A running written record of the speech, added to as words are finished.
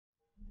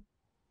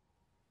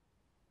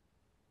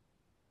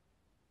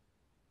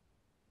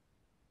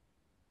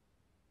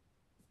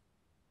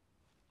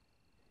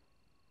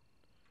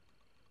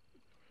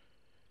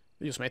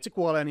Jos meitsi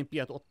kuolee, niin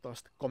Piet ottaa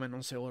sitten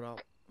komennon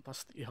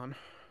seuraavasti ihan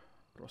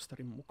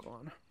rosterin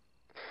mukaan.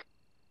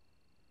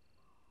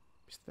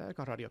 Pistetään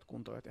eka radiot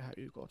kuntoon ja tehdään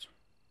YKt.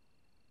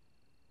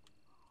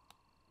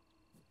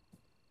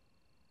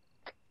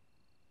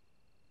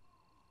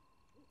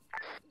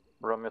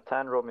 Romeo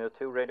 10, Romeo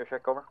 2, radio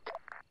check over.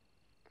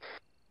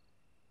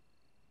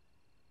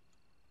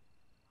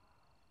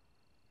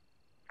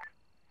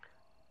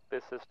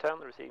 This is 10,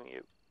 receiving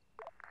you.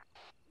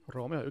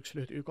 Romeo 1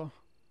 lyhyt YK.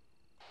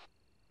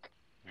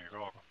 YK.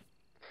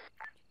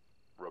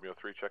 Romeo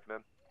 3 checking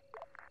in.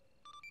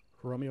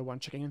 Romeo 1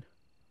 checking in.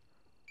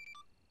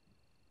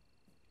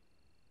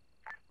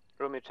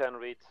 Romeo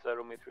 10 reads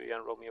Romeo 3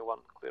 and Romeo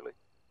 1 clearly.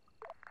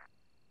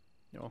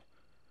 Joo.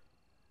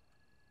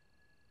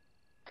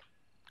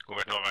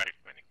 Kuinka nuo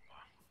värit meni, kun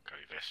mä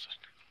kävin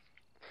vessasta?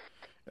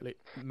 Eli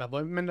mä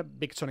voin mennä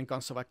Big Johnin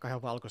kanssa vaikka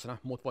ihan valkoisena,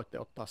 muut voitte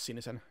ottaa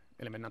sinisen.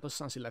 Eli mennään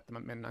tosissaan sillä, että me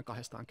mennään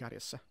kahdestaan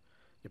kärjessä.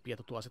 Ja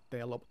Pietu tuo sitten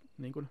teidän loput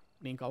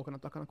niin kaukana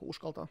takana kuin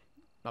uskaltaa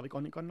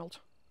navigoinnin kannalta.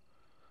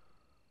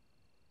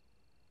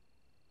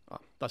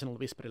 Taisin olla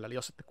Whisperillä, eli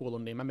jos ette kuulu,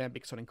 niin mä menen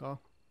Big Johnin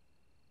kanssa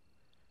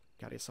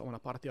kärjessä omana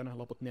partiona.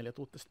 Loput 4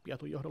 tuutte sitten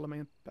Pietun johdolla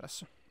meidän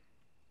perässä.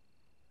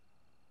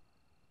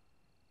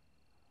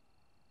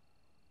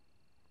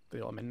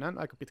 Joo, mennään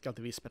aika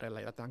pitkälti Whisperillä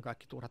ja jätetään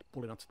kaikki turhat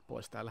pulinat sitten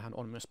pois. Täällähän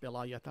on myös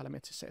pelaajia täällä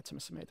metsissä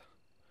etsimässä meitä.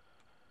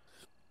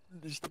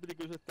 Sitten piti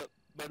kysyä, että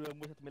mä en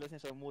muista, että millä sen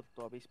saa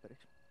muutettua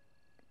Whisperiksi.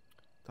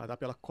 Taitaa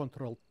olla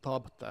Control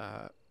Tab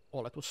tää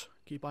oletus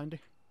keybindi.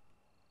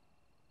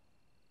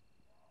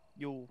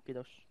 Juu,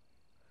 kiitos.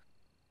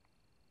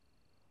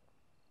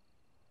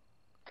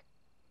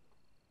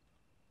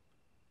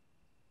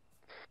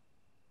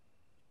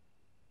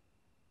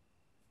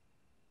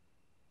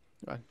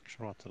 Onks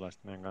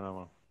ruotsalaiset meidän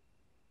kanavalla?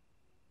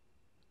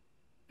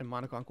 En mä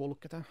ainakaan kuullut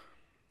ketään.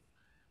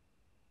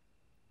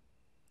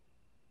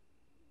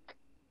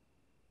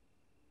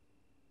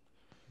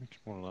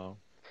 Miksi mulla on?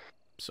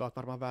 Sä oot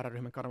varmaan väärän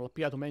ryhmän kanavalla.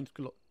 Pietu, me ei nyt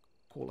kyllä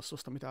kuulla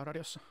susta mitään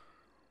radiossa.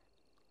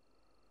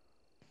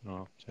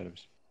 No,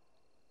 selvisi.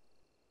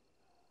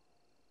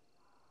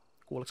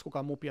 Kuuleeko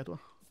kukaan muu Pietua?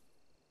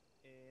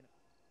 Ei.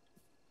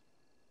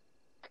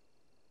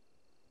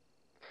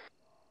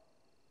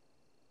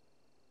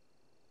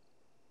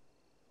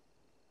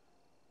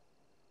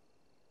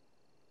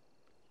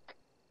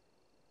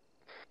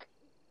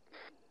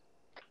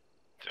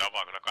 Se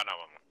avaa kyllä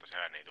kanavan, mutta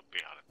sehän ei tuu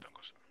pihalle, että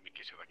onko se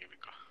mikis jotakin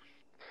vikaa.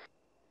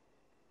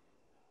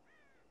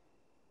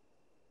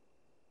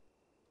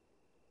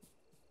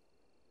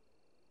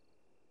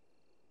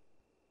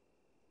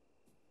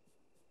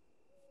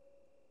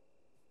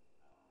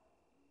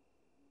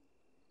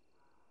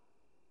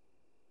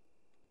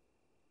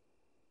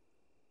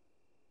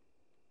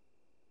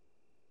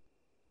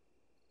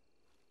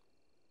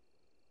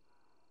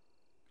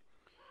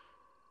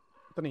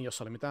 Mutta niin,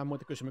 jos oli mitään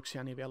muita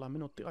kysymyksiä, niin vielä on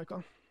minuutti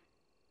aikaa.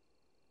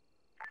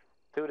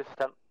 2, this is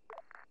 10.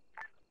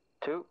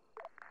 2.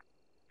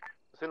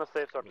 As soon as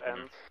safe start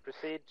ends,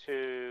 proceed to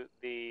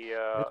the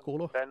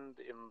bend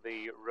in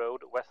the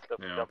road west of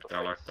Delta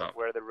 6,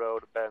 where the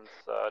road bends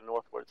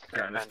northwards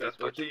and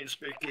eastwards.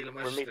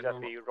 We'll meet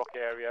at the rocky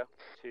area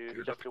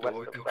just to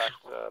west of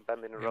that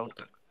bend in the road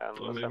and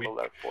assemble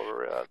there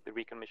for the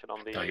recon mission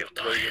on the radio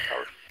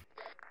tower.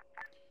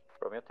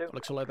 Romeo 2.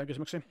 Oliko sulla jotain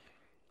kysymyksiä?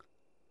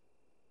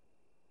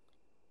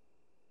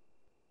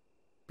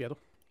 Pietu?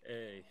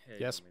 Ei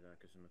Yes. ole mitään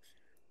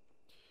kysymyksiä.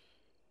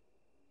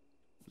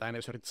 Lähinnä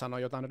jos yritit sanoa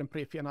jotain noiden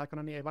briefien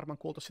aikana, niin ei varmaan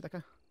kuultu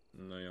sitäkään.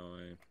 No joo,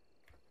 ei.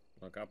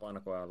 Alkaa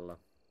painako alla.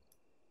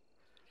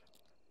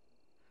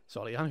 Se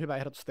oli ihan hyvä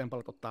ehdotus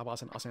Tempalle ottaa vaan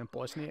sen aseen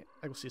pois, niin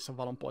kun siis sen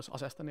valon pois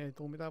aseesta, niin ei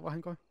tule mitään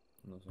vahinkoa.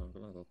 No se on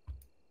kyllä totta.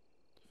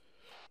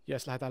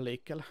 Jes, lähdetään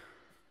liikkeelle.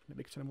 Ne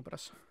Victorin mun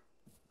perässä.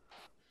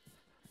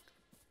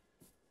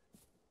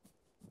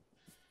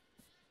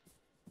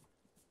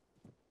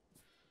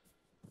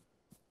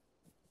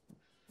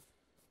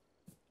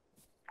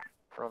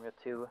 Romeo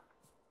 2,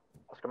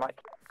 Oscar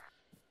Mike.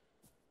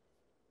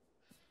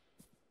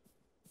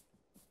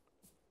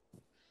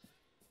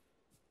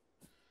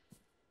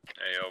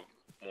 Ei oo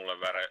mulle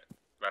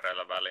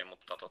väreillä väliä,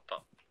 mutta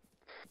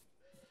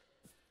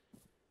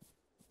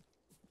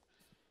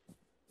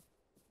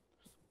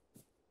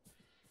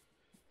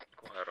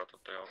kun herrat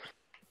otte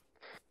joukosta.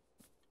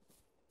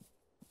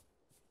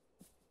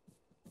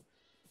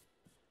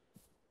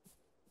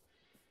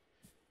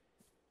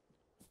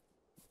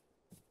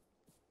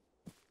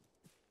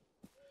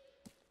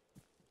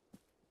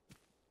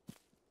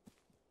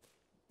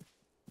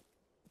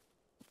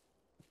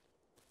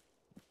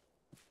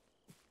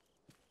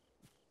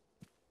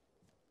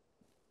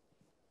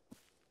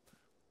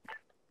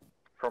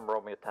 From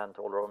Romeo 10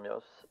 to all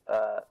Romeos.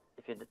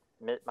 If you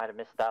might have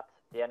missed that,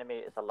 the enemy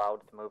is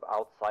allowed to move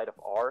outside of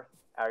our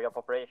area of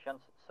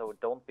operations, so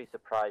don't be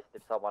surprised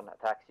if someone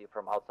attacks you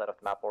from outside of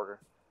the map border.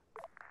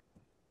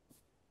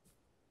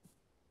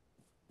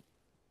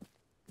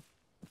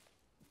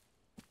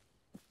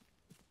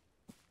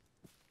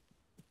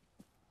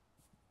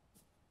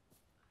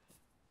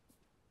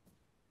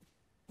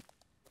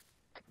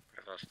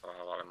 tästä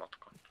vähän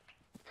välimatkaa.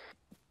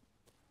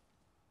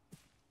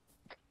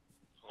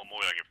 Onko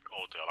muillakin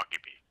outoja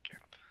lakipiikkejä?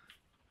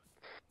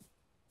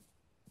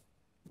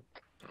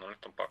 No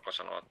nyt on pakko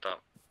sanoa,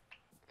 että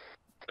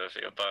jos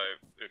jotain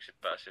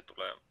yksittäisiä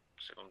tulee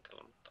silloin,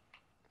 mutta...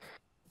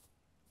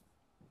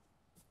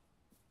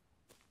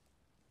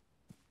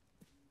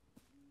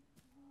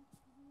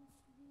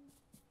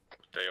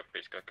 Mutta ei oo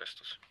pitkä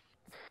kestos.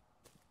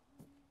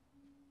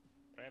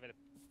 Revel.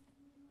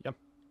 Ja.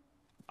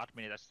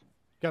 Admini tässä.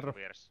 Kerro.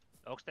 Vieressä.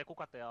 Onks te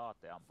kuka te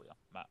AT-ampuja?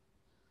 Mä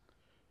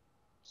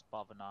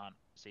spavnaan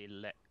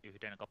sille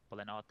yhden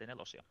kappaleen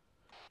AT-4.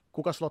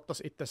 Kuka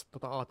slottas itse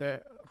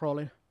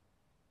AT-rooliin?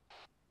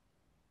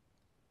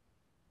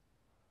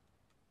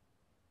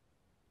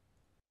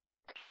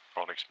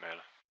 Oliks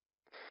meillä?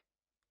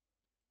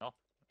 No,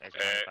 ei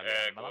se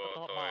väliä. Mä laitan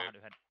tuohon maahan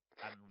yhden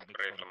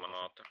Rifleman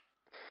AT.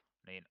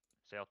 Niin,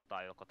 se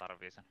ottaa joko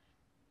tarvii sen.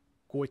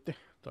 Kuitti.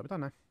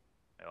 Toimitaan näin.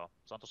 Joo,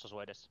 se on tossa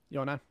sun edessä.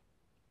 Joo, näin.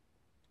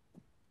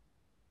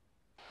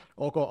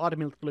 OK,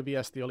 Admilta tuli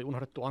viesti, oli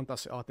unohdettu antaa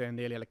se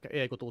AT4, eli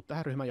ei kun tuut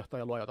tähän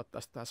ryhmänjohtajan luo ja ota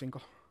tästä tää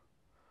sinko.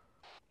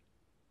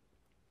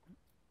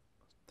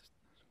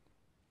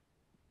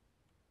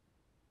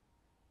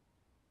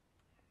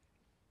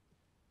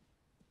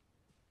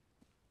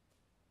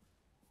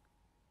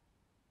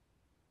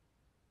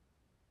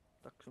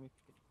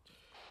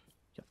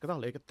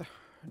 Jatketaan liikettä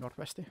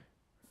Northwestiin.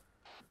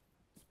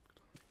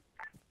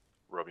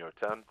 Romeo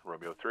 10,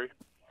 Romeo 3.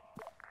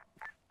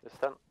 This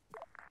 10.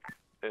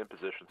 In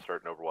position,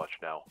 starting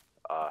Overwatch now.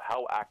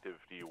 How active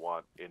do you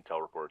want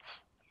intel reports?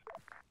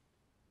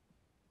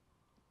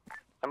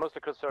 I'm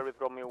mostly concerned with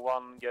Romeo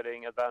 1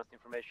 getting advanced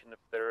information if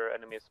there are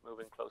enemies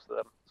moving close to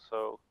them.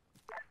 So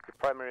the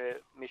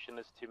primary mission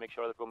is to make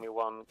sure that Romeo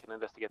 1 can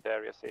investigate the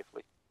area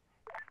safely.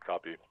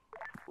 Copy.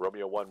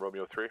 Romeo 1,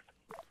 Romeo 3.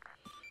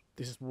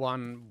 This is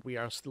 1, we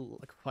are still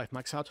like 5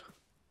 mics out.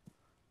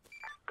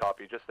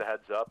 Copy. Just a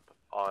heads up,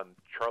 on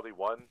Charlie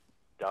 1,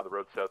 down the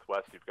road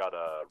southwest, you've got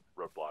a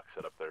roadblock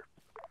set up there.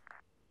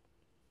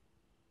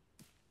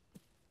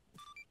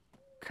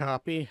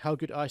 Copy. How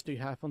good eyes do you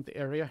have on the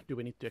area? Do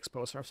we need to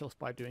expose ourselves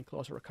by doing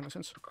closer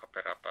reconnaissance?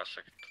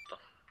 Peräpäässäkin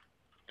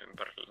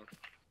ympärillä.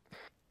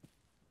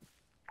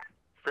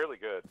 Fairly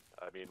good.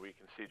 I mean, we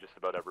can see just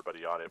about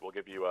everybody on it. We'll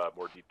give you a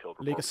more detailed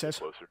report Liike says.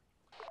 closer.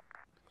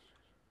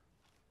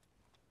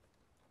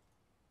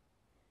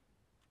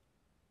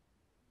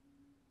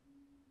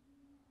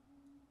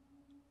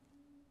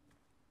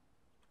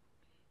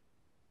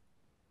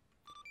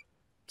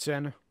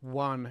 Gen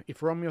 1.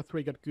 If Romeo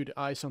 3 got good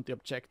eyes on the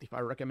objective,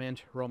 I recommend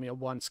Romeo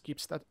 1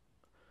 skips that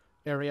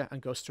area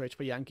and goes straight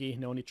for Yankee.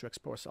 No need to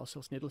expose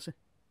ourselves needlessly.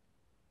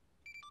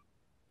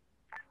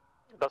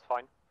 That's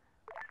fine.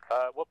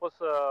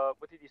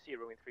 What did you see,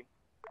 Romeo 3?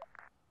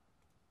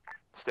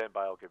 Stand by,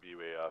 I'll give you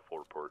a full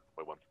report,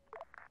 Y1.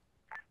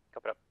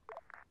 Copy that.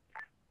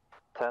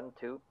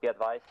 10-2, be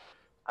advised.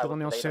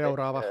 Tilanne on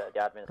seuraava.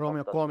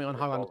 Romeo 3 on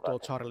havainnut tuolla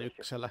Charlie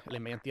 1, eli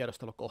meidän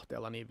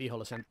tiedustelukohteella, niin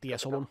vihollisen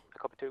tiesolun.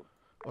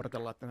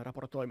 Odotellaan, että ne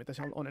raportoi, mitä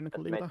siellä on ennen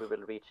kuin liivitaan. We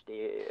will reach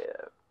the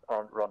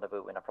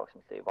rendezvous in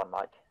approximately 1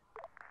 mic.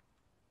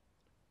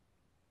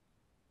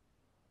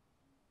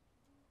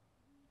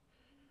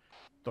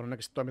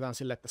 Todennäköisesti toimitaan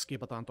silleen, että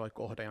skipataan toi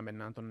kohde ja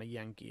mennään tonne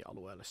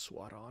Yankee-alueelle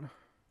suoraan.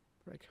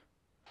 Break.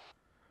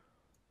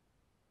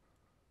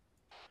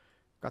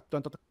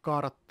 Katsoen tuota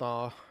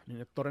karttaa,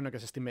 niin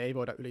todennäköisesti me ei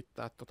voida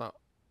ylittää tuota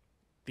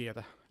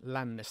tietä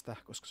lännestä,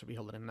 koska se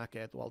vihollinen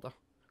näkee tuolta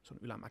sun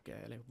ylämäkeä.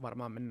 Eli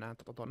varmaan mennään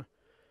ton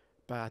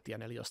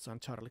päätien, eli jossain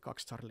Charlie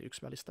 2, Charlie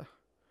 1 välistä.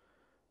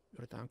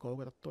 Yritetään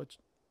koukata toi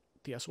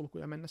tiesulku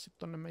ja mennä sitten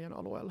tonne meidän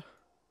alueelle.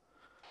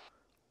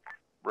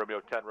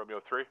 Romeo 10,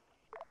 Romeo 3.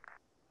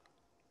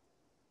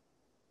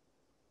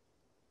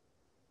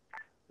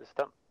 This is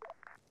 10.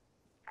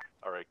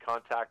 Alright,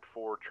 contact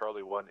for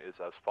Charlie 1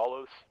 is as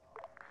follows.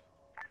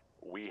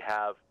 We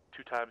have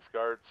 2 times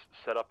guards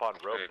set up on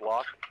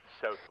roadblock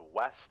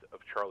southwest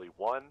of Charlie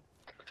 1.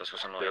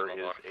 There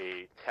is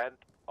a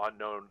tent,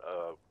 unknown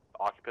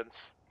occupants,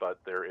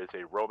 but there is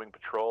a roaming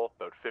patrol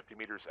about 50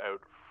 meters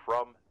out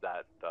from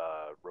that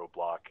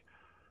roadblock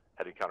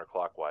heading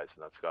counterclockwise,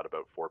 and that's got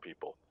about 4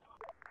 people.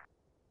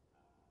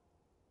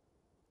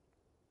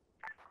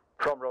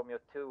 From Romeo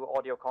 2,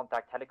 audio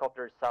contact,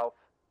 helicopter south.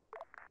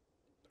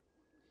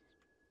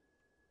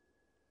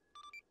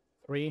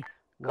 3,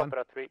 1,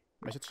 3.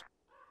 Message.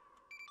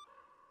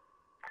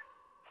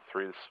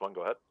 3, this is 1,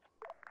 go ahead.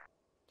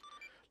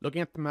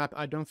 Looking at the map,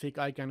 I don't think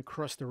I can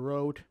cross the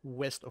road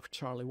west of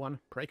Charlie 1.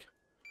 Break.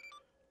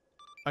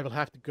 I will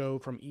have to go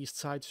from east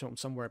side, so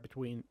somewhere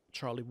between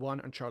Charlie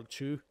 1 and Charlie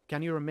 2.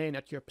 Can you remain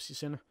at your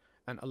position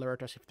and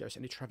alert us if there's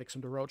any traffic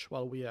on the roads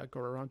while we go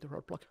around the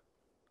roadblock?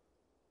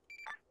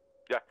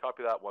 Yeah,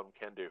 copy that one,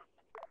 can do.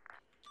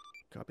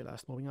 Copy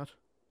last, moving out.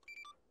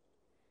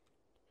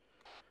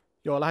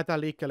 Joo,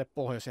 lähdetään liikkeelle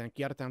pohjoiseen.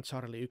 Kierretään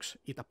Charlie 1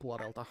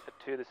 itäpuolelta.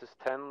 2, this is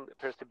 10.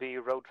 Appears to be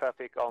road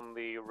traffic on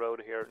the road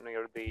here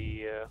near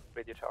the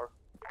radio tower.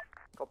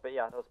 Copy,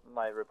 yeah, that was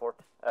my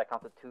report. I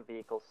counted 2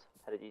 vehicles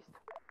headed east.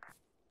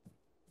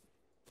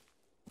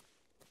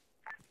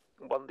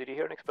 One, did you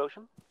hear an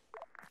explosion?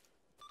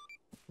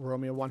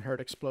 Romeo-1 heard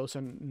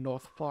explosion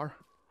north far.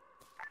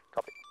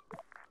 Copy.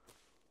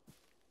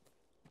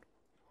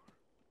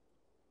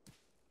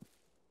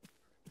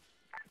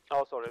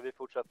 Ja, sorry, vi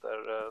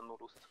fortsätter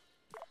nordost.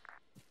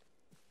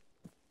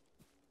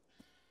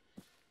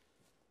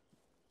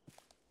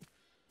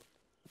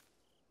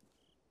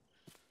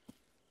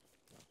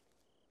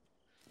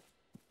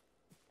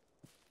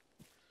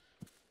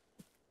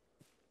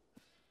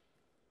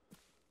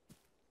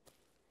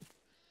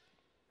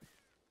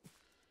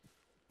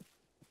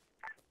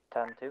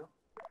 Ten-2.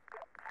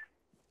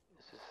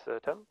 This is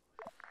 10.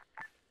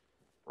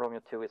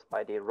 Romeo-2 is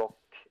by the rock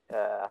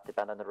at the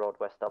bend in the road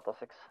west Delta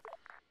 6.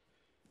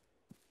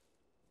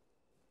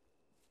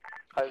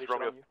 Hi, this is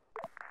Romeo.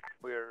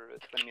 We're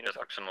 20 meters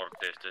up.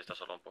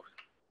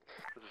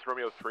 This is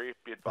Romeo-3.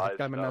 Be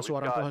advised, mennään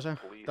suoraan pohjoiseen.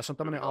 Tässä on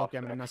tämmönen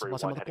aukeaminen, mennään sen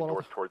vasemmalta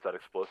puolelta. Towards that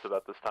explosive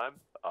at this time.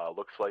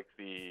 Looks like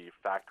the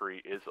factory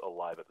is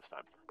alive at this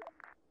time.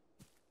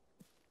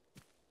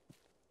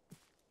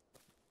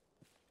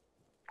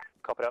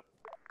 Copy that.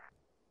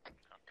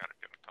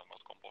 Kärki nyt täällä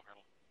notkon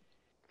pohjalla.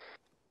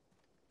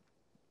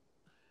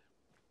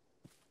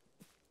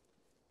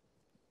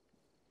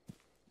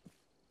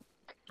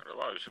 Kyllä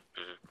vaan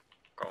pysyy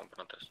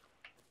kauempana tässä.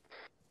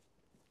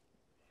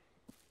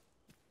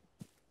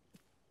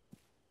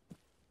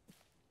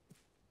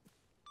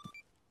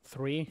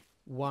 Three,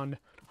 one.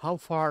 How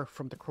far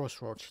from the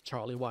crossroads,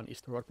 Charlie 1,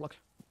 is the roadblock?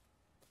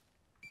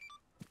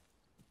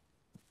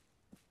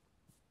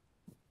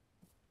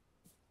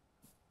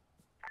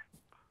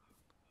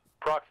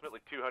 Approximately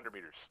 200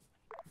 meters.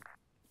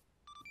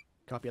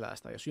 Copy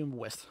last, I assume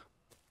west.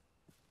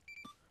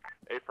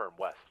 Affirm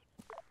west.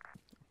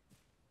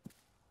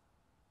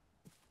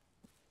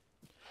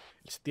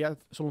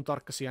 Sulun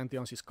tarkka sijainti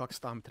on siis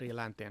 200 metriä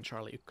länteen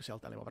Charlie 1,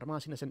 eli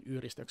varmaan sinne sen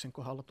yhdisteyksen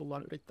kohdalla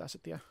tullaan yrittää se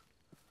tie.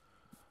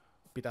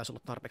 Pitäisi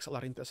olla tarpeeksi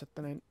alarinteessä,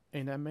 että ne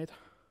ei näe meitä.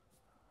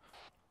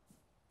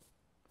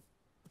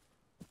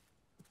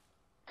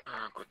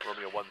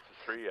 Romeo 1 to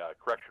 3,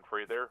 correction for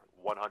you there,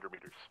 100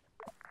 meters.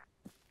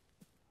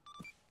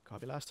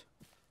 Copy last.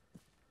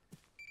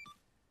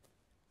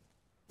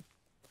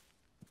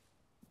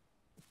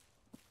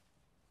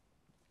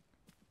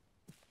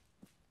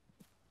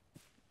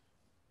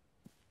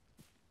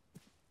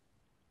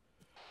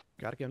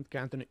 Kärki on nyt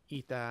kääntynyt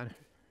itään.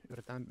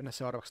 Yritetään mennä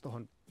seuraavaksi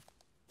tuohon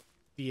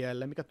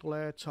tielle, mikä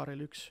tulee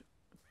Charlie 1,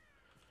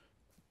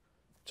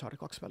 Charlie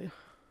 2 väliä.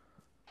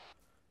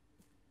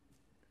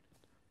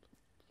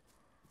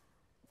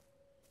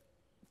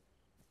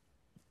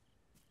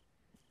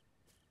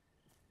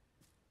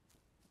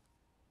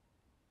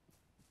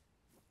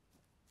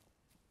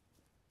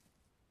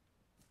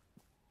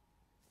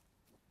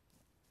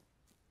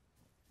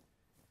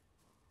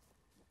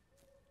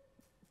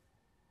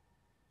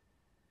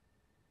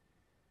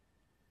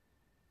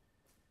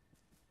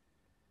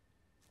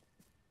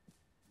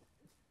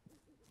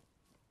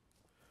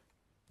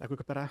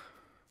 Näkyykö perää?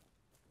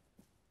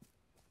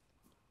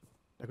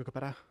 Näkyykö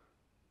perää?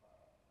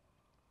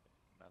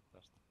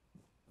 Näyttää sitä.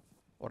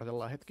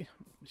 Odotellaan hetki.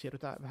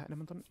 Siirrytään vähän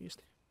enemmän tonne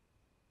eastiin.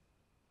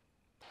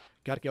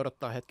 Kärki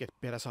odottaa hetki, että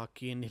perä saa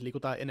kiinni.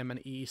 Liikutaan enemmän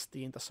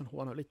eastiin. Tässä on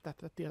huono ylittää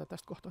tätä tietä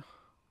tästä kohtaa.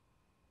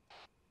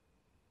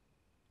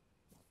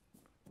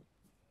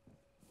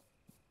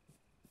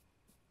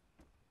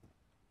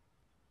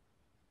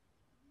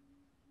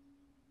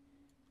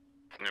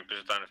 Nyt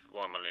pysytään nyt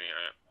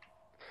voimalinjaan ja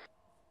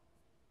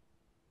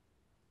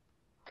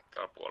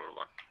täällä puolella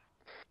vaan.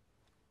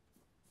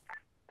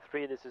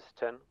 3, this is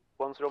 10.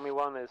 Once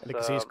Romeo 1 is...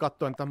 Eli siis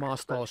katsoen tätä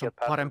maastoa, on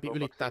parempi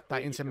ylittää tämä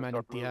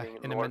ensimmäinen tie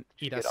enemmän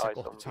idässä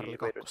kohti Charlie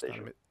 2.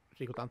 Eli me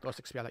liikutaan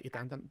toiseksi vielä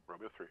itään tämän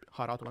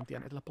harautuvan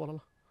tien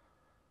eteläpuolella.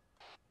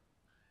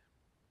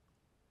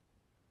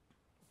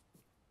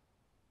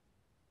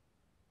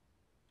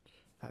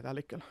 Lähdetään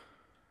liikkeelle.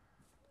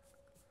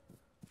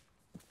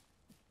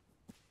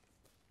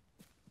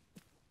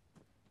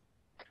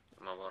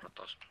 Mä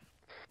varoitas.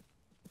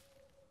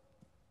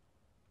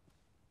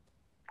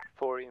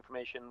 For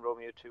information,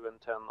 Romeo 2 and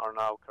 10 are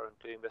now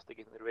currently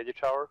investigating the radio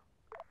tower.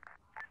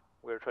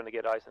 We're trying to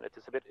get eyes on it.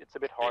 It's a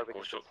bit hard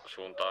because it's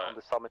on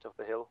the summit of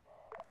the hill.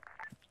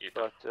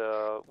 But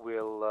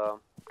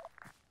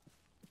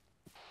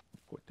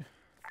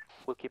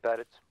we'll keep at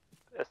it.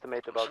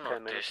 Estimate about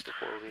 10 minutes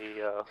before we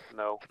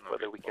know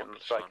whether we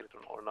can strike it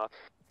or not.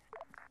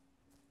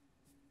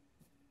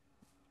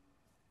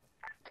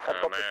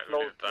 Me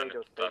yritetään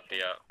nyt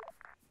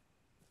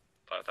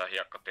tää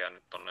hiekkatie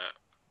nyt tonne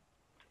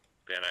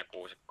pieneen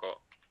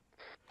kuusikkoon.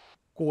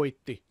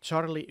 Kuitti.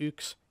 Charlie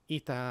 1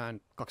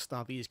 itään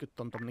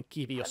 250 on tommonen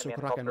kivi, jos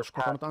joku rakennus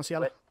kokoonnutaan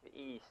siellä.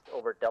 East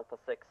over Delta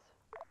 6.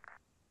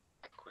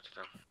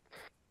 Kuititaan.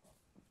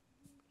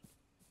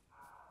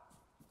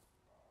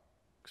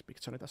 Yksi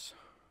picture tässä.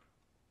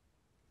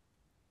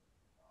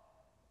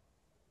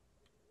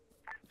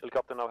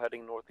 Helicopter now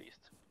heading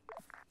northeast.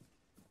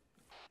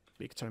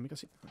 Picture, mikä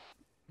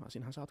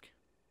sinähän saatkin.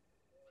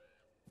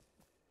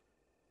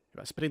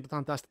 Hyvä,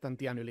 sprintataan tästä tän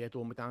tien yli, ei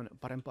tuu mitään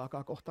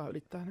parempaakaan kohtaa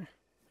ylittää. Niin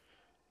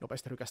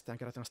nopeasti rykästään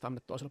kerätään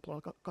staminat toisella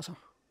puolella kasa.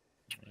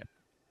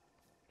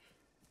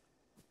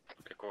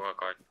 Kuka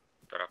kai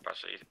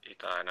peräpäässä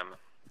itää enemmän.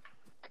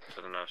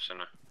 Sieltä näy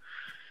sen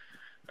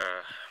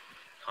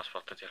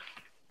asfalttitiellä.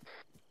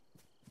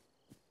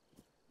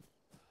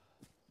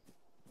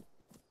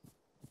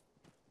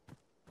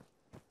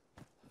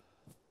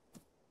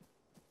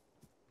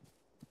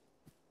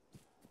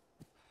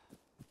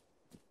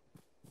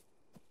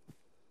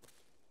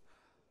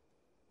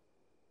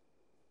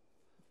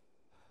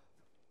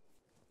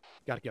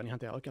 Kärki on ihan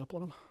teidän oikealla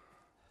puolella.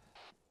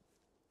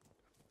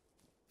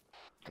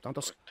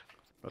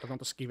 Otetaan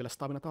tossa kiville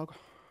stamina tauko.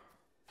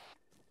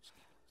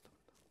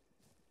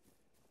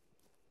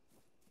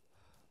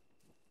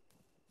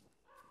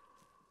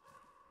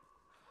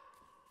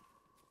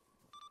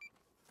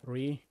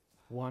 Three,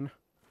 one.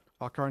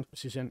 Our current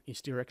position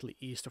is directly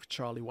east of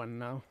Charlie 1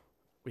 now.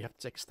 We have to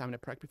take stamina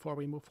break before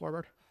we move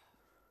forward.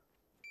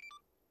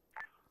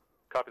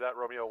 Copy that,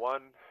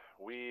 Romeo-1.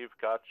 We've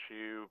got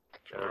you.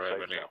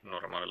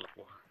 Normaalilla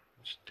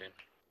puhuttiin.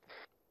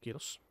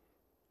 Kiitos.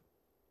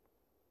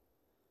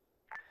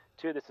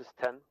 2, this is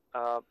 10.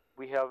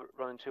 We have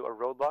run into a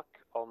roadblock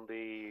on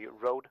the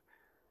road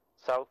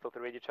south of the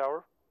radio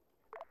tower.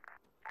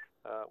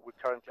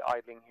 We're currently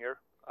idling here,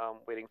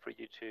 waiting for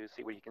you to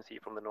see what you can see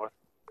from the north.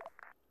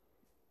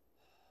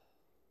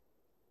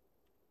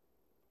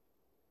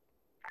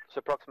 So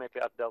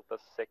approximately at Delta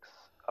 6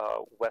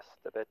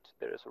 west a bit,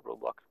 there is a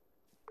roadblock.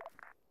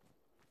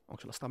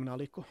 Onko sulla staminaa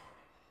liikkuu?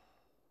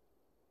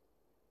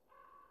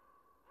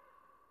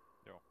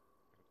 Joo.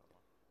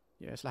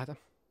 Jees, lähetä.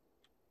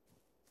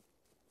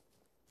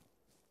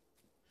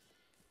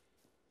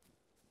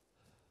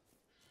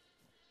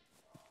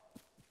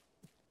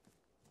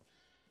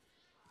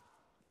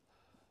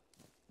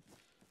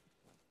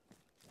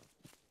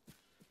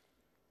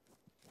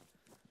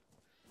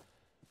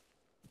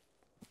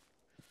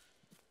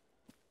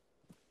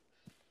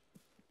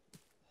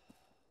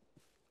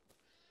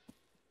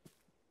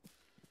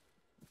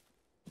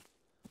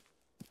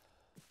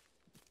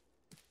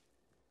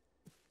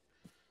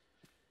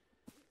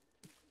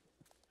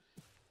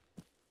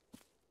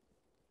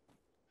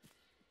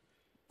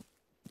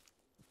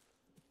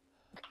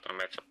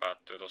 Metsä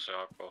päättyy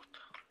tosiaan kohta.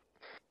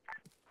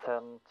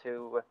 10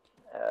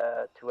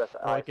 to us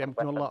Oikein,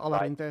 mutta me ollaan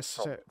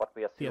alarinteessä, se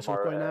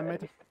tiesulku ei näe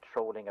meitä.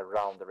 Patrolling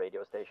around the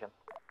radio station.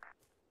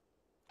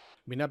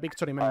 Minä Big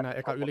Johnny mennään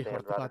eka yli,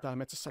 odotetaan täällä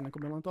metsässä ennen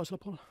kuin me ollaan toisella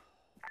puolella.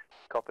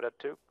 Copy that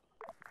 2.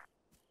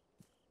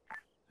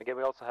 Again,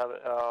 we also have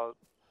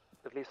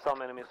at least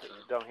some enemies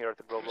down here at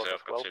the roadblock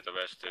as well.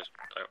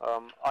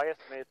 I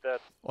estimate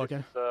that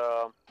this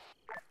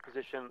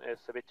position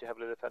is a bit too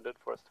heavily defended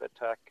for us to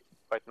attack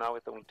right now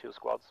with only 2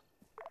 squads.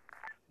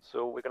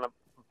 So we're gonna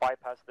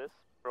bypass this.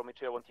 Romeo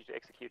 2, I want you to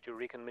execute your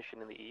recon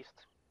mission in the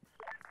east.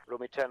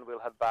 Romeo 10 will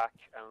head back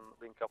and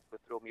link up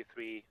with Romeo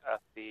 3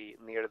 at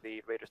near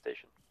the radar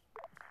station.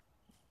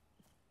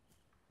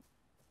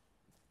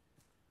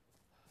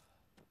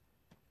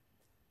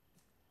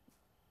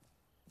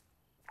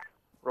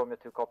 Romeo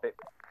 2, copy.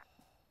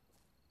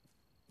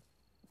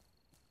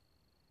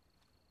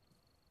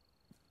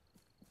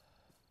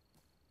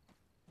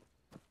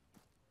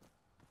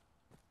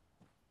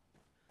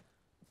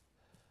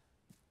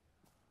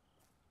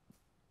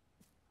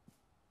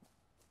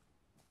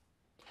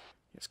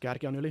 Jes,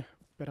 kärki on yli.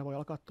 Perä voi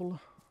alkaa tulla.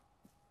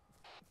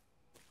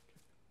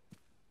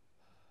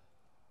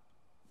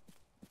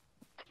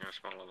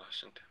 Jos me ollaan lähes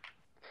sen.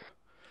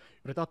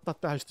 Yritän ottaa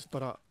tähdistys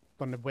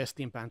tonne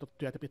westiin päin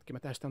tietä pitkin. Mä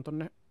tähdistän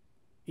tonne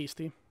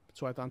eastiin.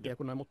 Suojataan tie,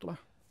 kun noin muut tulee.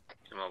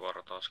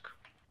 Ilmavaro taas.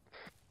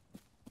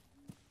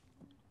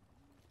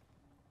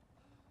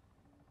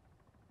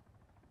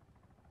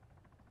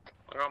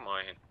 Aika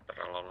maihin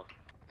perällä olla.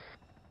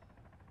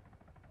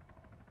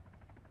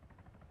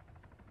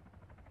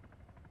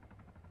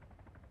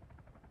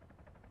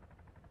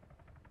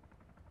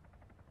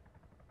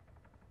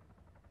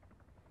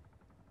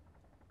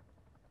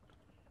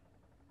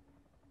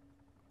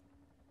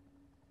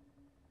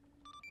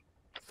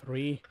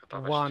 Three,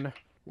 one.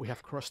 We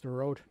have crossed the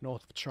road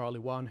north of Charlie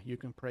 1. You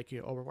can break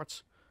your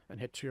overwatch and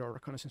head to your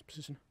reconnaissance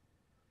position.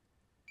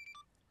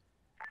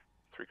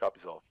 3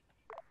 copies all.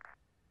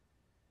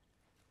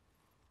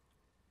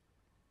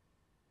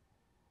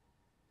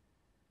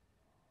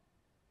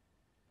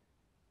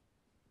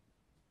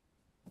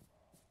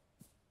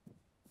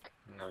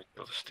 No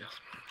vittu tästä.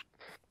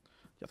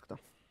 Jatketaan.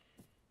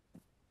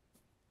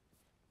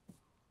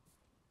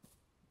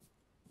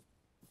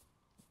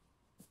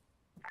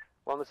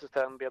 One, this is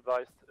 10, be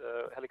advised,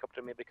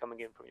 helicopter may be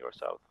coming in from your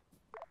south.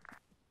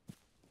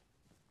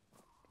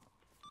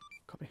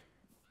 Copy.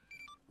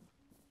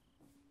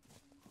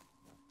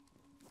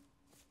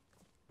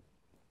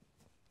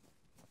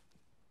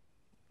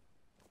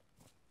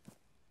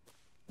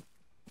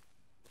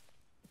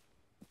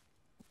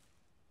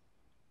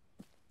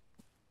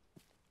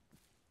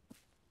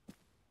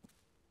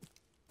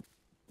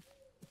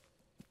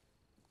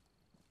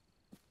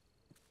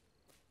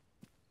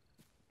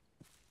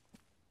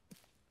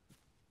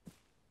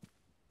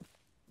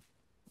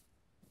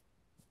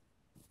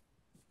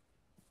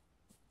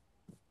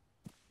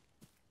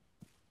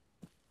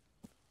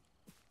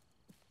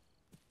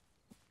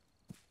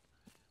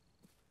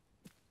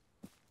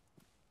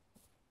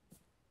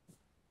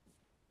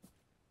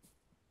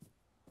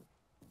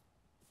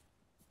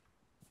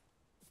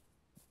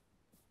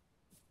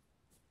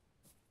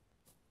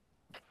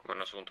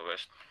 mennä suunta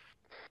west.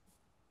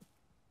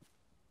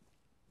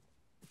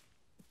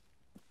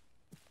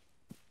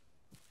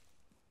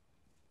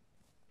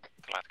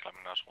 Tällä hetkellä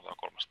mennään suuntaan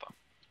 300.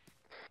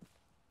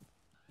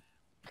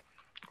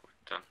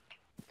 Kuvittaan.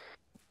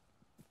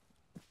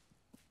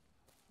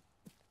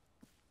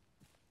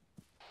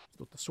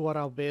 Tuutta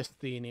suoraan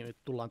westiin, niin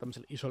tullaan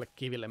tämmöiselle isolle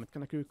kiville, mitkä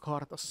näkyy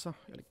kartassa.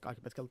 Eli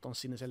aika pitkälti tuon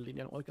sinisen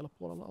linjan oikealla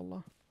puolella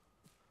ollaan.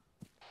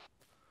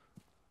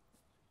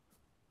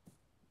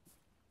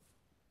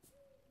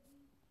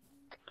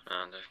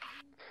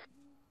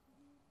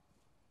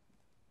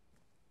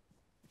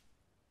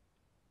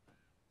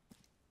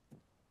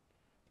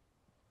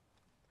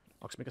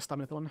 Onks mikä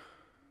stamina-tilanne?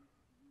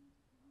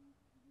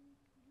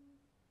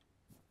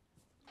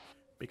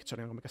 Big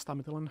Johnny, onko mikä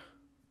stamina-tilanne?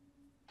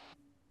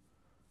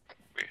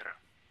 Vihreä.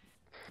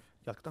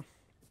 Jatketaan.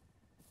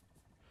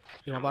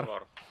 Ilman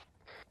var.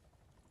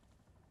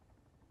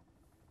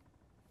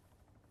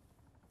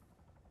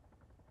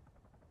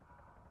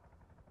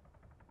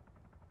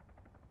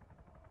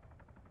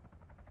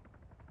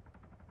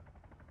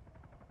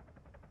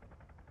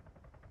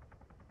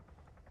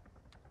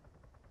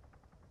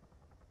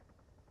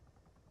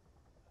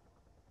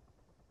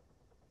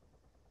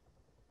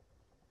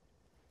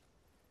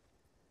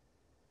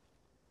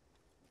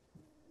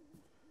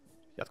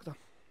 Jatketaan.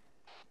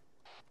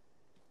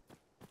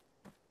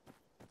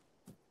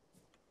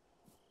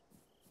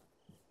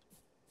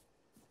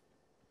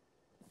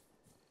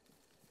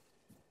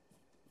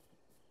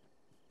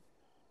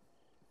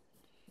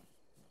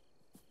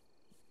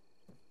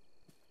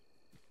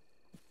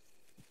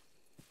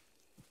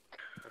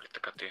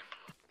 Yrittäkää tii.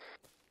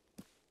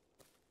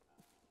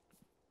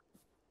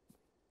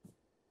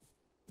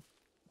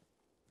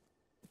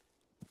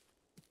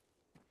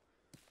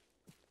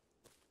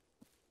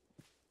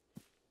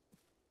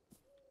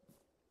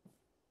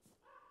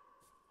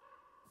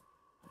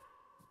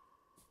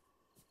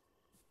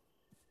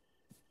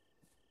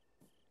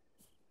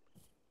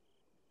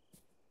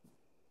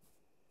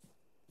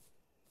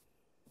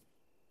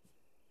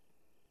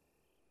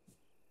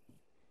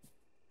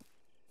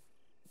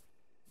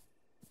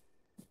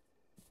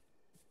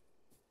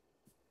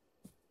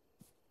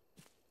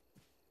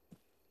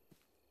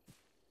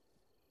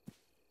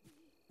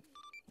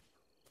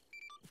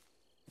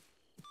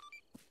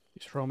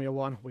 US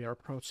Romeo-1, we are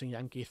approaching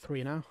Yankee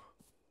 3 now.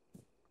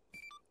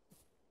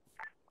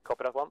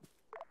 Copy that one.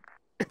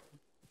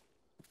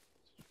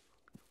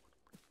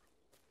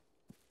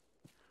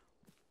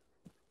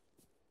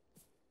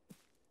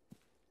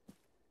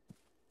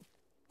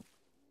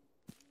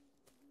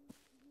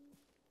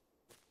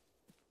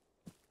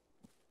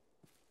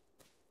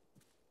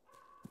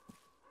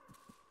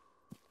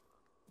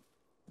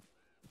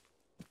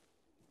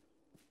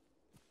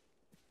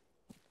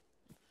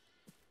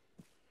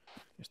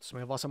 Ja sitten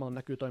meidän vasemmalla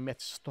näkyy toi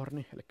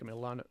metsästorni, eli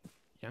meillä on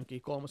Yankee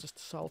 3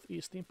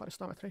 southeastiin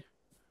parista metriä.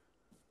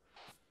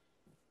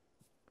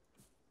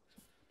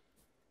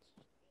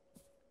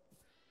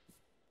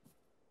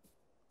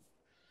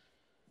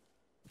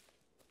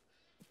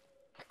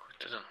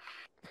 Koitetaan.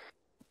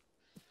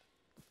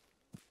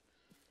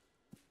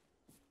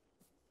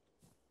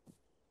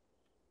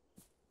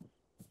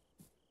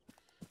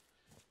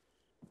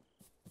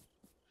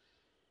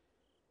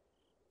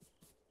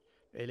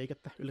 Ei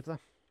liikettä, ylitetään.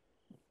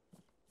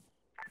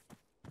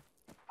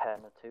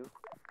 Pen 2.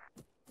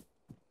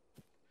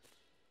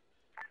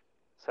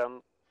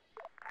 Send.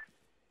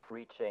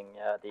 Reaching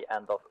the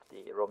end of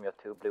the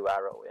Romeo-2 blue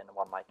arrow in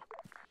 1 mic.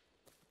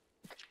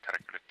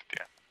 Kärki ylitti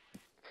tie.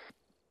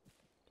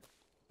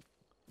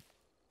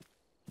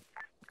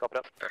 Copy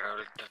that. Perä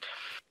ylittää.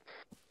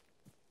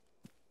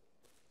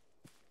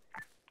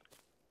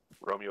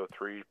 Romeo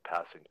 3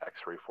 passing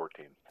X-ray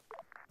 14.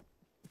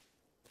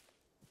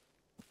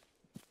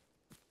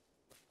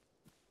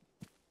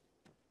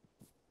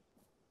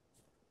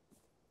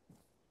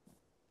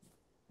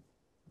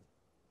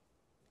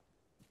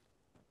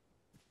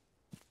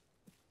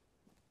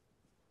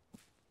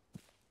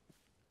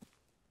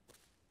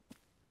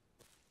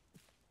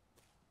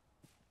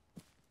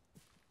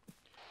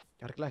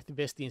 Kärki lähti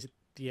vestiin sit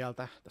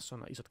tieltä. Tässä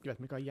on isot kivet,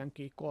 mikä on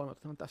Yankee 3.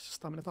 Otetaan tässä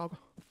stamina tauko.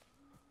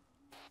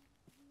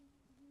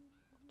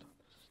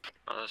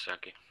 Ota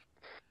sekin.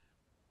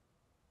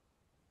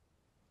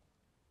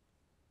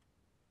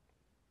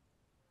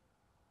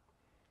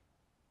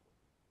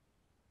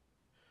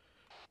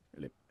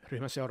 Eli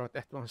ryhmän seuraavat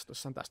tehtävät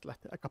on tästä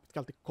lähtee aika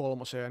pitkälti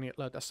 3, niin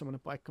löytää semmoinen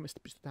paikka, mistä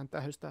pystytään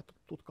tähystää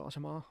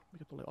tutka-asemaa,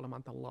 mikä tulee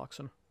olemaan tämän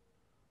laakson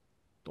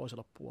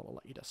toisella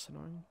puolella idässä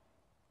noin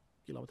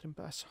kilometrin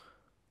päässä.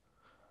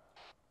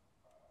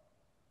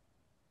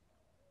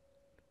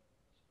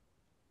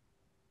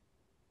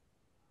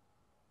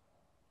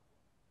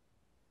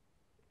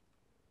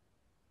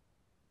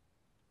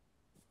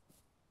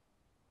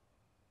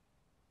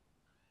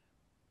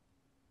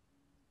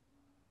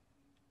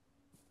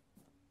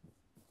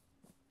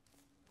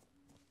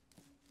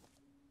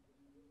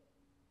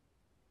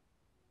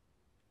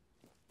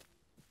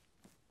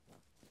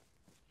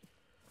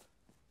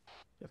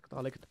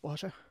 Jatketaan liikettä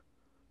pohjoiseen.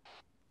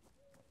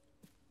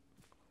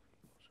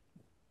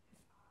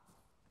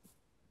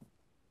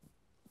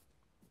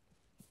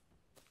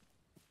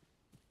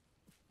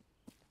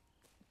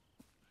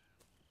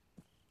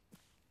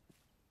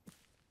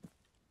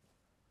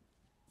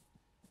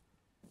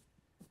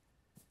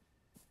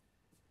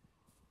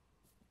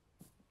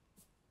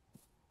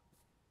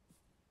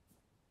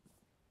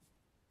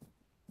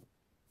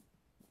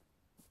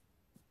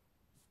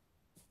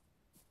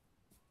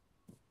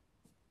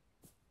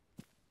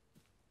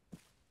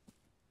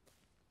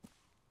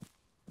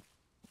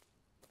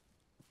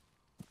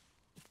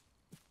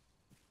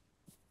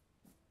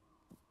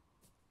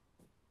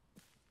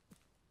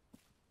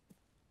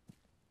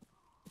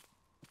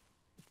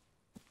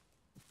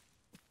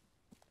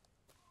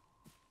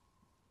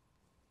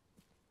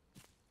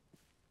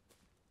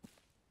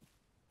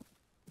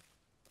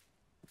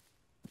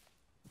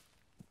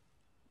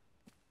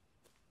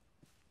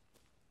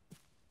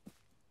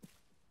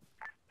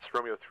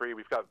 Romeo 3,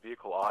 we've got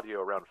vehicle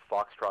audio around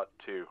Foxtrot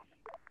 2.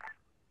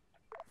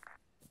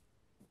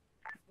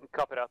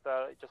 Copy that.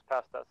 Just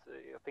past that.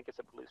 I think it's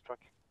a police truck.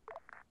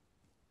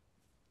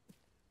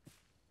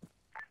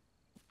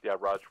 Yeah,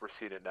 Raj, we're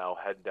seeing it now,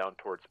 heading down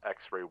towards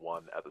X-Ray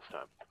 1 at this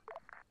time.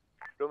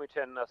 Romeo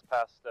 10 has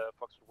passed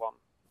Foxtrot 1,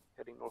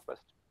 heading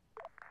northwest.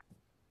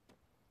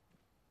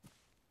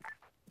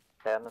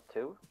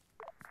 10-2.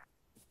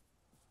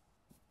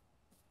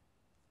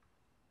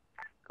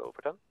 Go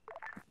for 10.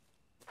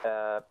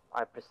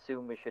 I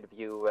presume we should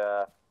view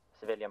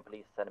civilian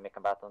police enemy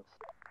combatants.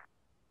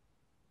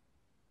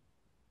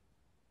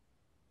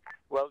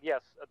 Well,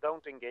 yes,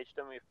 don't engage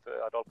them if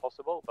at all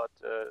possible, but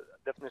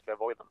definitely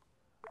avoid them.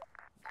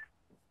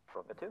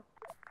 Romeo 2.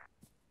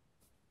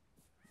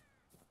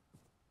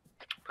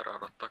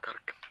 Perään ottaa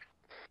kärkkä.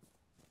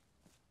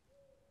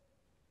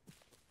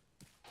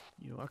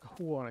 Joo, aika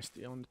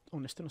huonosti on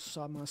onnistunut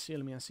saamaan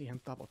silmiä siihen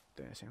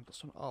tavoitteeseen.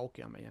 Tuossa on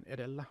aukea meidän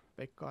edellä.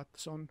 Veikkaa, että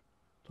se on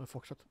tuo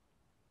Foxtrot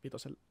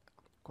 5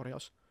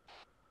 korjaus.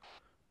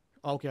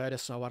 Aukea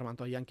edessä on varmaan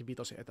tuo Jänki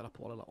 5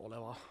 eteläpuolella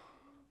oleva.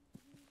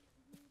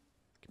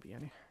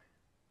 Pieni.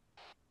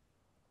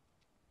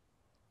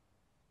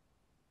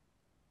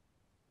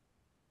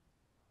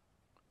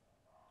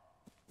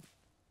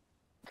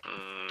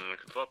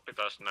 Tuo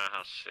pitäisi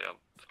nähdä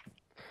sieltä.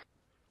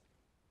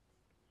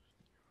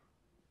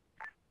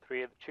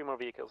 Two more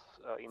vehicles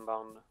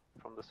inbound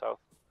from the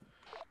south.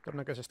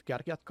 Todennäköisesti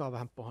kärki jatkaa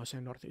vähän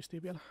pohjoiseen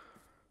northeastiin vielä.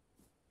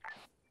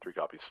 3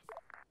 copies.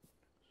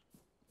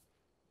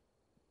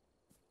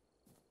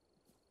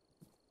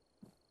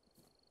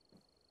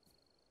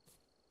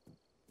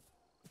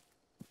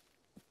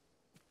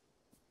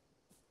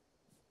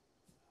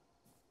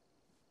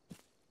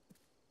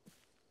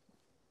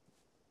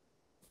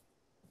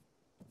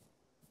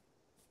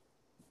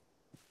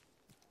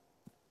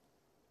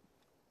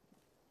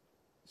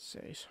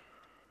 Seis.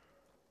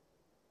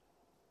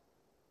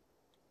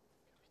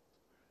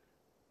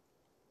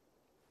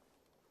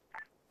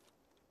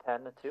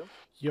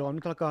 Joo,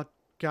 nyt alkaa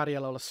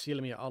kärjellä olla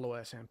silmiä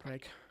alueeseen,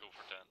 break.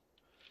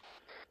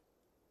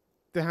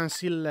 Tehdään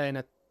silleen,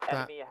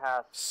 että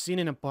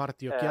sininen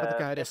partio,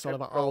 kiertäkää edessä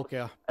oleva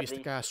aukea,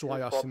 pistäkää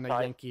suojaa sinne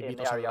Jenkiin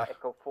 5,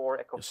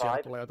 jos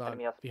siellä tulee jotain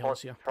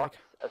vihollisia, break.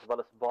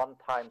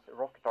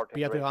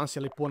 Pietro ja Anssi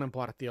eli puolen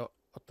partio,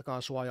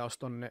 ottakaa suojaus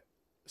tonne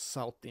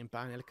Southiin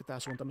päin, eli tää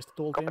suunta, mistä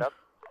tultiin.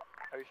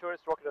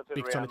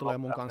 Big Johnny tulee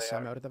mun kanssa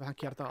ja me yritän vähän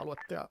kiertää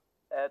aluetta ja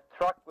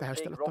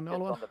tähystellä tonne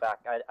alueelle.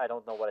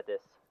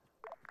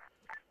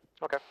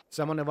 Okay.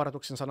 Semmoinen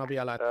varoituksen sana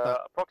vielä,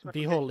 että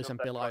vihollisen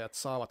pelaajat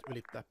saavat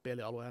ylittää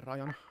pelialueen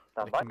rajan.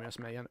 Eli myös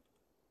meidän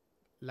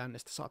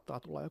lännestä saattaa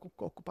tulla joku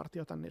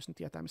koukkupartio tänne, jos ne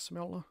tietää, missä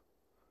me ollaan.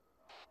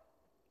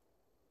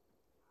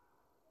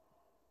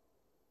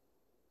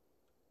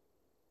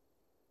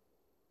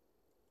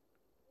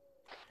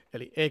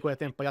 Eli Eiko ja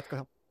Temppa,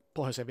 jatka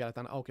pohjoiseen vielä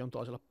tämän aukion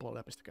toisella puolella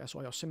ja pistäkää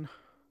suojaus sinne.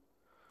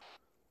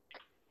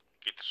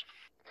 Kiitos.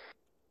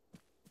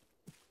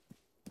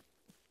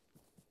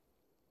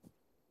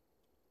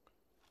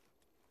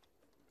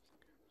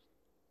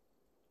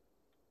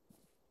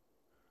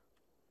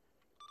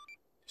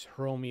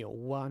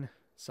 Romeo-1,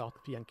 south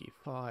of Yankee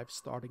 5,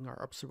 starting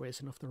our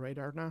observation of the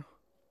radar now.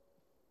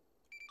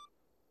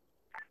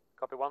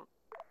 Copy 1.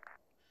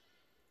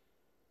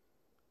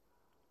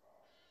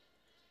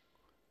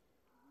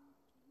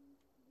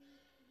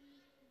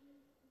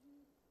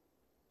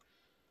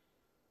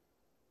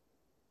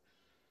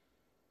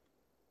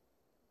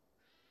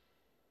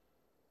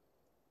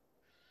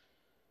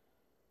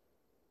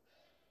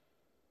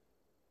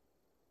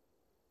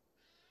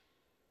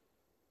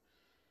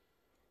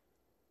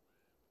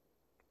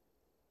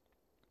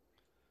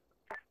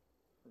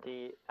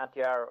 The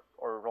anti-air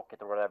or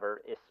rocket or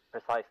whatever is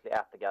precisely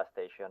at the gas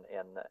station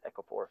in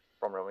Echo 4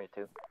 from Romeo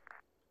 2.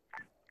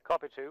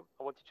 Copy 2.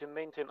 I want you to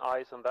maintain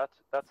eyes on that.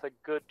 That's a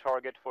good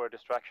target for a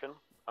distraction.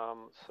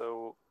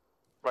 So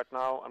right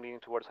now I'm leaning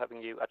towards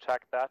having you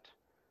attack that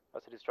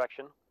as a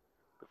distraction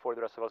before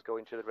the rest of us go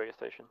into the radio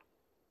station.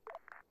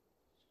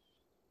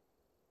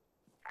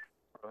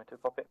 Romeo 2,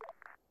 copy.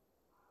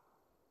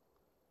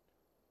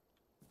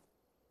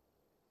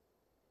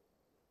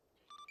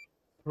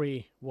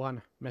 Three,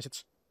 1,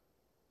 message.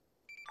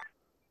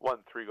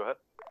 1-3, go ahead.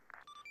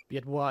 Be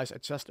advised, I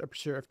just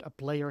observed a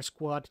player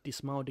squad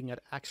dismounting at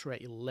X-ray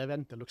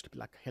 11. There looks to be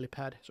like a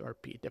helipad, so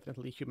RP,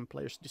 definitely human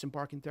players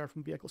disembarking there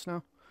from vehicles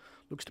now.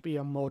 Looks to be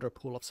a motor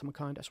pool of some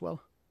kind as well.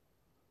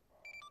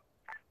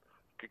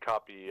 Good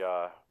copy,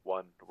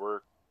 1.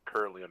 We're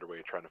currently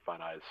underway trying to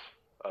find eyes,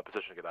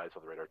 position to get eyes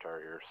on the radar tower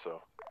here,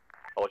 so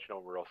I'll let you know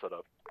when we're all set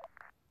up.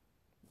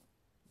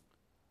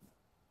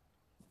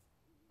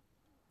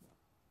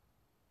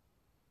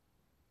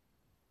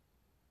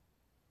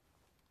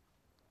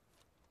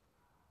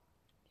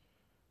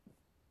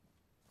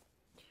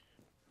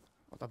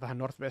 Ota vähän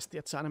northwestia,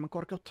 että saa enemmän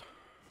korkeutta.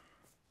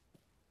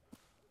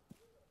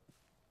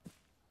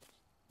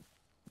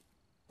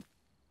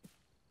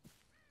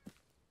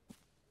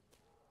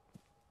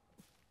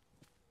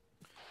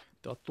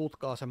 Tuolla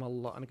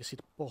tutka-asemalla ainakin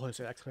siitä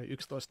pohjoisen X-ray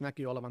 11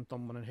 näki olevan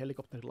tommonen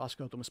helikopterin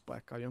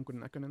laskeutumispaikka,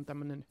 jonkunnäköinen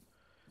tämmönen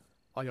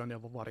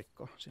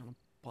ajoneuvovarikko. Siellä on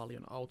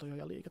paljon autoja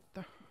ja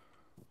liikettä.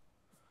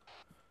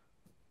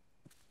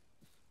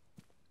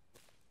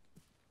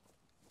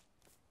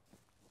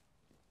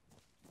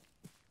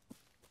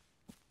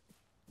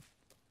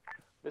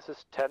 This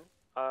is 10.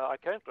 I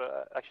can't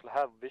actually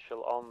have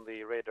visual on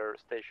the radar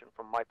station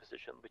from my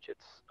position, which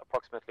it's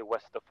approximately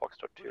west of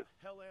Foxtrot 2. Where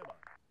the hell am I?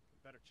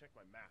 Better check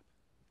my map.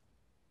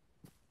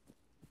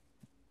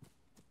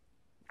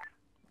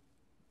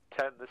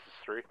 10, this is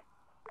 3.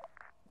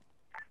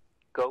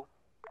 Go.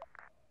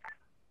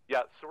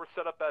 Yeah, so we're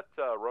set up at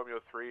Romeo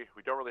 3.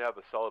 We don't really have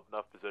a solid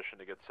enough position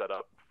to get set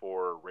up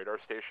for radar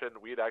station.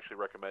 We'd actually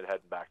recommend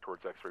heading back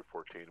towards X-ray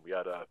 14. We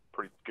had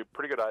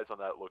pretty good eyes on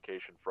that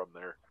location from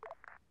there.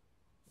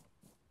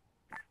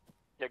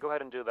 Yeah, go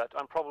ahead and do that.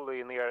 I'm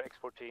probably near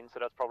X14, so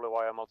that's probably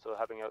why I'm also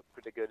having a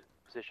pretty good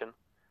position.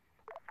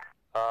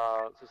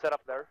 So set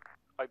up there.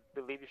 I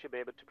believe you should be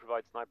able to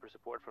provide sniper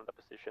support from that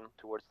position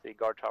towards the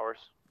guard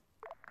towers.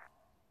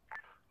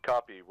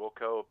 Copy.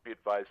 Wilco, be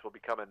advised, we'll be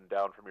coming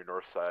down from your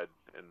north side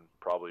in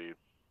probably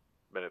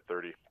minute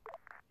 30.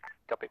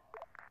 Copy.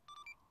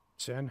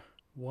 10,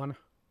 1.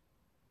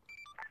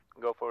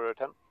 Go for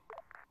 10.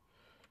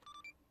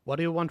 What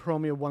do you want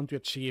Romeo 1 to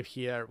achieve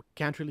here? We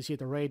can't really see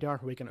the radar.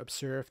 We can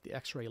observe the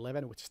X-ray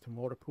 11, which is the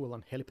motor pool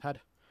and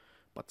helipad,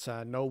 but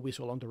no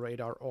visual on the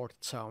radar or the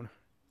town.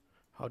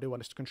 How do you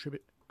want us to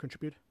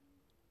contribute?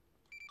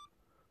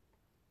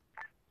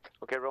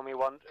 Okay, Romeo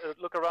 1,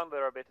 look around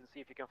there a bit and see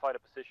if you can find a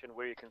position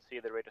where you can see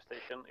the radar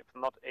station. If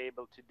not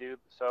able to do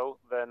so,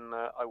 then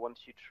I want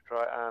you to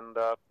try and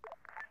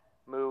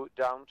move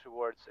down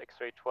towards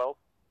X-ray 12.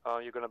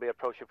 You're going to be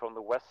approaching from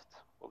the west,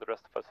 while the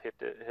rest of us hit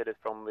it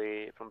from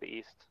the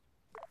east.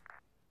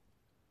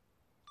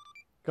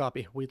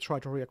 Copy. We try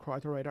to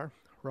reacquire the radar.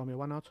 Romeo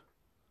 1 out.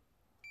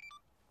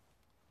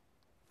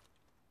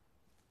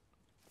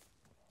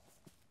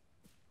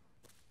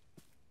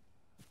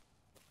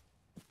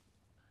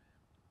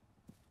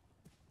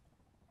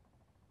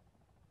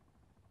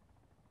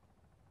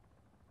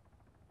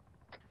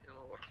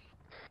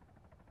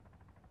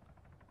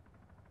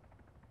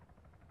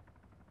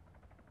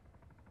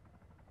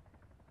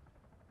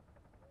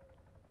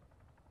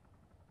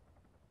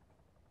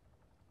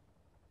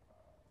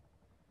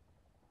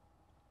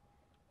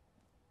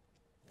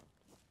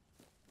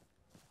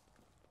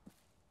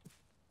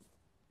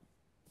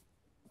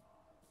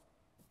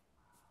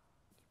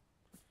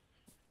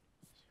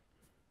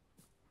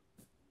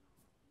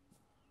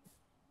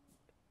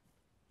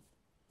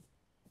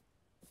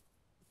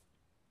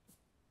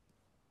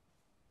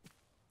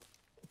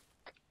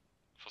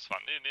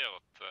 Försvann ni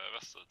neråt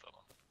västerut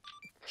eller?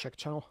 Check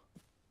channel.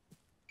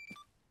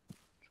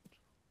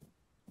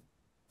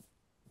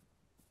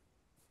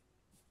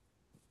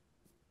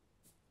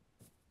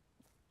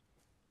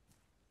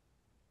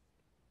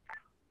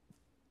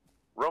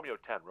 Romeo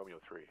 10, Romeo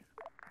 3.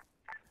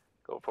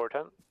 Go for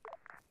 10.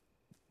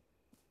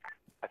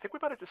 I think we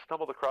might have just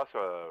stumbled across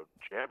a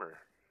jammer.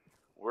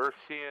 We're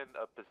seeing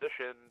a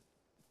position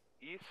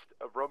east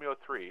of Romeo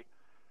 3,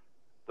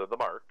 the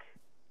mark.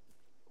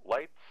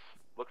 Lights,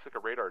 looks like a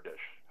radar dish.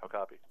 How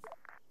copy?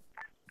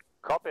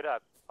 Copy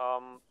that.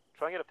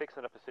 Try and get a fix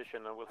in a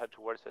position and we'll head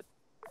towards it.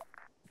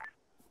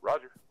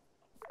 Roger.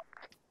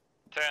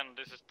 10,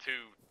 this is 2.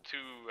 2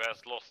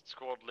 has lost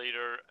squad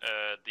leader,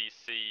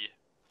 DC.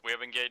 We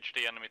have engaged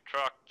the enemy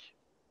truck.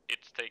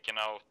 It's taken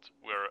out.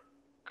 We're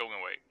going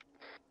away.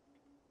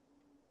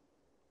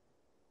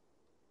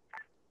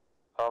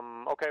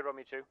 Okay,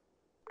 Romeo 2.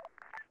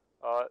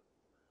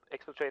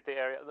 Exfiltrate the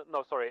area.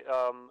 No, sorry,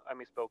 I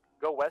misspoke.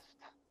 Go west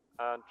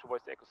and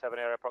towards the Echo 7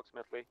 area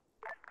approximately,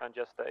 and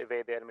just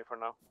evade the enemy for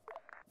now.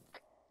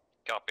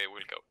 Copy,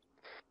 we'll go.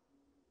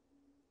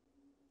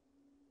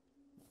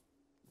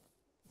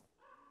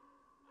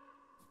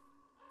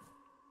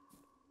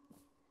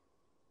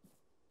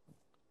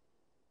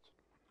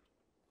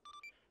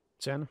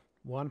 Ten,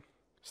 1,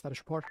 status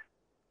report.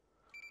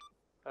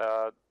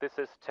 This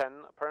is 10.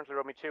 Apparently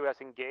Romeo 2 has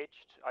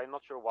engaged. I'm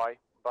not sure why,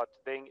 but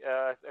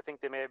I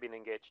think they may have been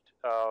engaged.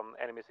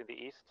 Enemies in the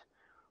east.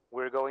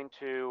 We're going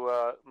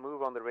to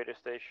move on the radar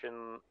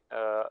station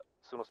as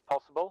soon as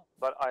possible,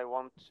 but I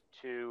want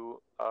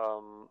to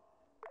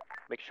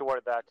make sure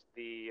that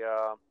the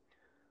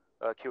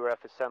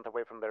QRF is sent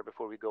away from there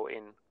before we go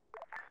in.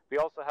 We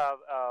also have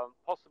a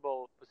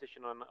possible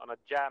position on a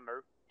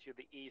jammer to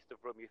the east of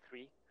Romeo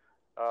 3.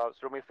 So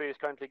Romeo 3 is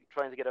currently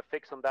trying to get a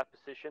fix on that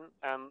position,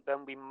 and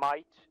then we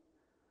might,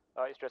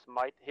 stress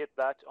might, hit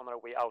that on our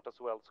way out as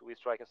well, so we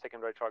strike a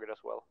secondary target as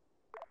well.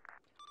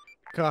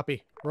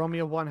 Copy.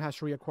 Romeo 1 has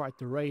reacquired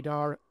the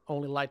radar,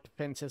 only light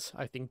defenses.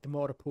 I think the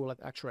motor pool at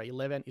X-ray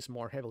 11 is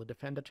more heavily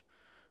defended.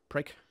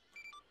 Prick.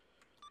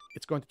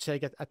 It's going to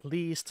take at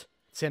least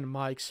 10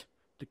 mics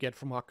to get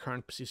from our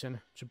current position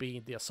to be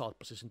in the assault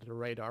position to the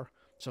radar.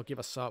 So give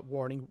us a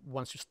warning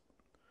once you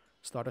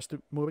start us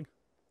to moving.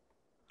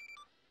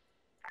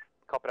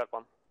 Copy that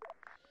one.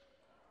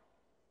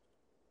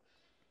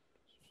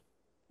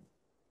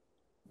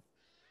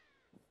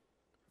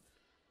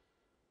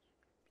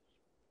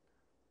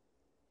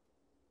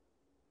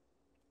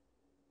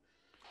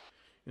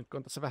 Nyt kun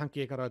on tässä vähän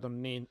kiikaroitu,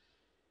 niin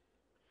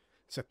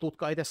se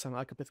tutka itsessään on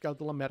aika pitkälti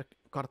tulla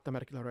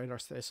karttamerkillä Radar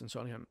Station, se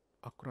on ihan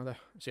akkuraate.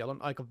 Siellä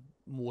on aika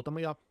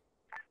muutamia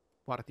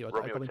partioita,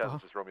 aika kovin paha.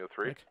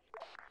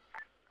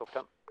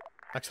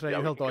 X-Ray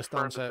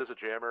 11 on se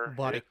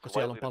varikko,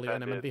 siellä on paljon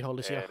enemmän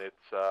vihollisia.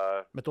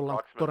 Me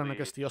tullaan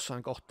todennäköisesti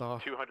jossain kohtaa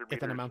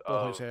etenemään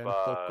pohjoiseen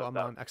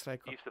poukkoamaan X-Ray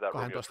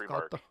 12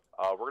 kautta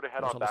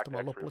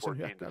osallistumaan loppuisen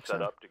hyökkäykseen.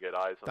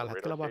 Tällä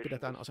hetkellä vaan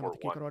pidetään asemat ja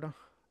kiikaroidaan.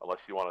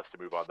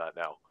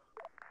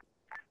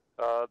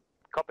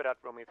 Copy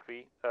that, Romeo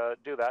 3.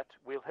 Do that.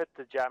 We'll hit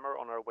the jammer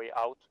on our way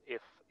out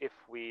if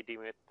we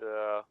deem it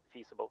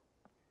feasible.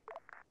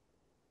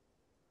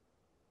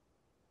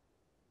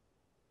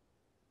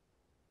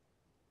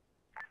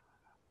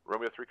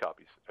 Romeo 3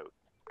 copies. Out.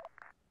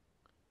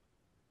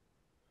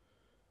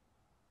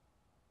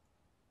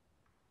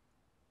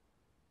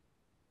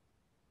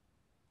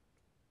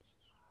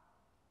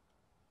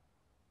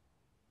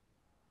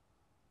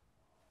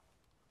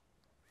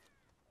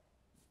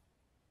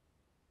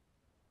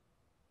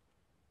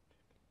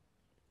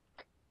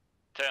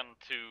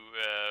 To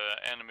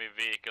enemy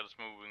vehicles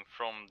moving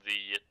from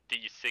the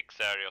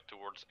D6 area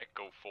towards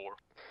Echo 4.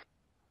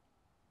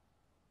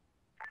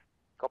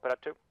 Copy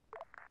that too.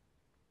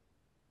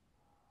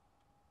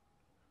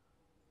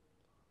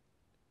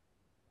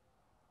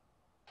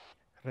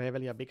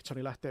 Revel ja Big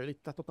Johnny lähtee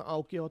ylittää tuota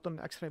aukioa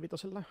tonne X-Ray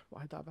 5:lle.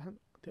 Vaihdetaan vähän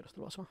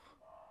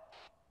tiedusteluasemaa.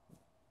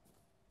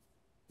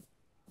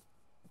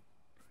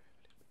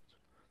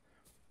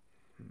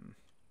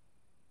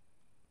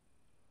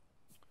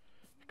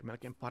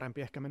 Melkein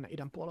parempi ehkä mennä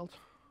idän puolelta.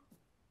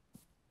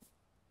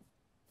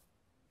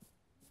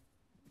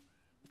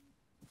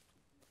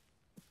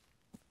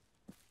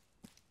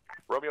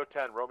 Romeo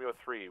 10, Romeo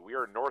 3, we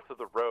are north of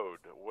the road.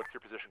 What's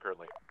your position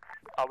currently?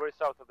 We're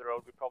south of the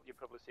road. You're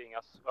probably seeing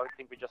us. I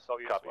think we just saw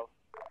you Copy. as well.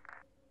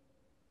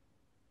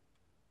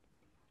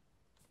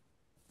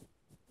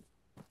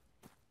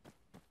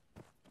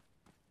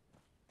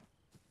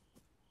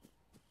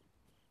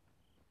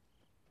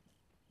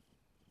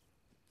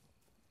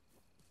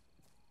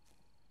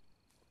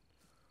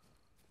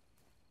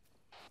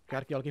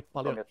 Kärki olikin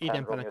paljon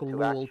idempänä kuin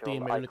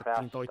luultiin. Me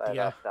ylitettiin toi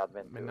tie.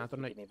 Mennään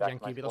tonne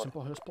Jänkiin 5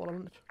 pohjoispuolelle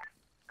nyt.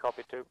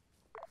 Copy 2.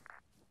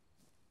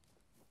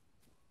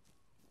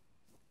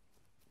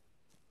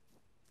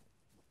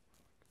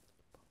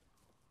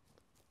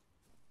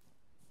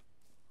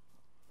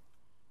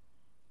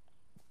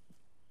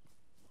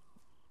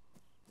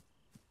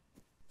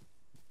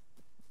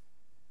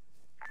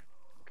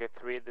 Okay,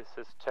 3, this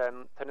is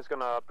 10. 10 is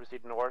gonna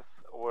proceed north.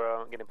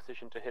 We're getting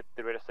position to hit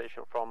the radar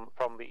station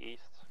from the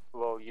east.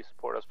 Will you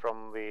support us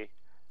from the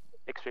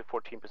X-ray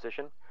 14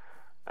 position?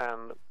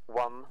 And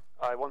 1,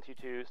 I want you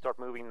to start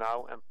moving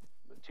now and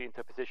to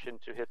into position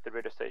to hit the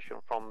radar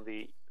station from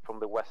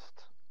the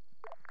west.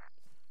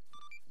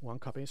 1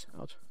 copies,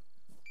 out.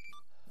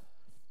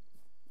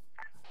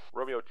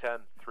 Romeo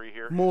 10, 3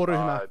 here. Muu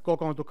ryhmä,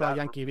 kokoontukaa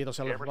Jänkiin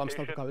 5:lle,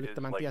 valmistautukaa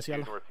ylittämään tie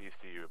siellä.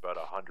 Northeast to you, about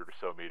 100 or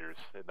so meters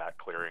in that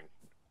clearing.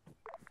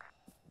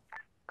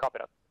 Copy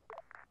that.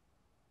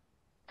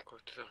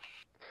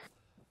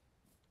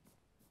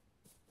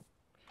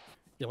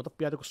 Ilmoita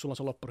Piety, kun sulla on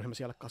se loppuryhmä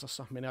siellä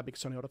kasassa. Mene ja Big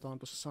Johnny odotetaan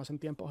tosissaan sen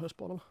tien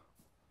pohjoispuolella.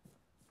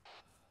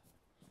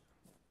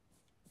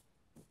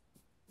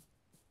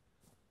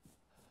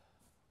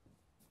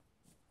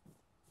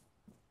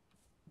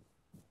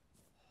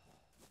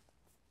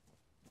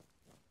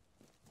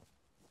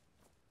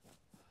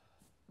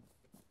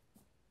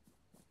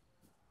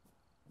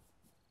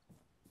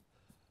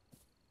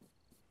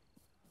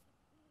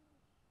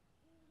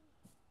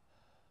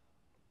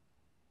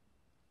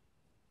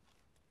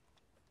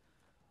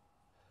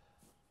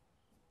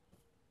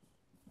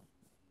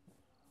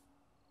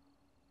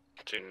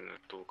 Sinne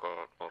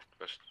tulkaa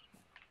Northwest.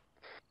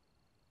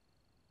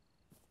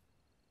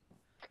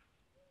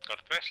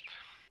 Northwest?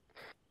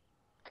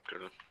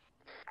 Kyllä.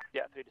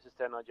 Yeah, 3, this is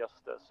 10. I just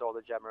saw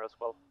the jammer as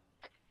well.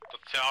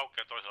 Se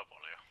aukeaa toisella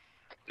puolella jo.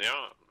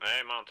 Joo,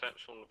 ei mä oon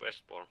sun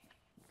westpuolella.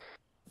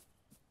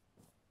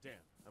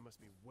 Damn, I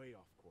must be way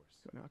off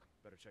course.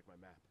 Better check my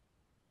map.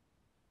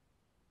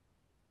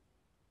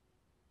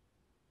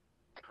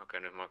 Okei,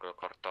 nyt mä oon kyllä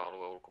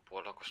kartta-alueen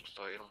ulkopuolella, koska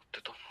toi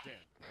ilmoitti ton.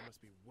 Damn, I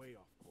must be way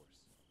off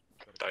course.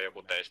 Tai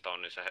joku teistä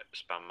on, niin se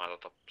spämmää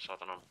tota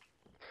saatana.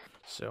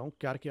 Se on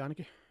Kärki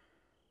ainakin.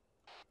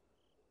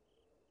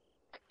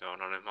 Joo,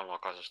 no niin, mä ollaan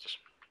kasassa tässä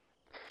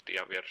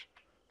tien vieressä.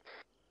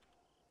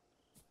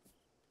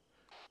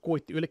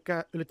 Kuitti,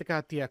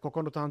 ylittäkää tie.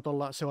 Kokoonnutaan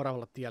tuolla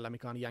seuraavalla tiellä,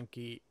 mikä on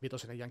Jänkii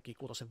 5 ja Jänkii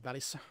 6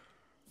 välissä.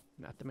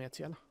 Näette meidät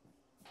siellä.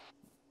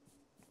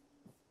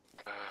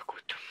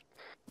 Kuitti.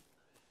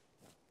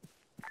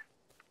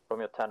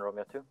 Romeo 10,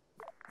 Romeo 2.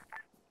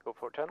 Go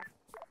for 10.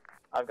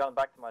 I've gone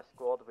back to my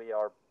squad. We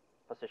are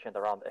positioned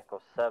around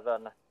Echo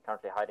 7,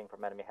 currently hiding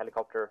from enemy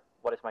helicopter.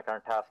 What is my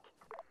current task?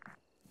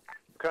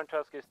 Current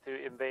task is to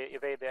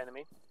evade the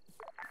enemy.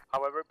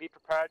 However, be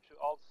prepared to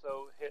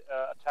also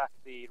attack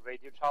the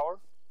radio tower.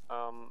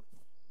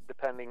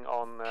 depending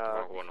on the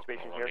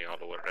situation here.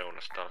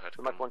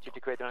 We might want you to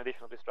create an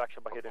additional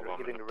distraction by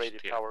hitting the radio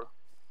tower.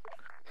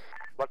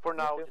 But for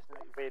now, just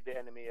invade the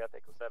enemy at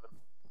Echo 7.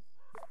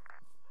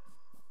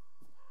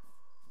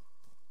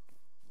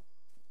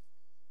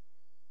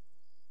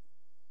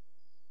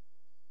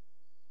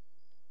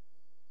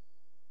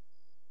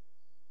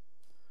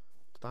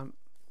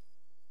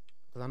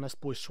 Otetaan näistä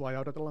puissua ja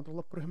odotellaan tuon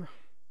loppuryhmää.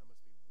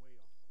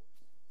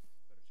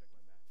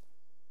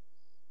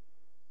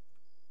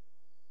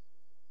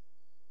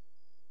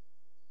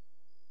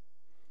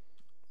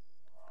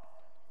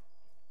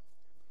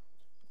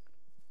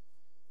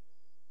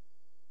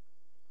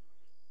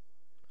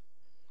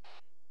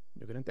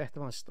 Nykyinen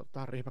tehtävä on siis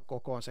ottaa ryhmä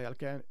kokoon, sen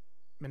jälkeen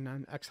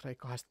mennään X-ray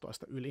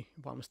 12 yli,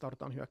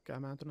 valmistaudutaan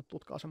hyökkäämään tuonne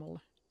tutka-asemalle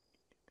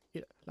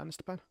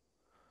lännestä päin.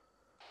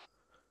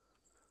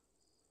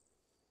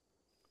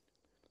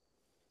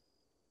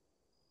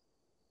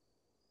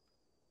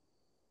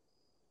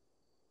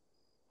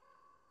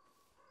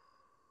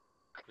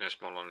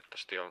 Jes, me ollaan nyt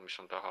tässä tiellä,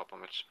 missä on tää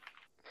haapametsä.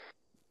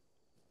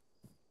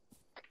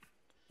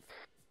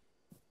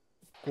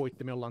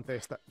 Kuitti, me ollaan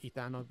teistä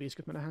itään noin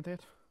 50, me nähdään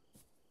teet.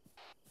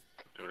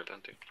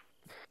 Yritetään tiin.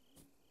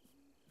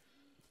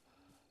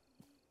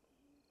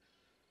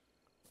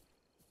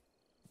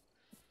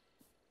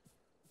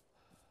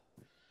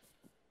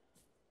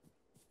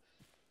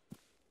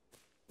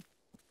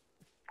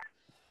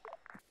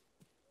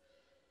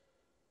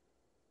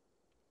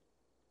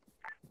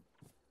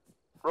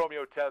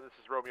 Romeo 10, this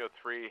is Romeo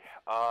 3.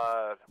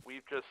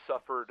 We've just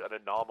suffered an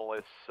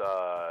anomalous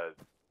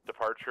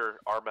departure.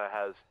 Arma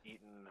has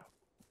eaten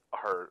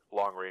our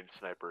long-range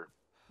sniper,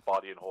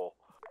 body and whole.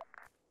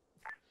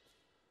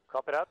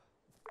 Copy that.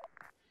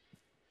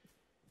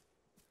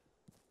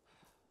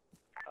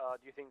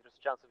 Do you think there's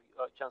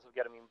a chance of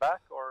getting him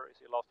back, or is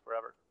he lost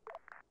forever?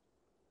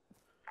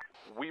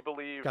 We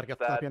believe that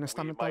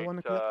we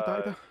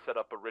might set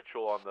up a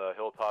ritual on the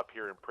hilltop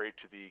here and pray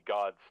to the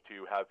gods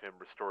to have him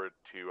restored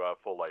to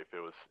full life.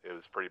 It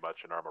was pretty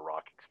much an Arma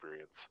Rock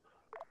experience.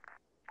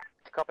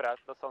 Copy that.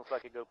 That sounds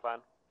like a good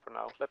plan for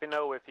now. Let me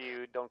know if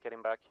you don't get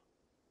him back.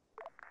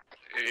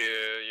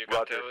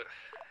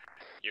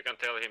 You can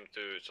tell him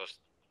to just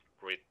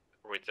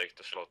retake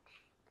the slot.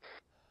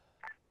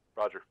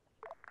 Roger.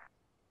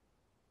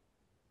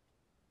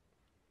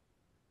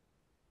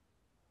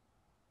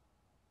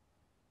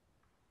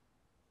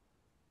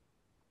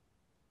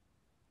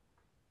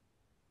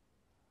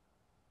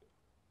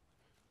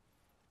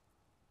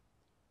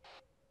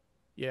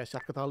 Jees,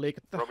 jatketaan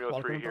liikettä.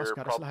 Valkoinen taas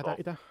kädessä, lähdetään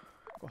itä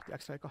kohti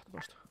X-ray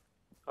 12.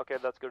 Okay,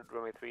 that's good,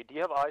 Romeo 3. Do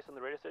you have eyes on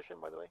the radio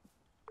station, by the way?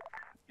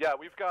 Yeah,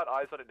 we've got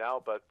eyes on it now,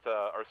 but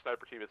our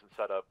sniper team isn't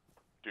set up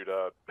due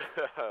to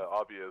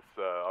obvious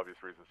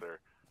reasons there.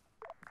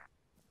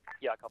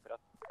 Yeah, copy that.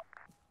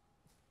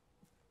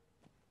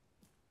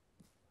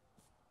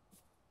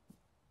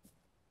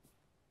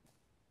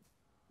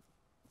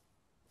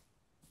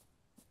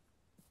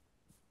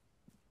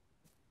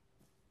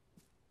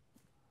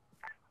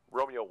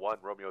 Romeo 1,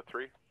 Romeo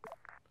 3.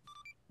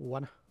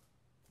 1.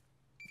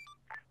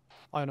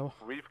 I know.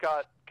 We've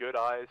got good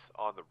eyes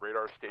on the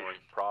radar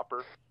station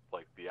proper,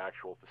 like the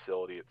actual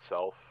facility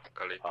itself.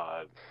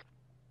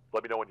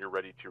 Let me know when you're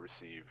ready to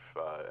receive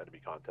enemy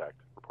contact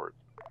report.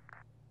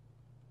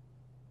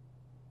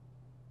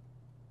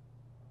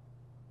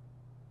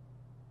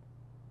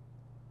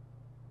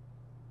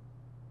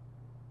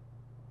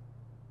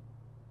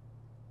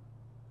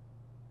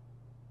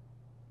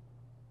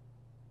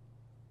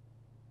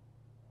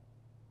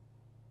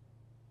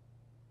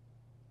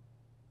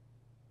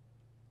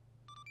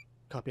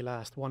 Copy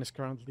last. One is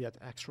currently at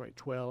X-ray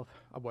 12,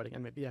 avoiding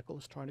enemy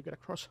vehicles, trying to get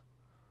across.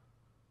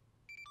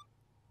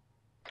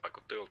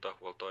 Vaikutti joltain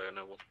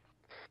huoltoajoneuvolta.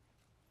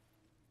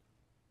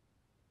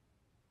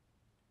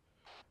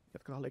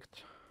 Jatketaan liikettä.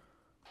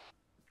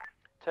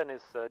 10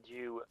 is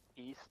due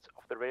east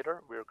of the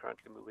radar. We're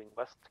currently moving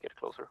west to get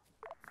closer.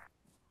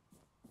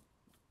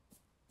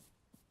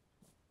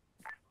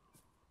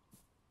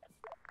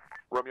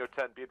 Romeo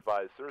 10, be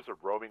advised, there's a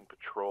roaming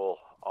patrol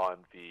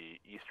on the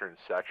eastern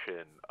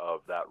section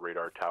of that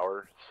radar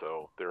tower,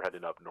 so they're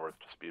heading up north,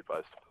 just be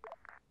advised.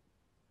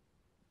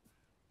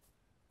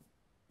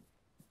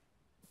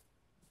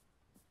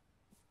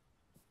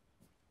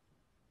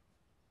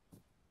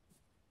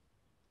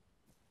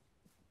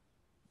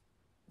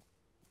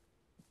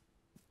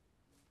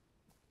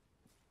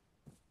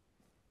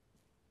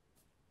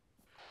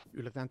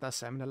 Yllätään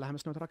tässä ja mennään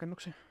lähemmäs noita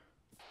rakennuksia.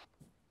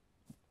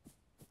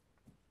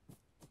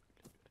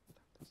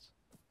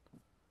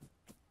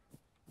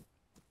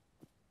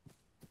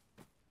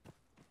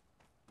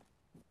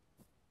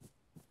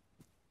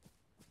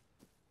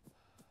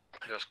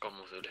 Jos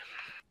kommus yli.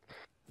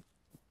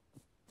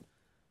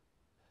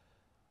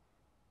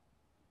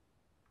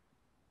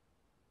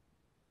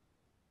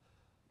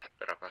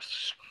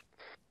 Peräpäästössä.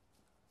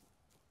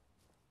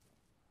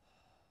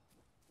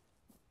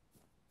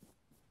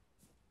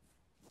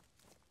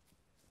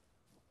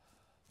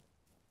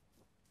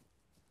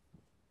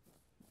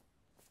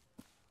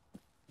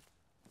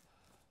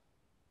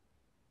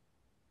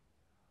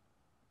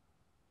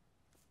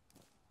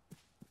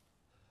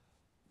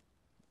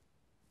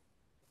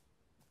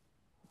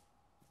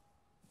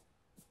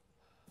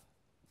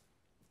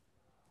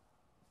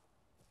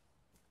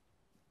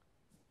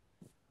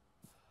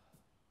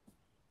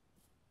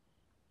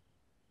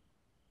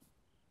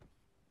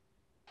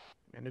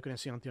 Meidän nykyinen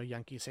sijainti on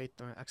Yankee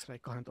 7 X-ray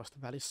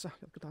 12 välissä.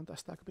 Jatketaan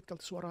tästä aika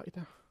pitkälti suoraan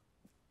itse.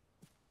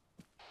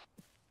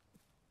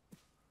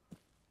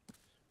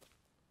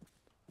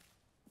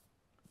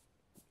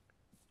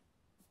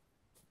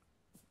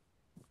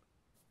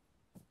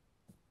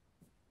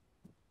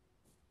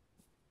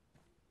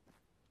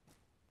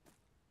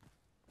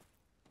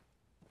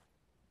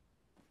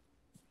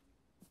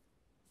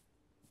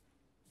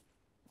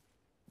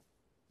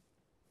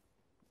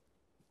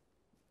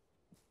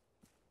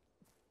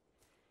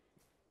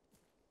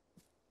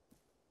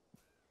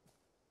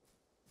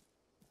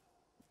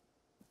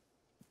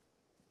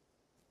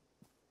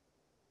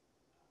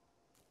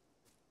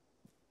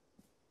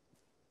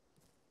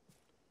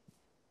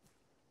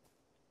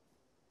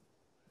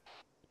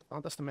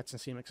 On tästä metsän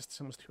siimeksestä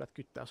semmoiset hyvät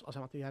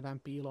kyttäysasemat ja jäädään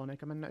piiloon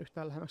eikä mennä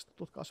yhtään lähemmäksi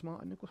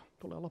tutkaisemaan ennen kuin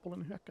tulee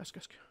lopullinen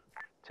hyökkäyskäsky.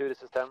 2,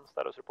 this is 10,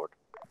 status report.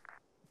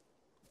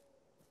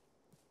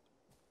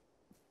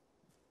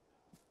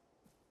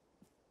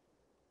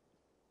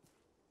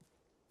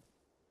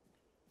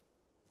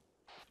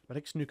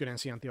 Väliksi nykyinen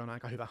sijainti on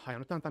aika hyvä.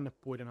 Hajonnetaan tänne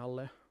puiden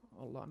alle.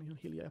 Ollaan ihan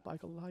hiljaa ja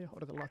paikallaan ja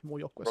odotellaan, että muu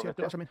joukkue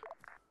siirtyy asemiin.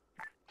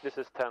 This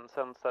is 10,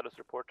 send status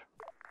report.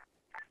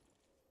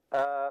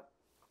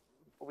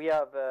 We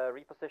have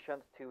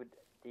repositioned to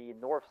the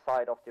north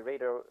side of the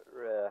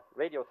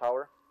radio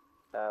tower.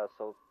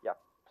 So yeah,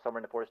 somewhere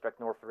in the forest track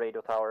north of the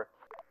radio tower.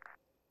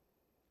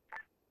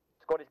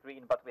 Squad is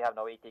green, but we have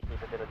no AT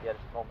capability at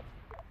this moment.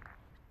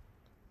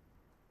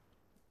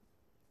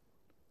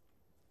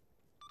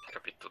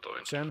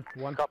 Sen,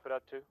 1. Copy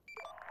that too.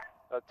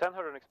 10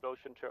 heard an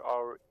explosion to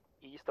our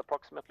east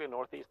approximately,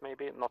 northeast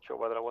maybe, not sure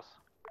whether it was.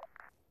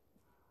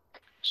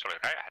 Se oli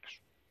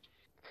räjähdys.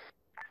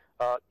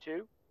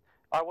 2,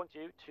 I want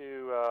you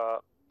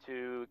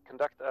to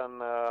conduct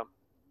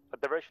a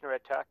diversionary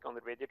attack on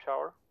the radio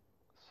tower.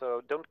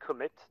 So don't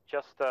commit,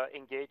 just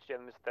engage the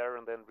enemies there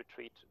and then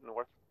retreat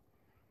north.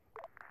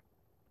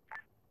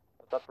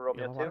 Was that for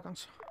Romeo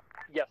 2?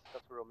 Yes,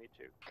 that's for Romeo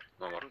 2.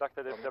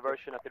 Conducted a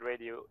diversion at the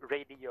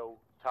radio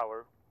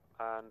tower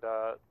and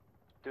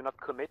do not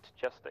commit,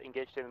 just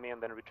engage the enemy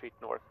and then retreat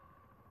north.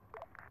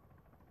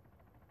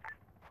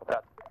 For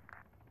that.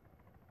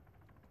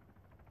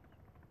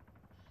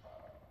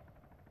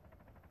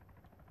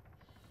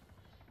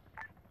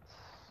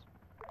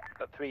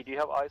 3, do you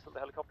have eyes on the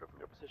helicopter from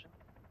your position?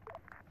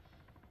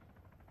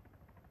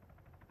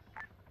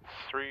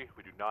 3,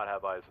 we do not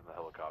have eyes on the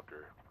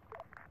helicopter.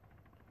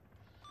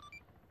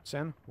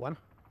 Sen, 1.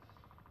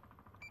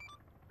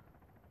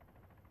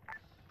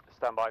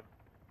 Stand by.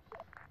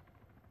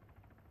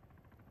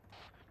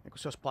 Ja kun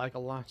se olisi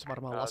paikallaan, se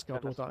varmaan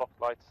laskeutuu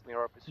tai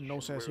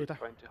nousee siitä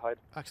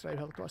X-ray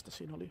 11.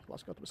 Siinä oli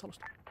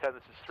laskeutumisalusta.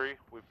 10, this is 3.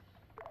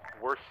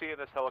 We're seeing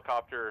this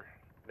helicopter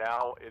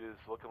now. It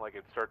is looking like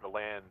it's starting to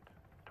land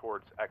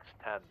towards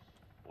X10,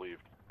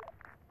 believed.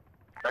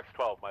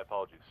 X12, my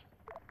apologies.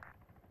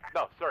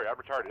 No, sorry, I'm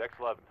retarded.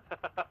 X11.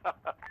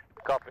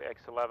 Copy,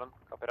 X11.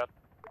 Copy that.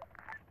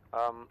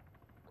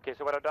 Okay,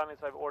 so what I've done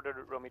is I've ordered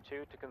Romeo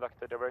 2 to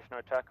conduct a diversionary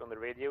attack on the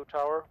radio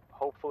tower.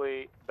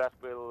 Hopefully that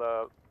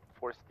will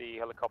force the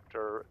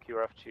helicopter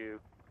QRF to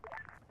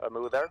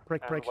move there.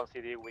 Break. Once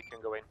CD, we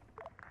can go in.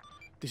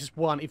 This is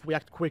 1. If we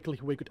act quickly,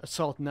 we could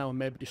assault now and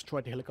maybe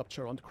destroy the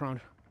helicopter on the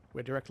ground.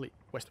 We're directly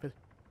west of it.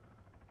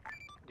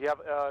 Do you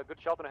have a good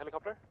shot on a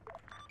helicopter?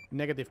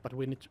 Negative, but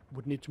we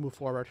would need to move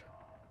forward.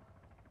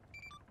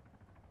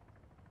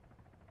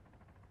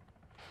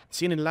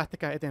 Siinä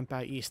lähtekää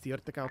eteenpäin east ja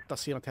yrittäkää ottaa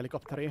silmät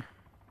helikopteriin.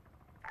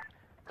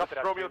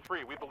 Romeo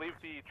 3, we believe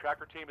the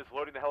tracker team is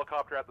loading the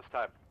helicopter at this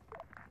time.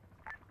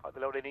 Are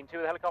they loaded into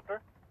the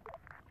helicopter?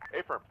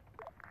 Affirm.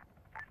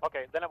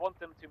 Okay, then I want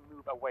them to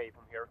move away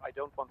from here. I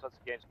don't want us to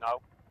engage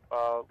now.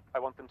 I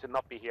want them to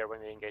not be here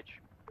when we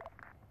engage.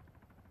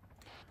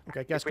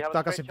 Okei,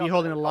 takaisin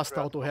vihollinen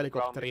lastautuu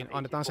helikopteriin.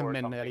 Annetaan sen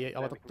mennä, eli ei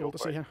avata tulta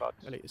siihen.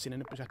 Eli sinne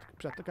nyt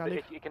pysäyttäkää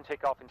liikaa. It can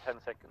take off in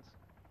 10 seconds.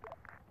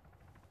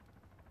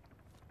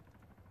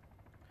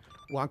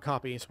 1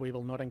 copies, we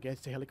will not engage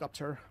the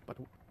helicopter, but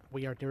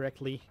we are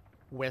directly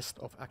west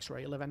of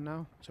X-ray 11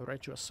 now, so ready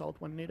to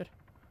assault when needed.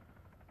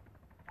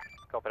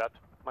 Copy that.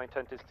 My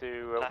intent is to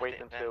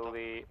wait until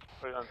the...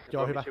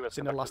 Joo, hyvä.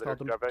 Sinne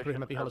lastautunut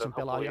ryhmä vihollisen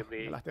pelaajia.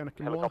 Ne lähtee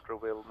jonnekin muualle. Helicopter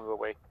will move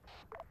away,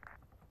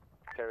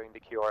 carrying the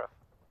QRF.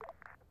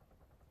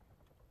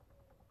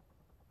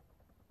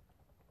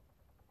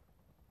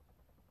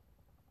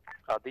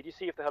 Did you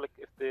see if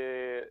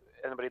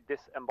anybody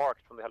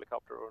disembarked from the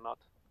helicopter or not?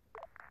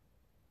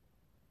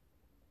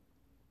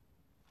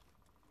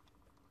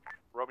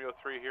 Romeo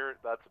 3 here,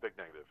 that's a big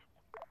negative.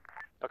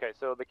 Okay,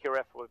 so the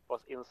QRF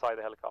was inside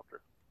the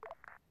helicopter.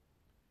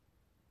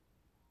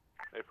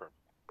 Affirm.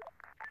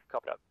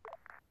 Copy that.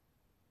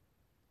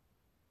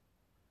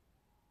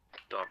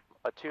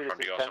 2,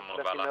 this is 10.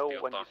 Let me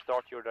know when you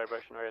start your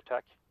diversionary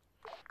attack.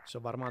 Se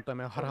on varmaan toi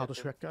meidän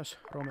harhautushyökkäys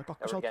Romeo 2.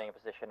 We're getting a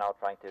position now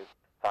trying to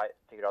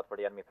figure out where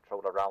the enemy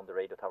patrol around the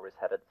radio tower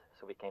is headed,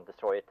 so we can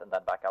destroy it and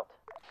then back out.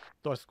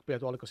 Toiset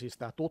vielä, oliko siis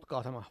tää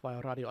tutka-asema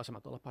vai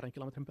radioasema tuolla parin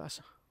kilometrin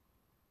päässä?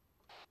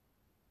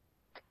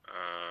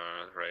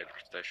 radar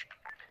station.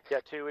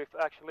 Yeah, 2, if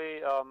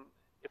actually,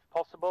 if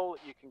possible,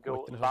 you can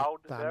go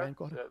loud there.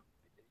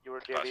 Your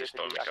idea is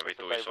to access the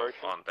diversion.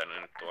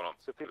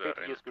 So feel free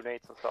to use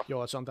grenades and stuff.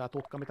 Joo, se on tää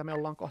tutka, mitä me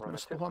ollaan kohta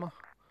mennessä tuhoamaan.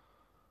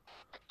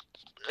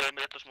 Ei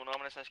mitä tuossa mun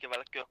omanessa äsken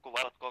välkkyy, kun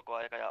valot koko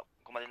aika, ja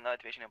kun mä otin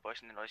Night Visionin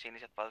pois, niin oli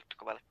siniset valot,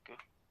 kun välkkyy.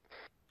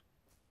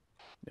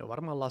 Ne on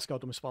varmaan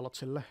laskeutumisvalot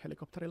sille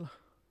helikopterilla.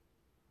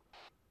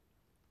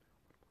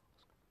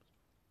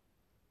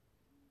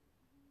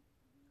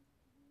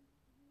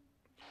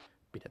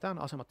 Pidetään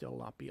asemat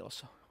jollain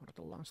piilossa.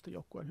 Odotellaan sitten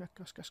joukkueen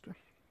hyökkäyskäskyä.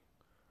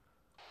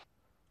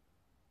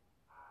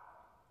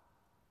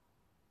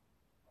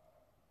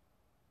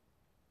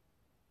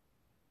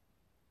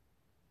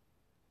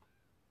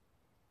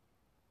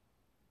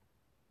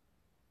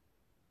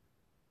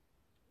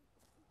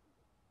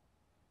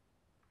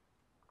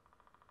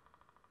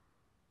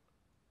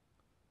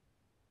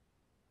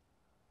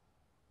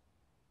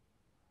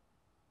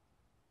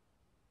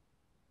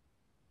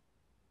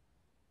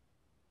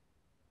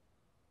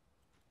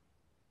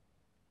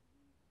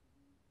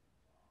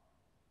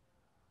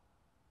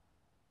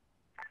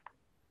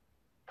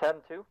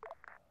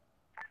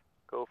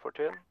 Go for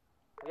 10.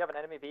 We have an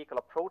enemy vehicle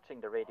approaching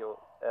the radio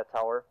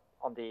tower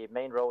on the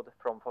main road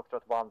from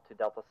Foxtrot 1 to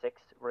Delta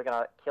 6. We're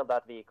gonna kill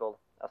that vehicle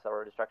as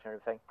our distraction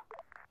and everything.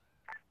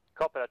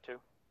 Copy that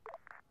 2.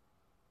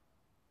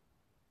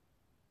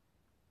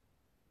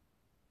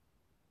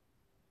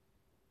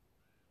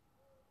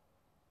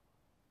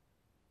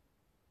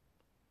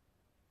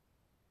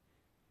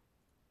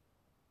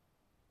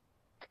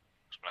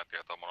 Jos minä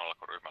tiedän, monella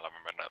ryhmällä me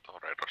mennään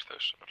tuohon radar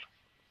stationille.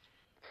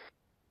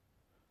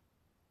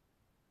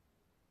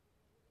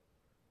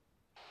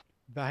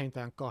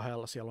 Vähintään 2.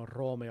 Siellä on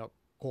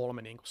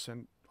Romeo-1 niin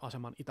sen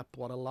aseman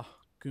itäpuolella.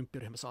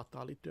 10-ryhmä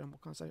saattaa liittyä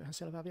mukaan, se ei ole ihan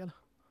selvää vielä.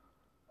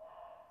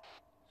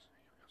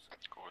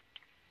 Good.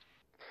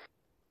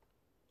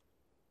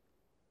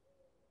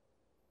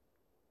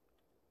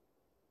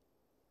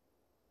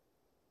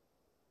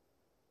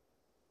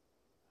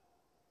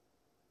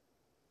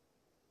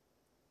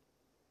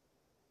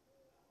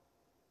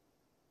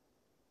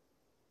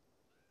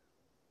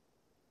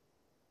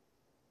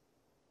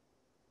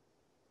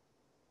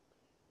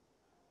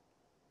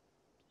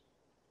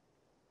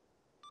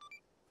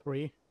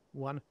 Three,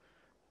 1.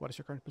 What is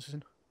your current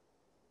position?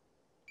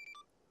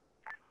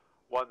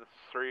 1, this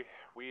is 3.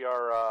 We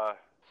are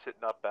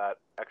sitting up at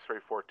X-ray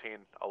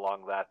 14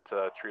 along that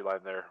tree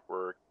line there.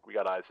 We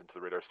got eyes into the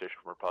radar station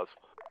from our pause.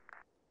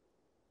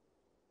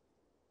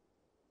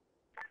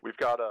 We've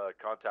got a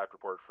contact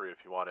report for you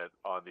if you want it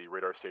on the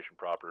radar station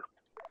proper.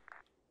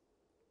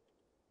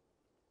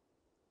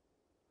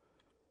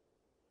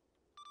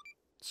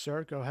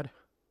 Sir, go ahead.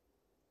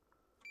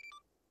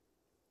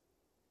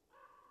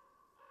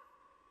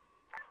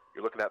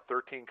 You're looking at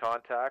 13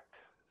 contact.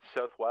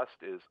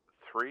 Southwest is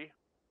 3,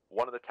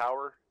 1 in the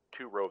tower,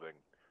 2 roving.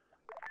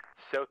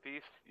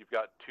 Southeast, you've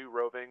got 2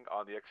 roving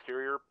on the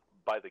exterior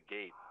by the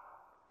gate.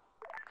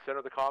 Center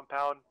of the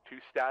compound, 2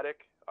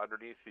 static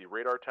underneath the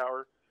radar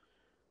tower.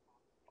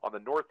 On the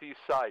northeast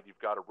side,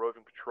 you've got a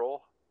roving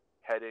patrol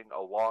heading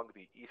along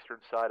the eastern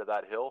side of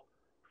that hill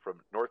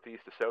from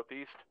northeast to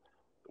southeast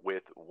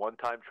with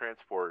 1-time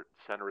transport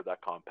center of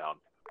that compound.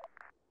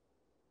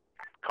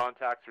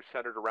 Contacts are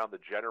centered around the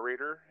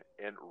generator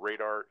and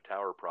radar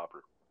tower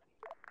proper.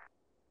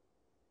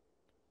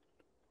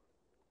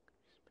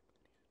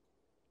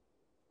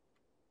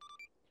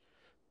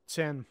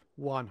 Ten,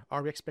 1.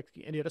 Are we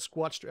expecting any other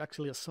squads to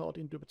actually assault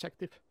into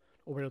objective,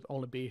 or will it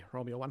only be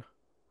Romeo-1?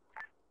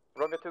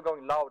 Romeo-2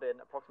 going loud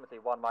in approximately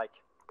 1 mic.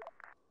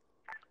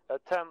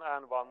 10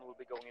 and 1 will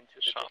be going into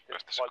the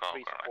distance, while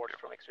 3 supports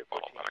from X-ray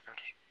 14.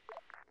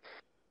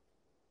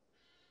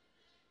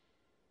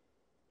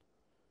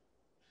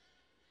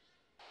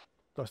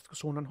 Toistatko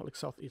suunnan? Oliko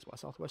southeast vai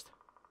southwest?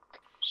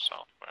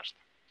 Southwest.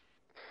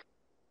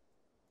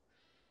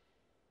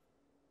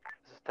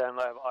 This is 10,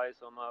 I have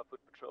eyes on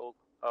foot patrol,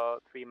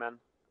 3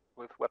 men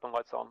with weapon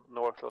lights on,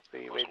 north of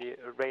the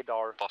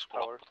radar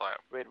tower.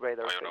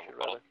 Radar station,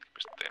 rather.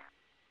 Pistettiin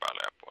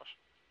päälle ja pois.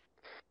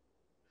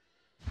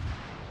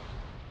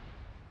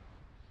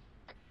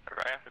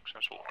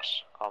 Räjähdyksen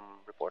suunnassa.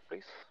 Report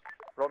please.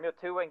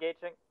 Romeo-2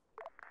 engaging.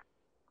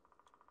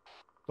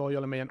 Toi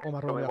oli meidän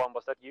oma Romeo. Romeo-1,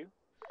 was that you?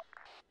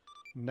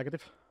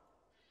 Negative.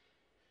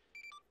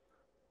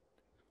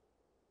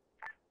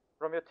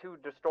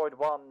 Romeo-2 destroyed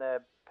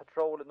 1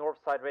 patrol north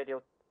side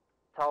radio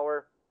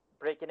tower,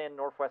 breaking in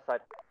northwest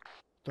side.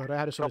 Tuo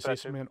räjähdys oli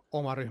siis meidän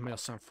oma ryhmä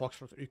jossain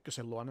Foxtrot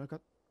 1 luona, joka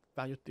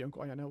väijytti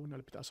jonkun ajoneuvon,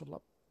 eli pitäisi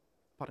olla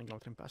 2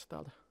 kilometrin päästä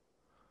täältä.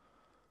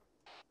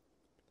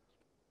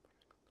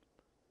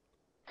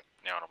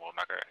 Joo, no mulla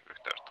näkee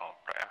yhteys tuohon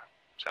räjähdys.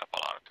 Siellä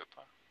palaa nyt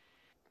jotain.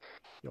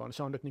 Joo, niin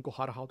se on nyt niinku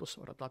harhautus.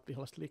 Odotetaan, että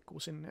viholliset liikkuu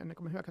sinne ennen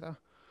kuin me hyökätään.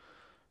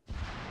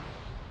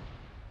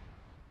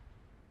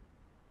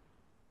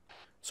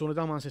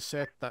 Suunnitelma on siis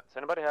se, että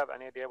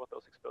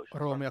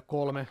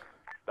Romeo-3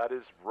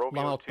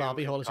 lamauttaa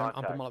vihollisen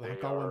ampumalla vähän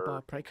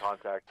kauempaa. Break.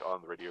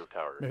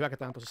 Me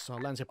hyökätään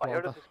tosissaan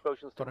länsipuolelta,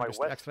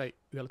 todennäköisesti X-ray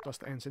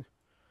 11 ensin.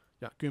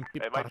 Ja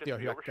 10 partio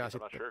hyökkää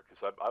sitten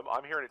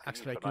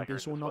X-ray 10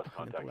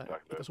 suunnalta, niin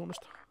tulee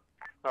itäsuunnasta.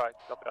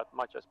 Alright, copy that.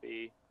 Might just be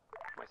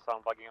my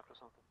sound bugging up or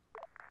something.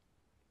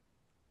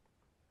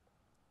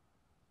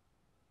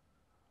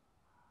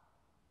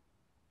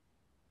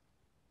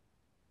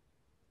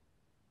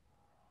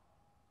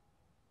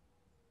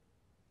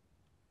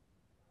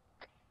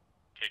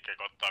 Kike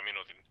ottaa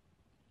minuutin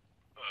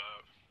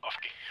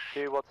afki.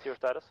 Hey, what's your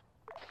status?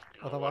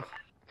 Ota vaan.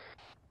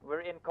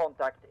 We're in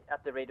contact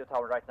at the radio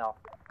tower right now.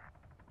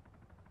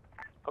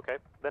 Okay,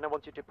 then I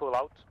want you to pull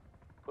out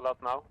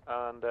now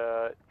and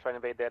try and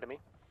evade the enemy.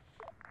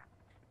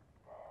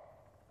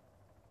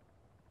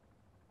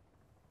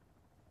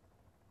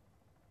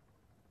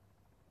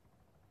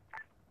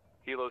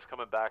 Helo's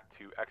coming back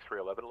to X-ray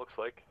 11, it looks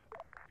like.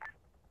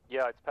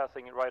 Yeah, it's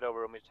passing right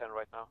over Romeo 10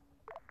 right now.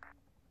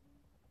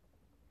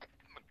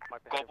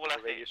 Kopu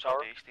lähti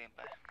southeastiin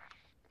päin.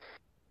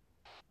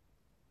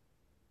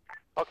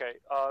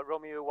 Okay,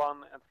 Romeo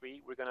 1 and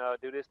 3, we're gonna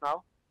do this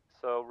now.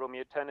 So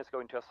Romeo 10 is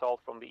going to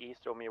assault from the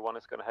east, Romeo 1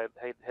 is gonna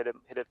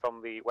hit it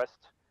from the west.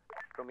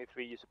 Romeo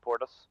 3, you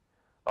support us.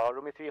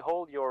 Romeo 3,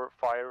 hold your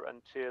fire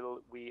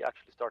until we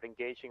actually start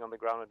engaging on the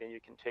ground, and then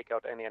you can take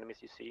out any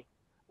enemies you see.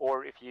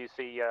 Or if you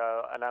see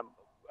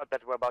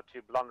that we're about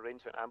to blunder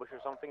into an ambush or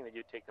something, then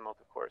you take them out,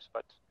 of course,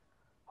 but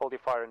hold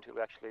your fire until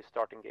we actually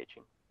start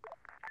engaging.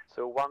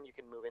 So 1, you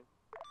can move in.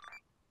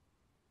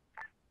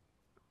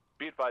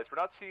 Be advised,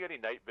 we're not seeing any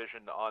night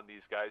vision on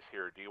these guys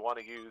here. Do you want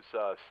to use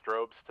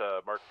strobes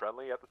to mark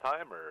friendly at the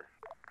time, or?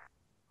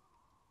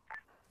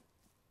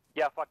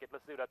 Yeah, fuck it,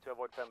 let's do that to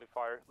avoid friendly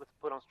fire. Let's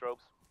put on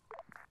strobes.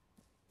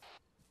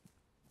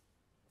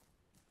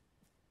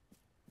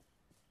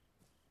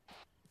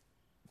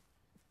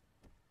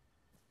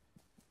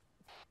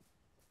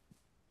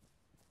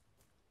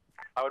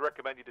 I would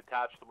recommend you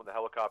detach them when the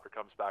helicopter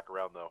comes back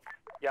around, though.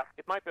 Yeah,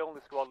 it might be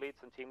only squad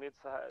leads and team leads.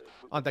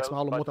 Anteeksi, mä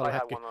oon ollut mutella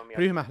hetki.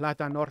 Ryhmä,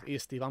 lähdetään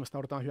Northeastiin,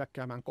 valmistaudutaan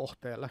hyökkäämään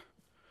kohteelle.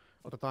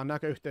 Otetaan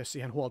näköyhteys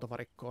siihen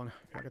huoltovarikkoon,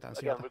 hyökätään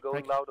sieltä.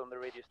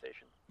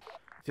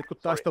 Sitten kun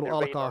taistelu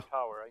alkaa,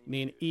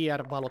 niin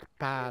IR-valot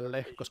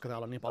päälle, koska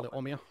täällä on niin paljon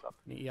omia,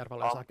 niin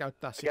IR-valoja saa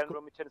käyttää sitten,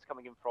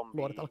 kun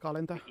luodit alkaa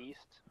lentää.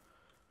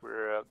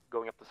 We're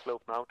going up the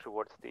slope now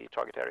towards the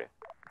target area.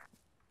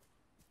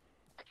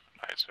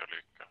 Lähet syö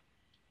liikkää.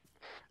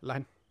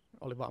 Lähin.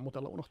 Oli vaan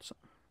mutella unohtuessa.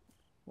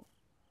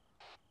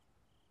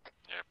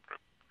 Jep,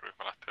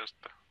 ryhmä lähtee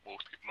sitten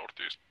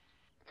Northeast.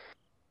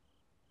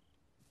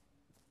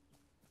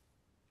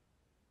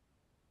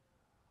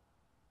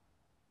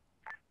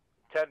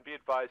 Be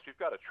advised, we've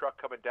got a truck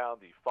coming down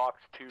the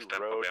Fox 2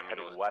 road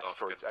heading west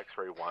towards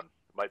X-ray 1.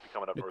 Might be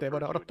coming up nyt ei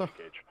voida odottaa.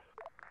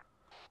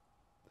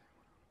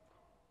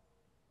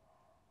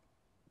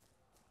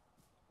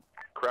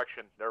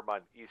 Correction, never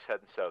mind. East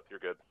heading south, you're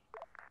good.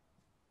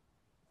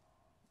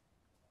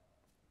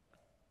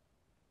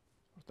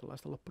 Ostellaan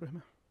sitä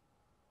loppuryhmää.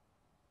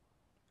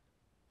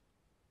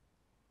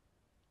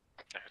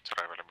 Et sä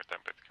raivele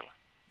mitään pitkällä.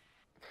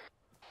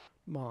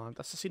 Mä oon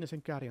tässä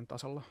sinisen kärjen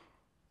tasalla.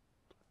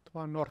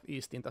 Vaan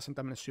Northeastiin, tässä on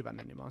tämmönen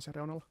syvänne, niin mä oon sen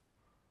reunalla.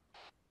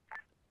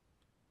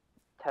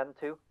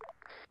 10-2.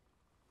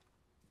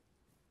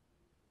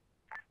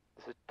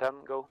 This is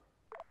 10, go.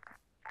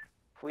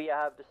 We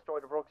have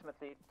destroyed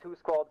approximately 2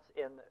 squads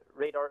in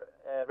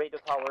radio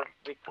tower.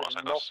 We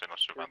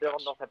do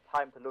not have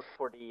time to look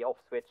for the off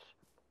switch.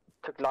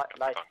 Took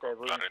light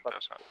wounds,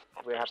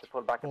 but we have to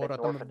pull back a bit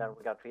north and then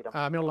we got freedom.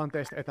 Me ollaan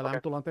teistä etelään,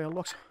 me tullaan teidän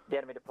luokse. The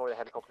enemy deployed a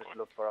helicopter to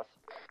look for us.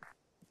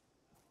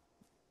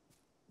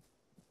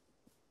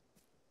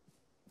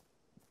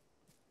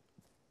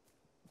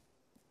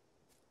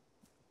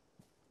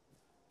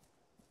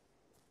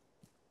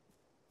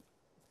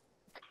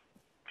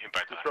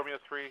 This is Romeo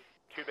 3,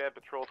 2-man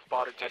patrol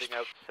spotted heading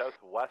out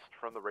southwest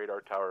from the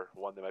radar tower.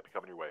 1, they might be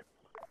coming your way.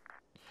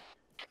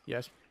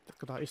 Yes,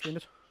 jatketaan istiin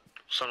nyt.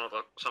 Sano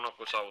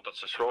kun saavutat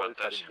se Patrol is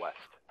heading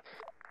west.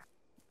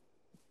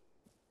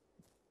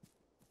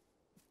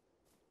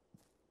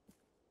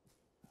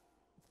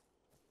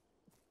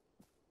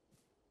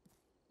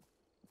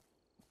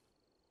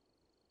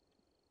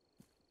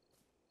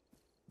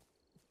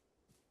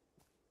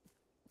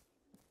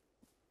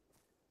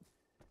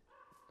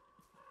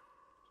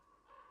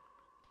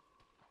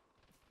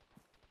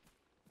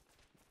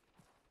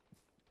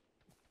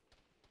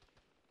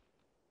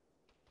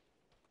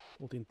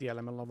 Tultiin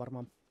tielle, meillä on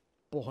varmaan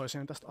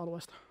pohjoiseen tästä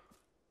alueesta.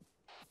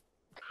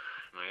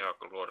 No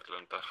Jaakko luodit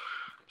lentää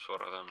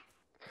suoraan tänne.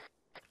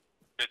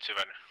 Nyt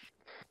syvenny.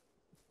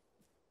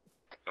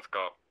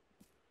 Jatkaa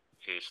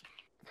east.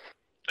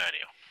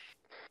 Näin jo.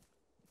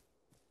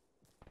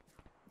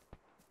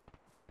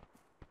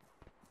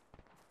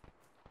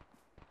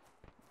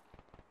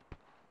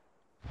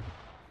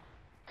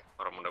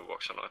 Varmuuden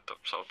vuoksi sanoo, että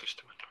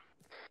southeasti mennään.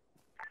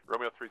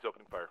 Romeo 3's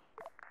opening fire.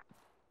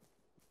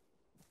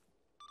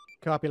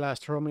 Copy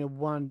last, Romeo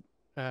 1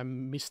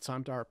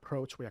 mistimed our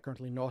approach. We are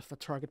currently north of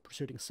the target,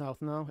 proceeding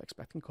south now,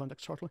 expecting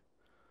contact shortly.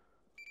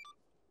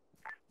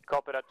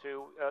 Copy that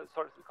 2,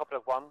 sorry, copy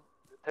that 1.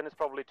 10 is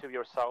probably to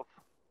your south.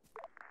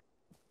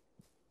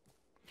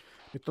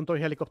 Nyt on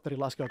toi helikopterin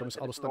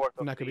laskeutumisalusta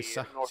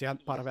näkyvissä.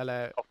 Siellä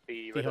parvelee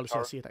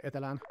vihollisia siitä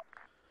etelään.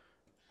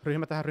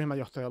 Ryhmä tähän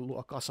ryhmänjohtajan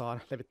luo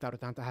kasaan.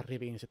 Levittäydytään tähän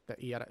riviin, sitten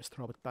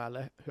IR-strobit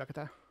päälle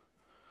hyökätään.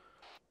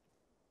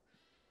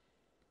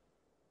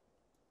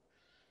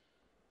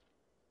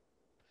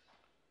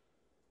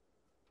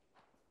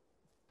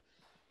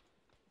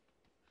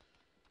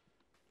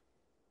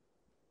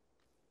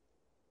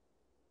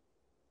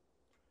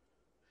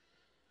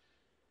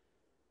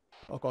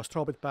 OK,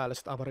 strobit päälle,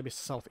 sitten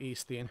avorivissä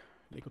southeastiin.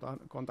 Liikutaan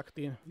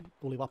kontaktiin.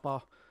 Tuli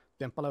vapaa.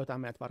 Temppa löytää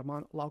meidät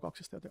varmaan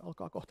laukauksista, joten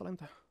alkaa kohta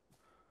lentää.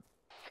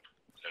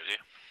 Löysi.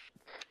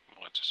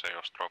 Mulla itse asiassa ei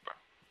oo strobe.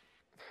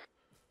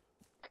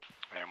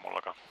 Ei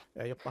mullakaan.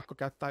 Ei oo pakko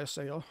käyttää, jos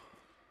ei oo.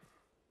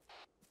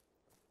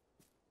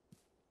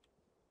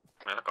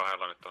 Meillä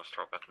kahdella nyt on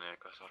strobet, niin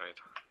eikö se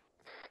riitä?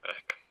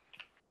 Ehkä.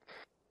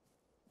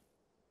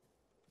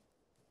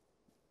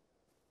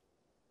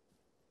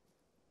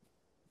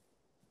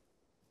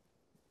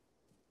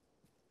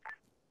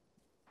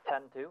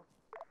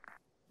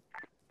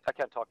 I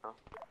can't talk now.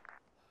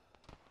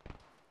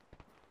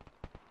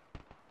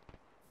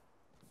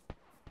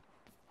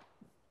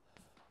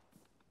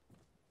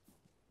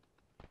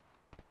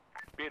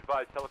 Be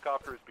advised,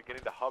 helicopter is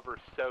beginning to hover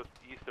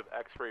southeast of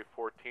X-ray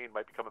 14.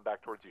 Might be coming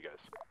back towards you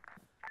guys.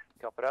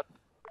 Copy that.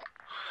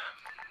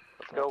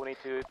 Let's go. We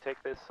need to take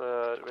this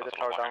radar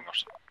tower down.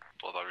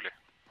 Tuota yli.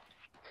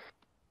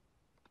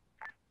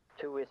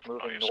 2 is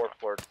moving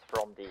northwards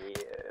from the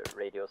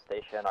radio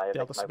station. I have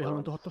my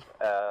wounds.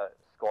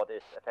 Squad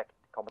is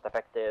combat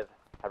effective.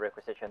 Have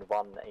requisition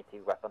 1 AT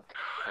weapon.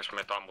 Jos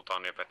me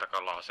ammutaan, niin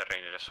vetäkää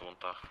laaseriin niille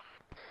suuntaan.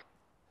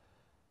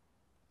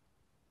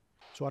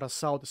 Suorassa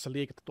sautissa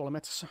liikettä tuolla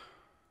metsässä.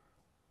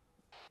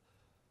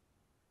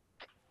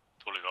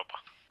 Tuli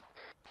vapaa.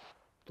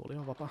 Tuli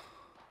on vapaa.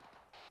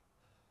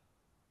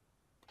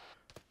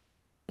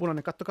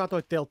 Punainen, kattokaa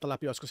toi teltta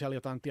läpi, olisiko siellä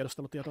jotain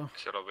tiedustelutietoa.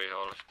 Siellä on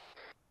vihollisia.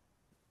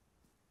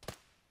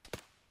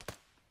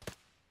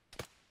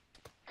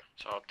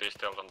 Saatiin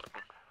teltan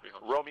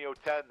vihollisia. Romeo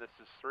 10, this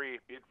is 3.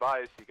 Be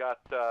advised, you got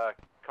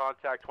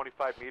contact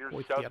 25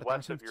 meters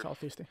southwest of your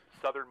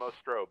southernmost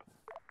strobe.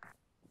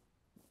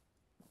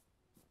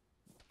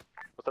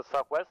 Was that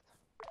southwest?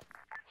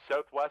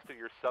 Southwest of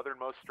your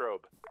southernmost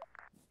strobe.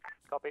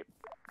 Copy.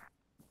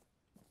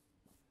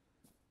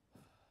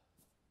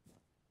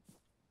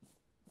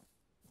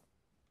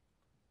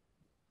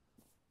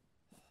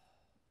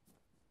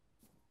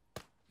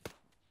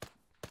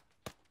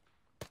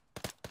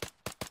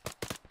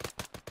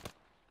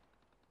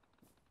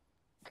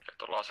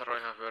 Tuo laser on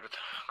ihan hyödyt.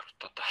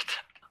 Katsotaan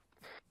tästä.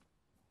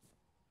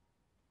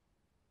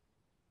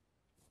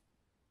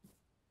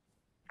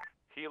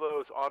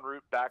 Hilo is en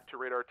route back to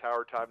radar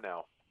tower time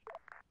now.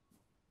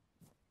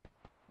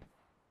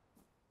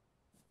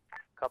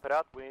 Copy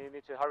that. We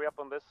need to hurry up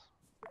on this.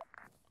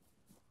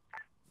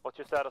 What's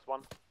your status,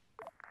 1?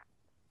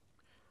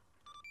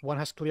 1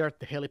 has cleared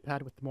the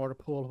helipad with the mortar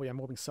pool. We are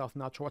moving south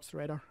now towards the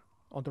radar.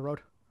 On the road.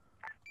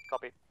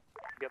 Copy.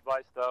 Be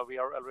advised, we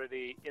are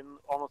already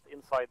almost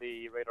inside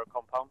the radar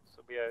compound,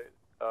 so we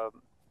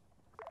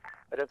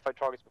identify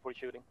targets before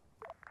shooting.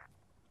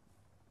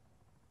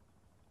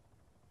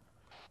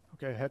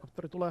 Okay,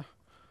 helikopteri tulee.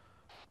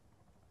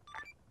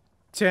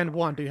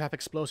 10-1, do you have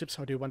explosives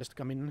or do you want us to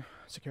come in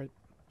secure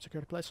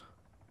the place?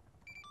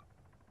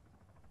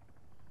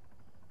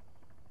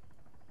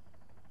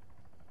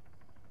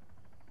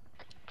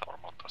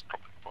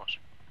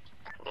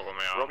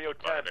 Romeo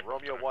 10,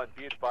 Romeo 1,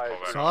 be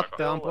advised.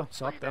 Saatte ampua,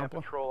 saatte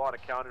ampua. Patrol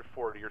unaccounted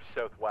for to your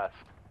southwest.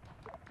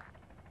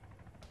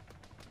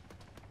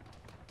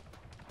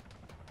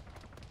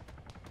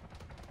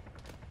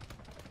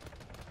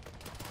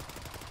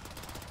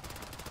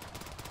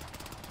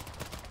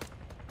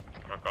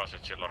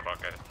 Rakasit silloin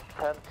raketit.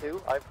 10-2,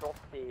 I've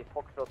crossed the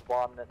Foxtrot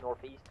 1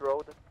 northeast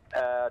road. Do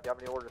you have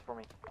any orders for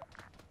me?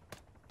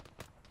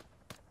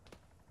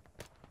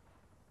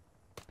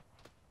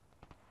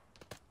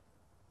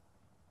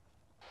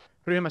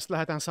 Ryhmästä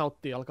lähdetään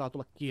sauttiin, alkaa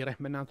tulla kiire.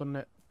 Mennään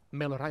tonne,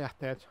 meillä on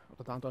räjähteet.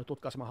 Otetaan toi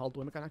tutkaisema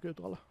haltuun, mikä näkyy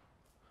tuolla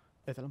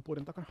etelän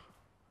puiden takana.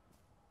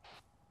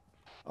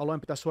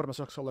 Alueen pitää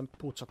suurimmassa osassa olla nyt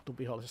putsattu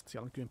vihollisesta.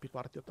 Siellä on 10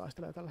 partio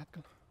taistelee tällä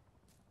hetkellä.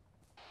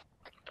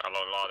 Täällä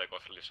on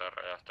laatikossa lisää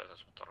räjähteitä,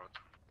 jos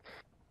tarvitaan.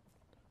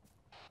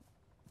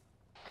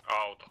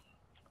 Auto.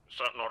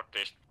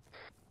 Northeast.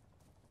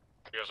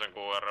 Josen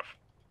QRF.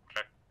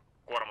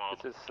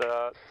 Kuorma-auto. This is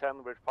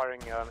 10, we're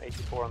firing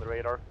 84 on the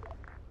radar.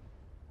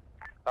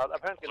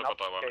 Apparently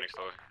not. Okay.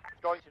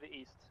 It's going to the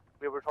east.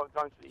 We were going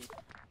to the east.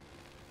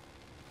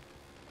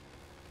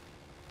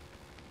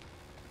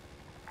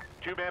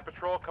 2-man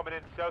patrol coming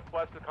in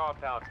southwest of the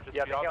compound. Just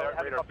yeah, beyond they that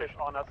have radar helicopters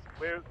station. on us.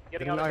 We're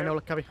getting out of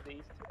here to the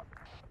east.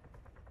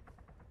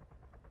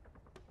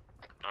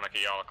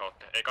 Ainakin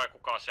jalkautti. Ei kai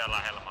kukaan siellä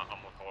lähellä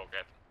ammu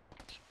HG:t.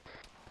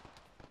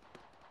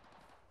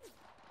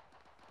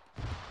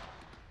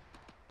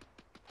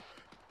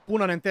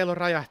 Punainen, teillä on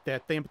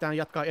räjähteet. Teidän pitää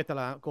jatkaa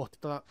etelään kohti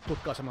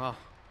tutkaisemaa.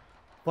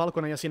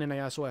 Valkoinen ja sininen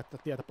jää suojata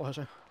tietä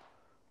pohjoiseen.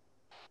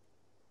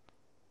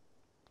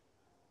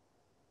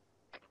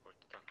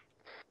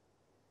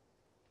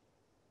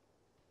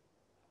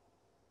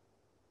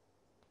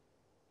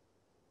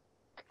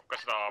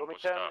 Romeo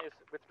 10 is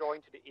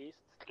withdrawing to the east.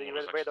 The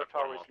radar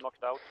tower is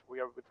knocked out.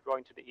 We are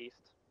withdrawing to the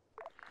east.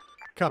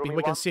 Copy,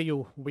 we can see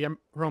you.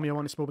 Romeo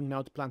 1 is moving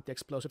now to plant the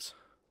explosives.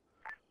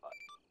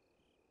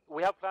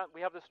 We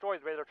have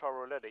destroyed radar tower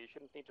already. You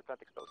shouldn't need to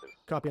plant explosives.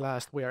 Copy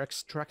last. We are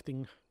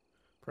extracting...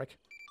 Break.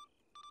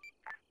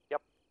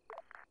 Yep.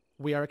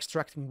 We are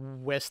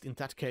extracting west in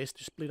that case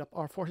to split up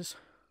our forces.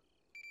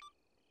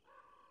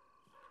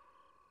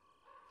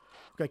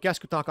 Okei,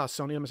 käsky takas.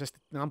 Se on ilmeisesti,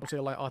 ne ampui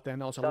siellä AT-4.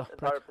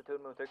 Entire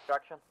platoon move to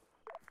extraction.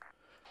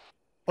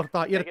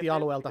 Otetaan irti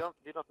alueelta.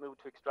 Did not move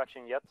to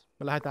extraction yet.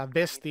 Me lähdetään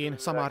vestiin,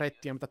 samaa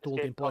reittiä, mitä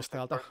tultiin pois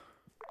täältä.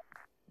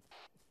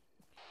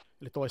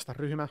 Eli toista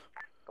ryhmä.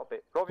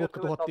 Putka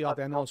tuhottiin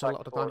AT-4,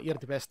 otetaan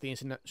irti vestiin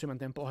sinne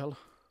syvänteen pohjalla.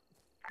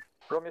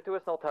 Romeo 2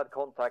 has not had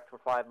contact for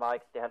 5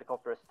 mics. The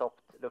helicopter has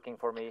stopped looking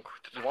for me.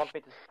 You want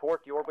me to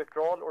support your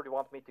withdrawal, or do you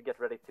want me to get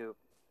ready to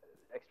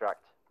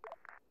extract?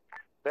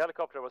 The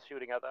helicopter was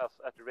shooting at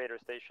us at the radar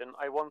station.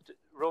 I want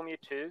Romeo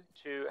 2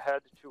 to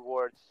head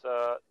towards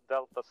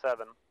Delta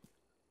 7.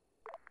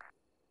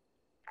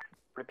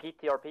 Repeat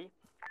TRP.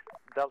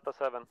 Delta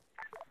 7.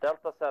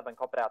 Delta 7,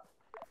 copy that.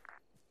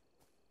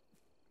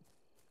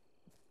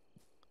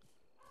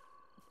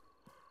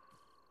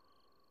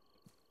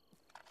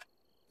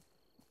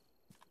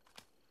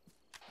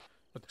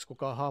 Ottaks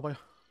kukaan haavoja?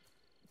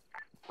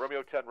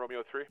 Romeo 10,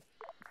 Romeo 3.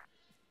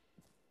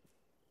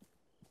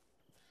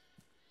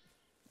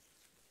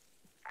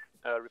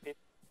 Repeat.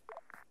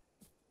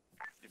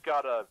 You've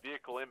got a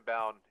vehicle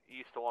inbound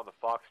east along the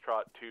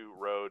Foxtrot 2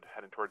 road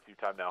heading towards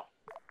U-time now.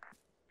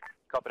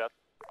 Copy that.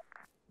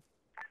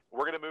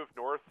 We're going to move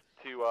north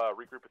to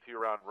regroup with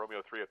you around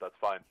Romeo 3 if that's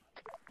fine.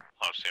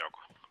 Hanssi joku.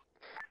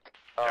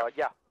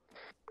 Yeah.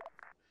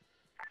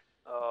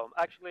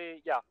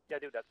 Actually, yeah,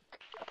 do that.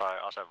 Tai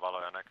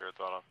asevaloja näkyy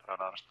tuolla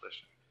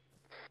radarissa.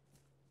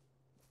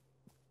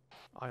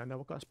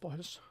 Ajoneuvo kanssa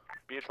pohjassa.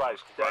 Be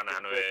advised,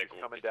 Deck is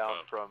coming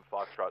down from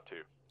Foxtrot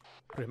 2.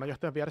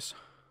 Ryhmänjohtajan vieressä.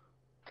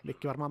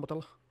 Mikki varmaan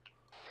mutella.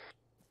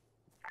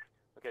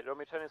 Okay,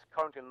 Romeo 10 is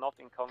currently not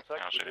in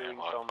contact. We're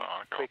doing some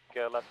quick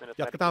last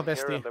minute jatketaan here,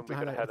 vestiin. and then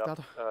we're gonna head up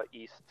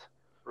east.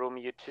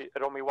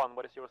 Romeo 1,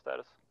 what is your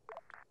status?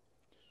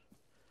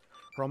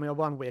 Romeo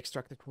 1, we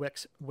extracted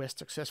west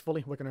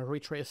successfully. We're gonna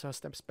retrace our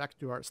steps back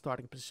to our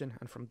starting position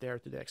and from there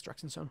to the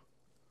extraction zone.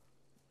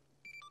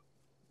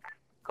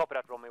 Copy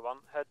that, Romeo 1.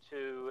 Head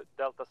to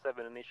Delta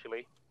 7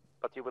 initially,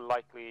 but you will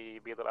likely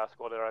be the last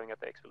squad arriving at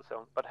the exfil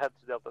zone. But head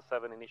to Delta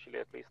 7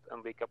 initially at least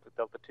and link up with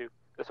Delta 2.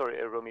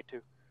 Romeo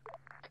 2.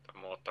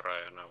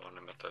 Moottorajoneuvo on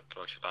nimeltä,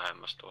 tuleeko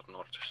lähemmäs tuolta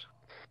Nordsissa?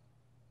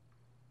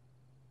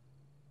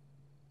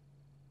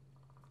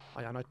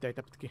 Ajaa noita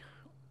teitä pitkin.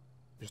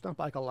 Pysytään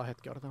paikallaan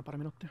hetki, odotetaan pari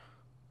minuuttia.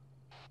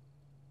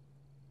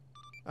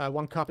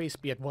 One copies,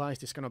 be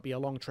advised, it's gonna be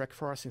a long trek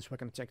for us since we're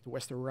gonna take the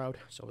western road,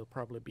 so we'll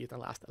probably be the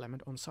last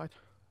element on site.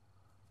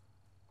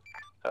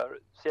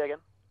 Say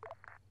again?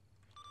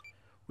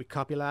 We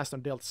copy last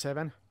on Delta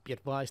 7. Be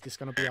advised, it's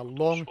gonna be a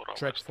long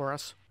trek for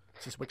us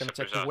since we're gonna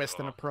take the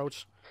western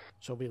approach,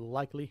 so we'll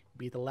likely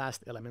be the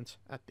last element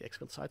at the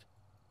exfil site.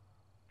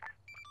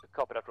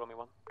 Copy that, Romeo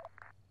 1.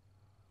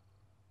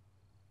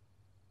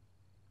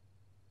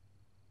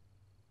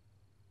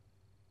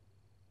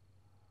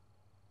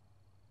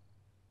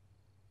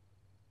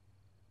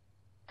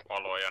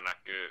 Valoja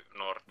näkyy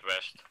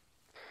northwest,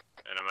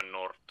 enemmän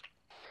north.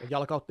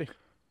 Jalkautti.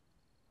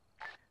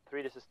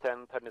 3, this is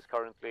 10. 10 is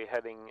currently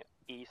heading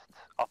east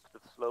up the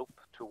slope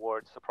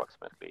towards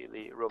approximately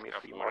the Romeo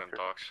 3 marker.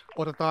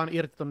 Otetaan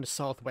irti tonne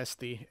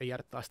southwestiin, ei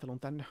jäädä taisteluun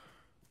tänne.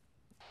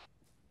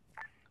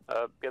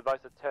 Be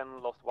advised that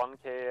 10 lost 1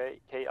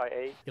 KIA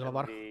in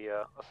Ilmavar.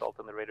 the assault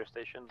on the radar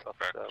station, but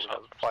we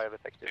have 5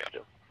 effective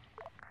still.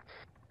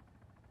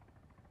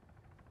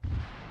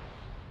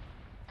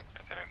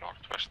 Etelä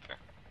northwestiin.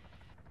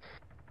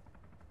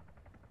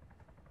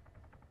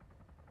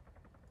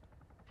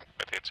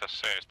 Veti itse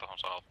asiassa seis tohon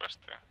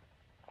southwestiin.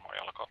 Oma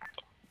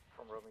jalkauttaa.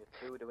 From Romeo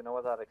 2, do we know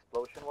what that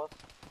explosion was?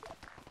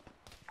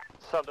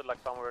 Sounded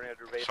like somewhere near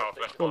the radar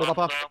Southwest. station. Tulli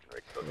vapaa.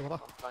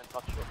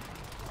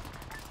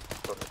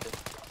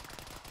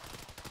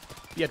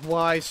 Be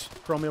advised,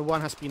 Romeo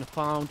 1 has been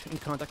found in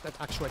contact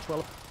at Actuate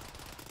 12.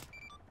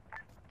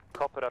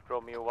 Copy that,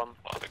 Romeo 1.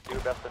 Do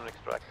your best and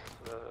extract.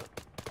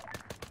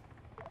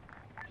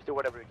 Just do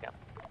whatever you can.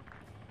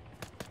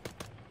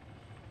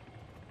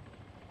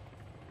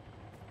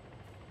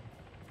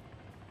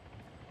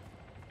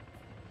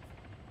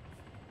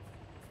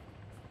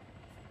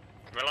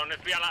 Meillä on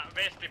nyt vielä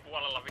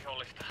vestipuolella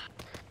vihollista.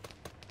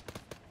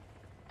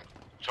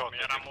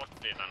 Viedään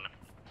muttiin tänne.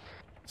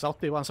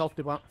 Salttii vaan.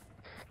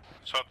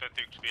 Sä oot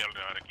yksi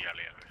vielä ainakin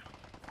jäljellä.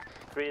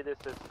 3, this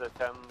is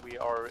 10. We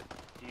are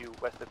due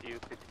west of you,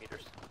 50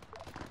 meters.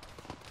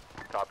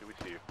 Copy, we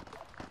see you.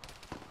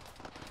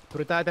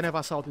 Pyritään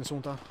etenevään Saltin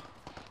suuntaan.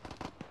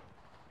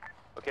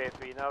 Okay,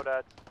 3, now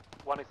that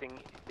 1 is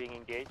being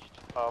engaged,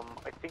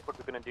 I think what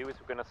we're gonna do is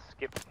we're gonna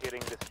skip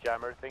hitting this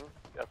jammer thing.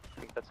 I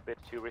think that's a bit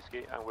too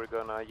risky, and we're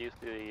gonna use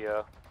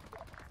the...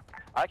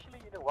 Actually,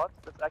 you know what?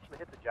 Let's actually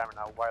hit the jammer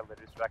now while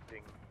they're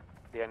distracting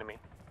the enemy.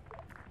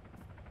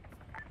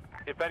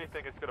 If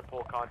anything, it's going to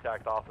pull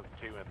contact off of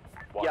 2 and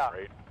 1, yeah.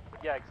 right?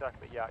 Yeah,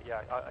 exactly. Yeah.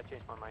 I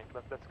changed my mind.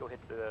 Let's go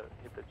hit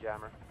the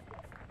jammer.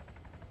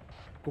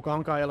 Kuka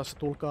onkaan elossa,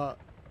 tulkaa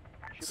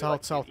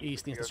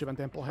southeastiin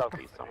syvänteen pohjalta.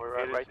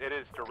 It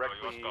is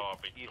directly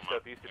east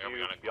of you,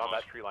 beyond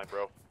that tree line,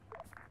 bro.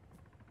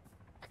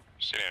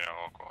 Sininen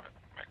on ok,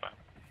 meikä.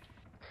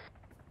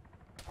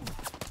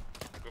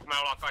 Kyllä me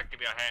ollaan kaikki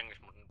vielä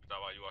hengissä, mutta nyt pitää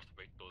vaan juosta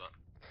vittuuta.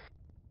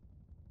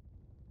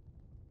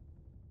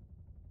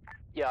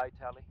 Yeah, I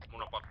tally.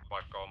 Mun on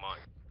paikka omaa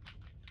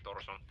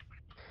torson.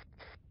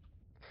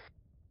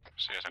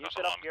 You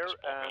set up here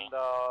and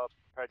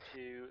prepare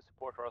to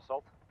support our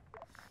assault.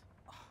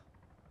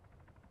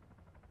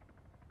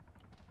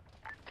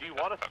 Do you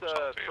want us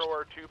to throw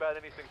our tube at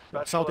anything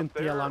special? Soutin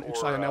tiellä on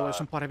yksi ajoneuvo,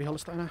 jos on pari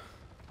vihollista enää.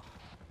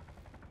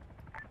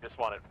 Just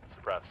want it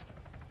suppressed.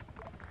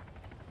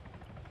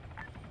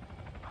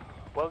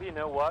 Well, you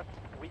know what?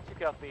 We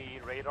took out the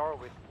radar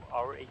with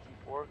our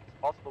AT-4. It's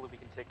possible that we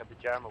can take out the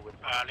jammer with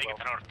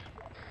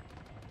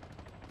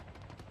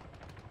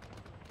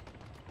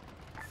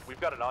We've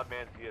got an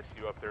odd-man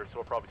CSU up there, so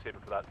we'll probably save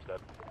it for that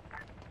instead.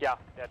 Yeah,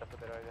 that's a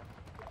better idea.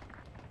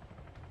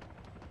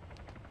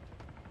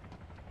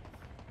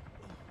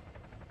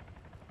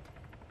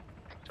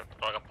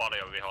 Aika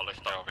paljon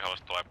vihollista. Joo,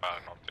 vihollista tulee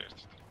päälle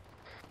northeastista.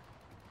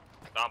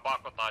 Tää on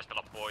pakko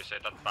taistella pois, ei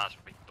tältä pääs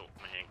vittu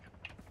mihinkään.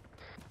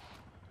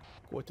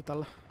 Kuitti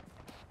tällä.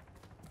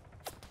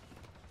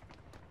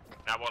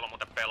 Nää voi olla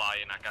muuten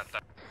pelaajia, nää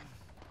käyttää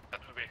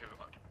hyvin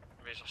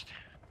viisasti.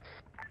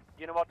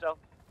 You know what,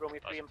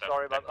 Romeo 3, I'm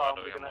sorry, but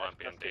we're gonna have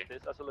to skip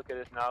this. As I look at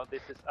it now,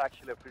 this is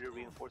actually a pretty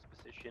reinforced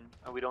position,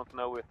 and we don't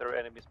know if there are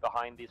enemies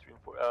behind these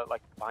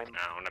like behind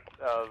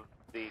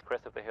the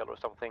crest of the hill or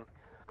something.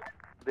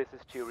 This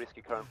is too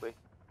risky currently,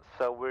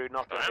 so we're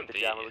not gonna hit the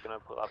jammer. We're gonna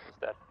pull up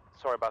instead.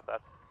 Sorry about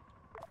that.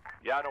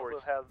 Yeah, no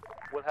worries.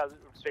 We'll have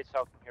straight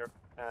south from here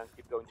and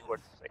keep going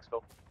towards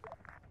exfil.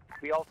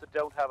 We also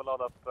don't have a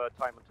lot of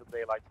time until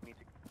daylight. We need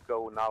to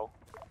go now.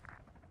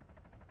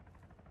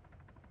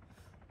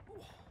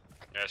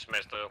 Jes,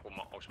 meistä on joku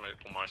onks me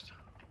joku maista?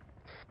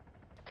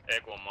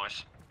 Ei kun on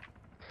maissa.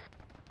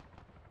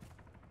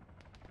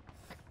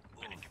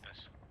 Meninkin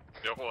tässä.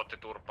 Joku otti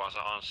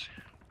turpaansa Anssi.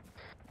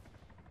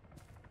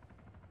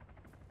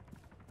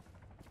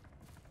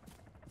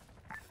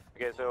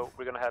 Okay, so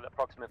we're gonna head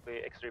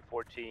approximately X-ray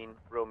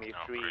 14, Romeo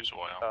 3,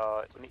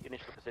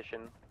 initial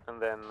position, and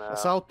then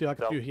Sautti on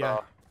aika tyhjää.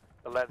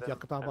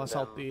 Jatketaan vaan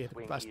Sauttiin, että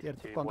päästä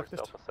tiedetty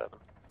kontaktista.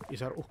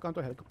 Iso uhkaan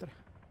tuo helikopteri.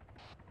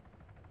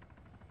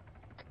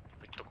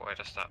 Vittu kun ei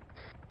tästä...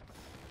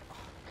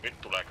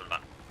 Nyt tulee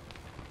kyllä...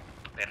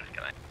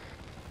 Perkele.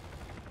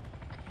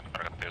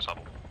 Tarkattiin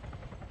savu.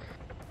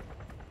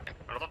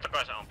 No totta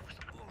kai se ampuu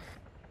sitä.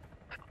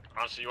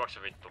 Anssi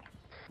juokse vittu.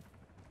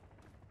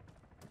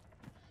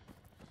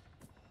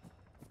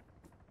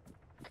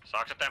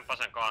 Saaks se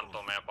temppasen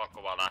kantoon? Meidän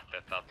pakko vaan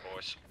lähteä täältä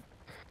pois.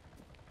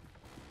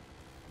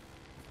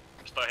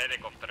 Jos toi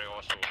helikopteri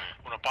osuu, niin...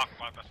 Mun on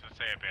pakko antaa sen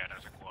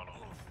CPR, se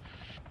kuoluu.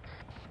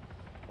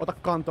 Ota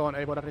kantoon,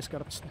 ei voida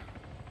riskeerata sitä.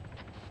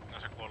 No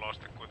se kuoluu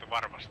sitten kuitenkin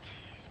varmasti.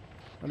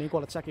 No niin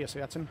kuolet säkin, jos sä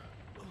jäät sen.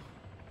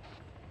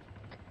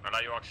 Meillä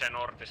juoksee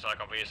Nortissa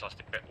aika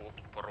viisaasti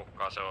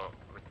porukkaa, se on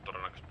vittu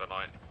todennäköisesti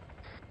pelaaja.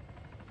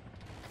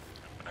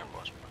 Menee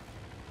poispäin.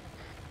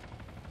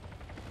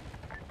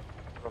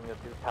 Romeo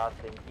 2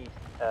 passing east,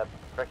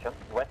 correction,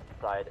 west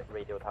side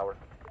radio tower.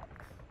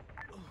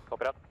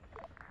 Copy that.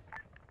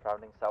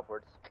 Rounding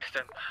southwards.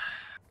 Sitten...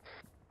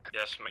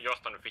 Jes, mä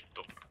jostain nyt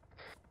vittu.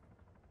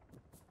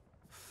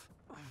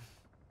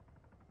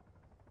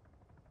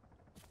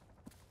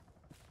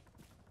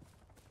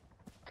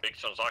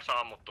 Dixon, saaks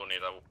ammuttua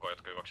niitä ukkoja,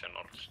 jotka juoksee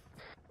Nortissa?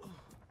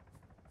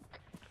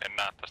 En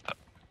näe tästä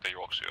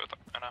juoksijoita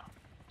enää.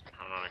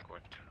 No niin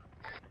kuitti.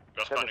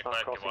 Jostain niin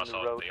kaikki vaan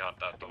saatti ihan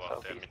täyttä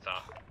vaan, ei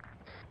mitään.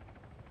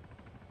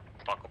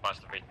 Pakko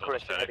päästä vittuun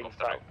tästä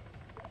helikopteriin.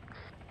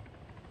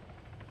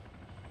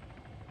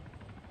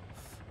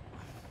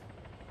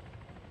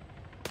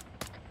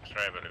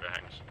 Raven vielä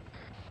hengissä.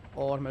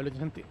 Mä ylitin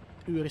sen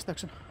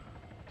yyristäyksen.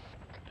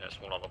 Jes,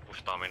 mulla loppui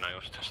stamina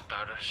just tässä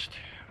täydellisesti.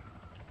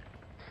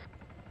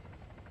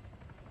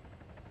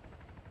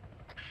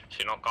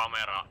 Siinä on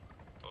kamera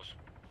tuossa.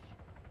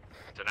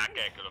 Se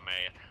näkee kyllä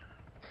meidät.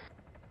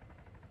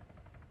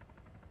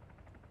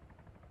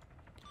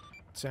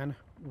 Sen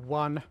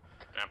 1.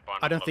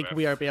 I don't think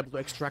we are able to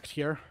extract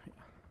here.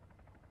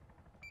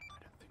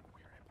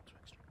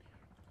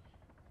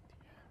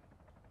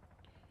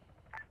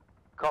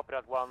 Copy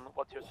that 1,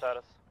 what's your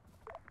status?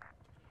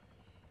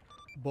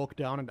 Bogged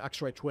down at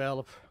X-ray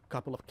 12,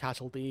 couple of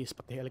casualties,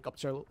 but the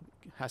helicopter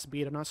has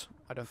beaten us.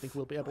 I don't think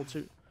we'll be able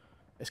to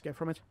escape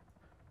from it.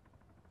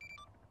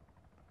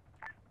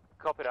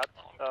 Copy that.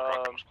 I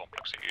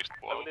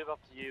will leave up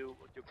to you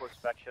with your course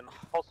of action.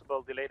 If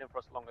possible, delay them for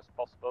as long as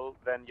possible,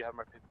 then you have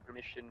my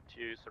permission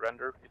to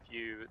surrender if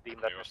you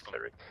deem that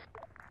necessary.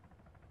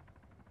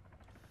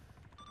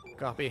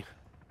 Copy.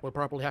 We'll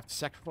probably have to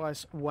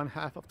sacrifice one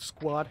half of the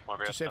squad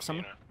to save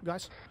some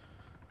guys.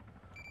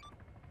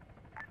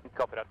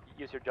 Copy that.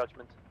 Use your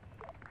judgment.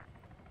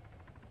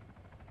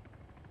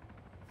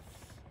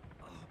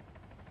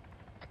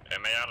 Ei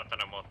me jäädä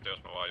tänne Motti,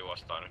 jos me vaan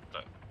juostaan nyt.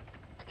 Mä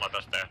oon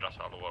tässä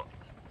tehdasalueella.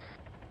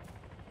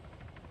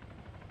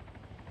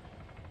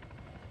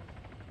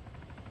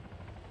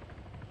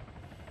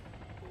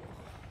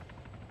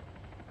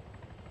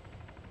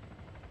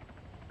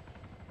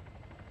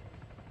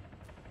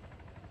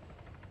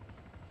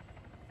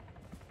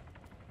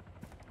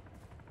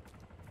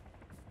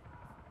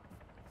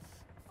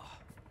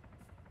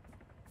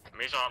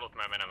 Missä haluat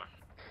me menemään?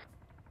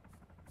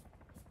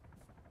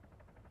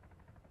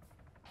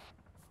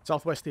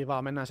 Southwestiin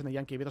vaan, mennään sinne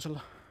Jänkiin-vitosella.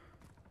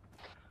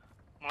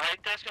 Mulla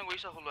heitti äsken kun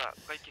iso hullu ja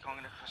kaikki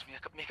kongit,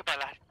 mihinkä päin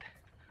lähditte?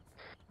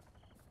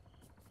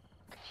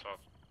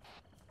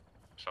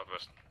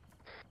 Southwest.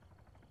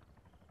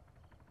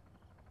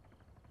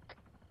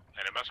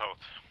 Enemmän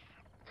south.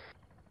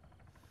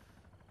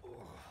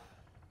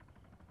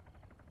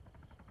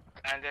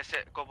 En tiedä,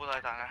 se kopu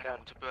taitaa nähdä,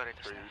 mutta se pyörii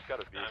tässä.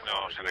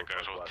 No, se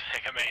näkyy sut,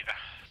 eikä meitä.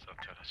 Se on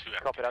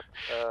syökkä. Copy that.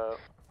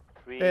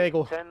 Ei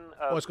kun,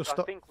 oisko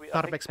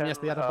tarpeeksi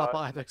miestä jäädä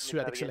vapaaehtoiseksi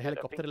syötikselle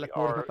helikopterille, että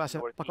muuten me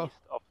pääsee pakoon?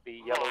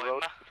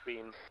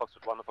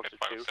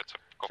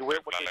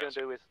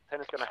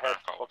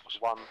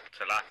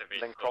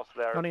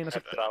 No niin, no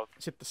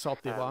sitten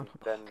saattiin vaan.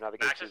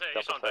 Näetkö se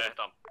ison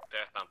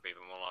tehtaan piipi,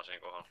 me ollaan siinä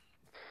kohdalla?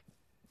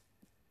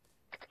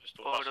 Siis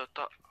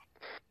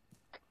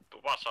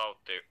tuu vaan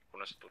sauttiin,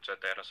 kunnes tuut se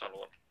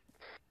tehdasalueelle.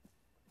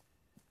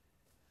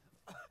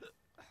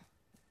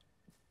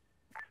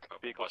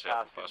 Vehicle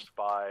passing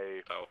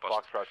by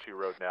Foxtrot 2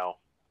 Road now.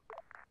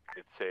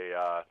 It's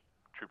a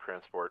troop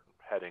transport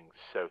heading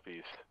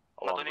southeast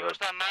along the road.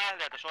 So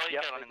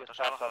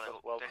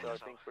I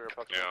think we're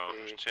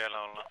approximately...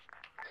 siellä ollaan.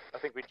 I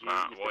think we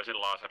Mä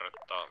voisin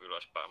laserittaa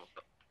ylöspäin,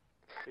 mutta...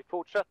 Vi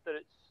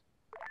fortsätter...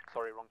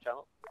 Sorry, wrong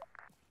channel.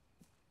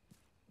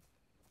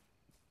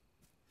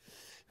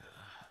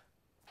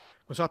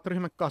 Kun saatte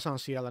ryhmän kasan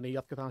siellä, niin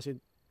jatketaan siinä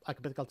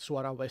aika pitkälti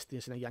suoraan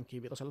westiin sinne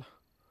Jänkiin-vitosella.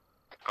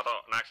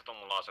 Kato, näetkö sä tuon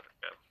mun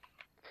laserikkeella?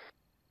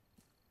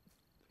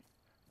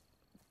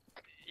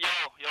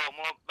 Joo,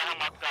 mulla on vähän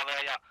matkaa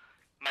vielä ja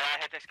mä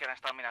jäin hetkeksi kerran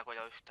staminaa, kun ei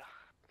oo yhtään.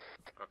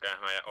 Okei,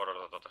 mä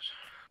odotan totas.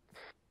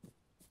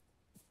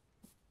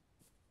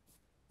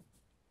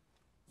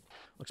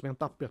 Onks meidän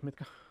tappiot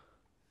mitkä?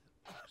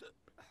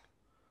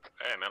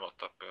 Ei meillä oo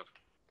tappiot.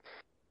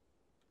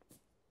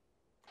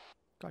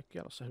 Kaikki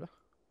elossa, hyvä.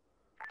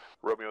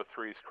 Romeo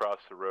 3's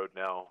crossed the road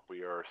now.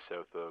 We are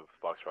south of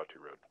Foxtrot 2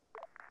 Road.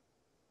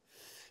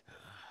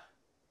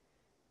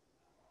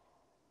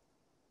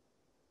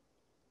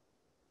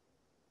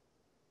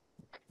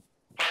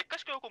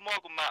 Paikkasko joku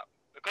muu, kun mä...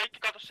 Kaikki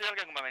katos sen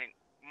jälkeen, kun mä menin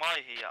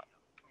maihin ja...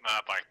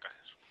 Mä paikkasin.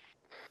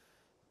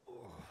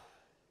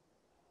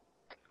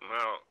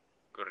 Mä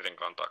yritin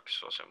kantaakin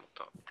sen,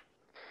 mutta...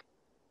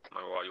 Mä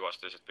vaan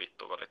juostin sit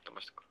vittuun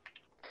välittömästi, kun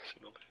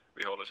siinä oli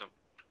vihollisen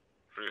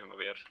ryhmä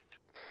vieressä.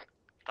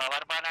 Tää on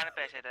varmaan näin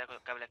PCT,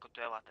 kun kävelee kun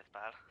työvaatteet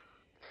päällä.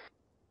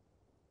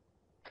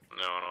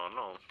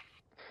 No.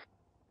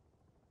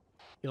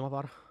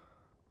 Ilmavaara.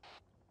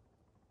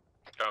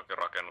 Johonkin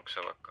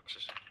rakennukseen vaikka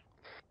siis.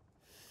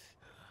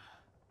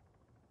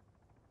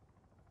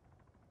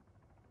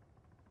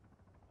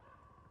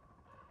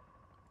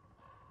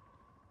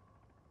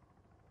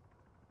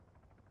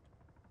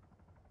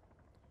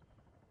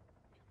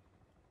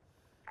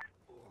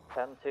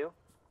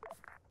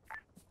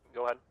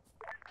 Go ahead.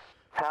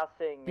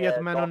 Piet,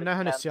 mä en oo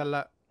nähnyt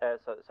siellä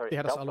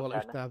tehdasalueella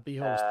yhtään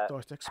vihollista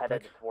toistaiseksi.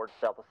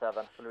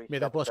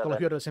 Mietin, voisiko olla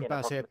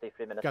hyödyllisempää se, että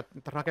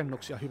käyttämättä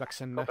rakennuksia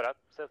hyväksenne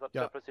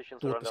ja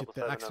tuutte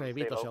sitten X-Ray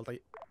 5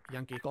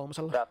 Jänkiin 3.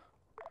 Sitten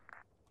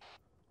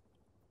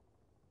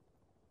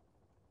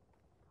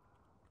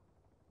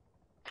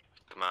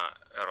mä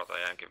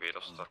erotan Jänkiin 5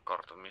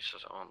 kartan, missä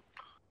se on.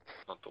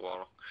 No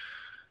tuolla.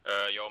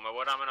 Joo, me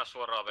voidaan mennä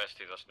suoraan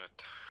vestiin tässä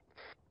nyt.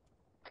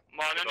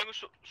 Mä oon niinku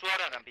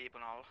suoraan tän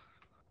piipun alla.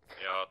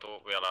 Ja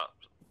tuu vielä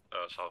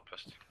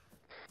Southwestiin.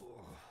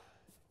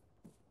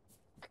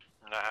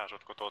 Nähdään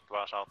sut kun tuut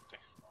vaan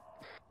Southiin.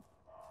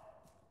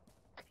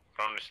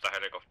 Ronni sitä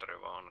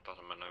helikopteria vaan, annetaan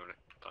sen mennä yli.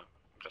 Tai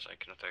mitä se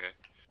ikinä tekee.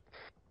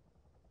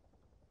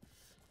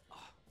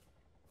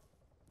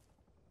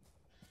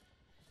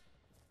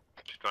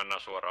 Sitten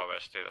mennään suoraan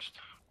vestiin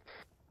tästä.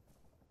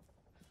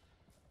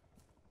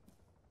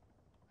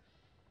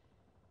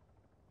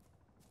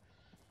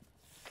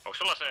 Onko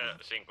sulla se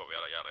sinko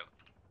vielä jäljellä?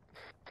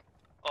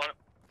 On.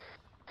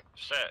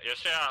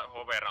 Jos se jää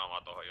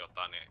hoveraamaan tohon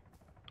jotain, niin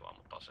tuo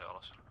mut ase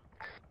alas.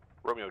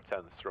 Romeo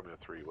 10, this is Romeo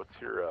 3.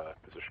 What's your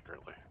position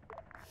currently?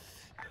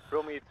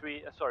 Romeo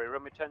 3,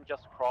 Romeo 10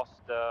 just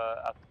crossed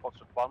at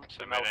Foxtrot 1.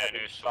 Se menee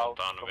nyt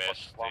suuntaan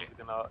vestiin. We're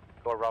gonna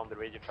go around the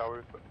radio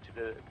tower to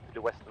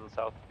the west and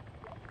south.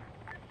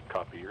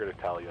 Copy, you're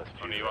gonna tally us to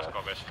no niin,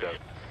 juosko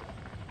vestiin.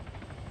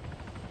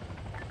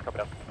 Copy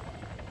that.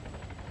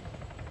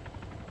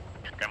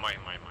 Okei, moi.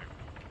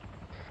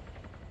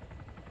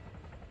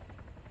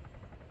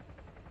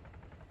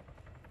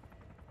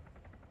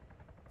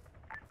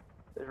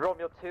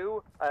 Romeo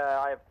 2,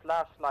 I have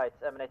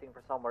flashlights emanating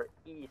from somewhere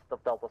east of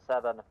Delta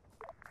 7.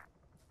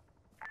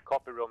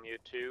 Copy Romeo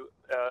 2.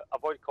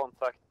 Avoid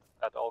contact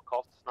at all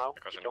costs now.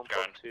 You don't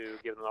want to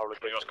give them our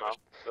location now.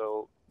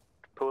 So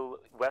pull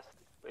west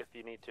if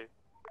you need to.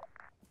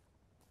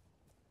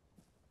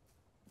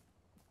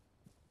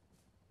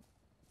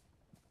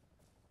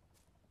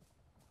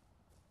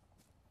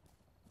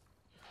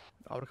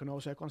 Aurinko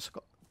nousee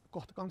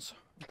kohta kanssa.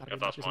 Ja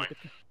taas moi.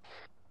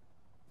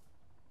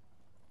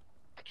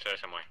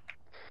 Se moi.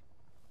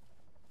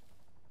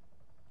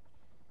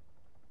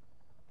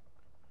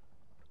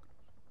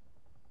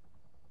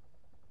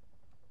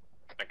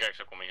 Näkeekö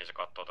joku mihin se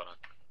kattoo tänne?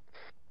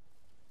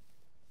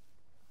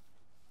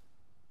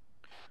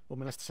 Mun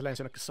mielestä se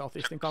lensi jonnekin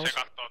Southeastin kanssa.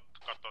 Se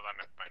kattoo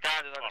tänne päin.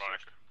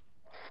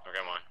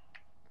 Okei, moi.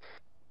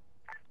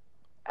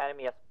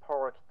 Enemy has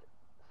parked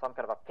some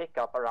kind of a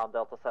pickup around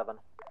Delta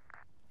 7.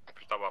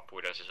 Pitää vaan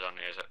puiden sisään,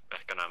 niin ei se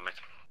ehkä näe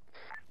meitä.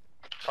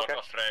 Se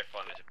alkaa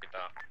streifaa, niin se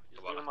pitää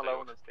Leave him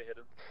alone and stay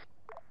hidden.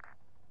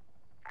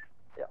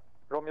 Yeah.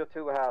 Romeo 2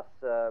 has,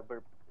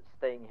 we're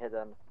staying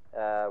hidden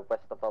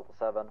west of Delta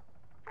 7.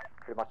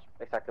 Pretty much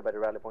exactly by the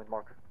rally point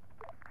marker.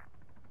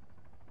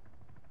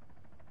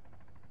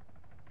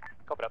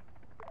 Copy that.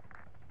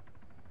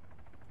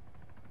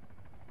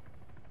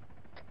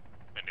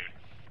 Meni yli.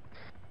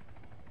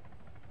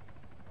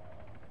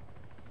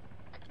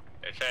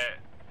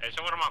 Ei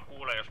se varmaan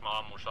kuule, jos mä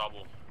ammun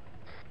savun.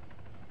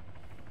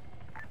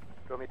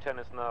 Romeo 10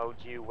 is now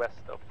due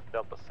west of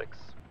Delta 6.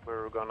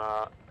 We're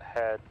gonna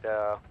head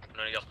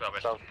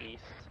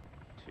southeast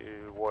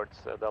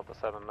towards Delta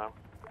 7 now.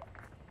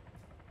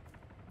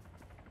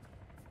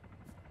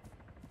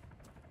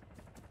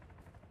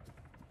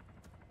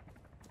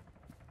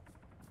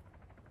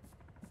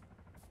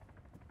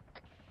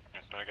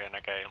 Nyt oikein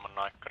näkee ilman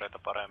naikkareita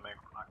paremmin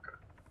kuin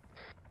naikkareita.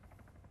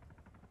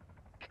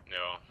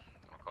 Joo,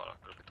 alkaa olla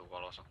kyllä vitun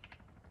valossa.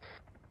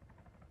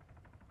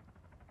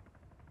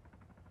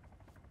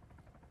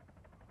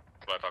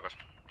 Tulee takas.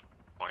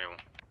 Mahjuu.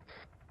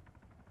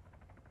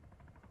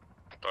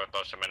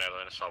 Toivottavasti se menee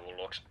tänne savun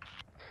luokse.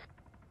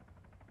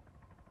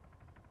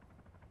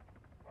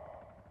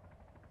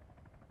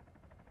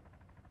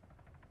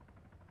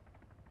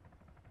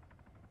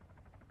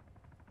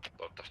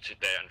 Toivottavasti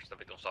sit ei jäänyt sitä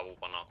vitun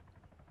savupanaa.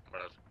 Mä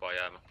vaan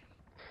jäämään.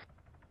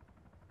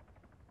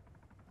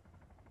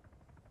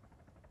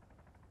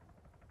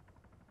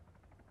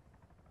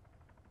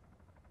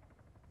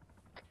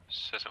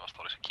 Se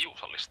vasta olisi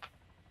kiusallista.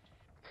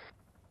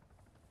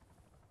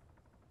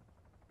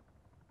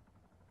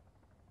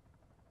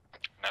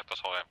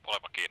 Näyttäisi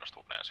olevan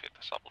kiinnostuneen siitä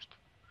savusta.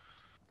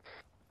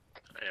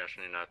 Ei jos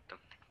niin näyttää.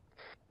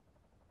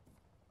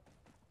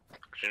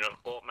 Siinä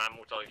on, mä en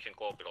muista oliko siinä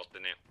K-pilotti,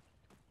 niin...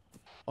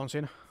 On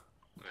siinä.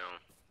 Joo.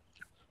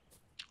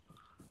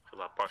 Se on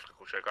vähän paska,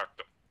 kun se ei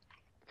katso.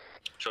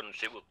 Se on nyt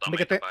sivuttaa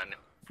meitä päin, niin...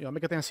 Joo,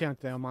 mikä teidän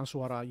sijainti on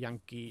suoraan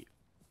Jänkki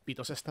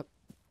 5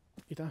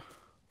 itä?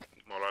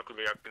 Me ollaan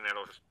kyllä Jänkki 4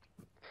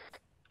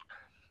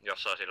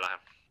 jossain siinä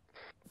lähellä.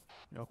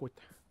 Joo,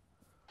 kuitte.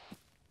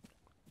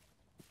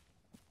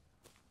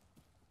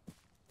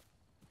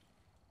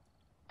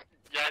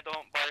 Jäi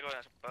tuohon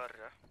paikoilleen se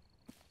pörrää.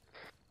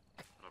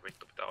 No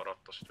vittu, pitää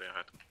odottaa sit vielä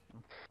hetki.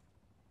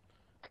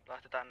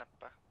 Lähti tänne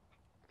päin.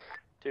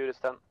 2 this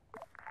is 10.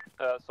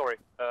 Sorry,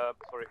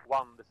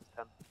 1 this is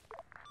 10.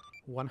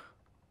 1.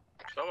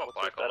 Se on vaan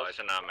paikalla, ei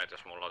se näe meitä,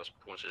 jos mulla on tässä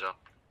puun sisään.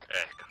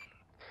 Ehkä.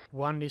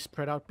 1 is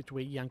spread out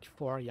between Yankee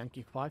 4 and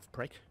Yankee 5,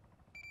 break.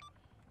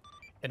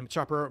 Enemy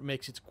chopper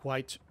makes it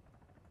quite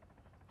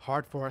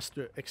hard for us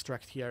to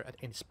extract here at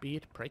any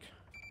speed, break.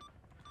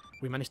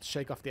 We managed to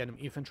shake off the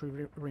enemy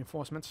infantry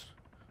reinforcements,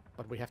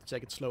 but we have to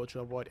take it slow to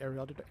avoid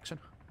aerial detection.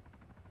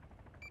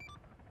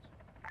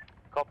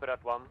 Copy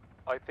that 1.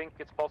 I think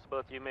it's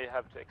possible that you may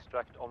have to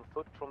extract on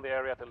foot from the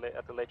area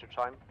at a later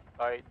time.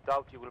 I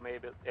doubt you will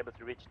be able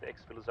to reach the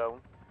exfil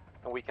zone,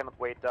 and we cannot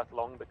wait that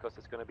long because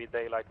it's going to be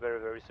daylight very,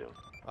 very soon.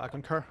 I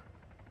concur.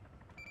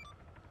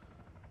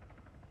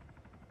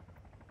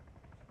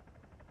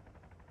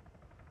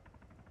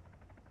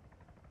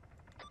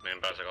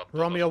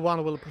 Romeo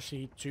 1 will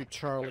proceed to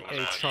Charlie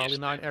 8, Charlie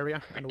 9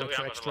 area and wait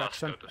for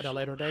extraction at a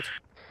later date.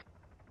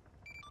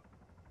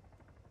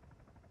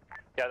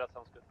 Yeah, that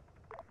sounds good.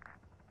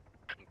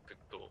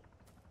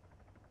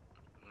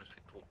 Nyt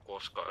vittu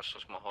koskaan, jos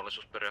olisi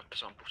mahdollisuus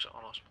periaatteessa ampua sen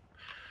alas.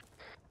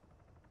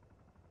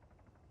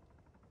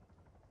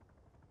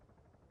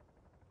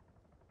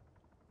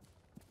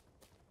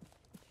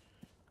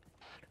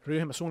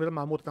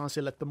 Ryhmäsuunnitelmaa muutetaan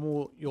sille, että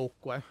muu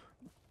joukkue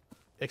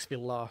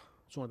exfillaa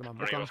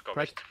suunnitelman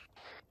mukaan.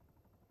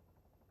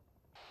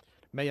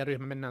 Meidän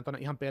ryhmä mennään tuonne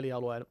ihan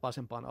pelialueen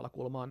vasempaan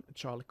alakulmaan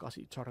Charlie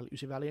 8, Charlie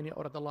 9 väliin ja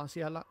odotellaan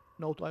siellä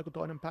noutua joku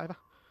toinen päivä.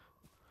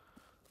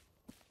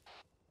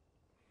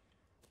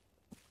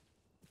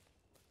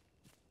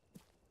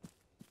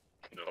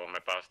 Joo, me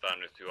päästään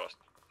nyt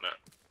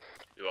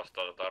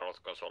juostaa tätä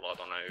rotkasolaa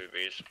tonne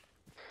Y5.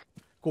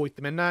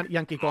 Kuitti, mennään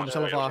Jänkki 3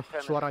 vaan,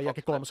 suoraan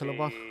Jänkki 3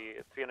 vaan.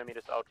 300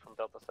 meters out from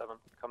Delta 7,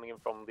 coming in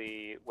from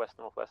the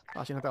west-northwest.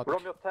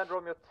 Romeo 10,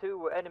 Romeo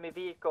 2, enemy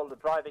vehicle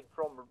driving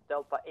from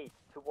Delta 8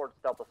 towards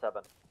Delta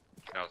 7.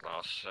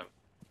 Delta se.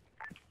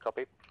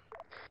 Copy.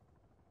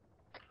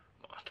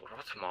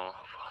 Turvat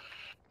maahan vaan.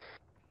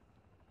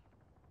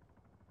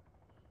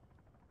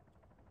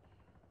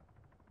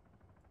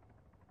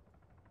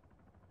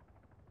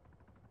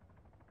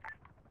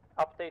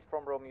 Update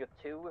from Romeo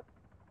 2,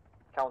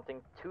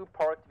 counting 2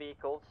 parked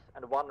vehicles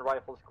and 1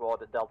 rifle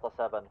squad Delta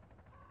 7,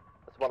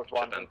 as well as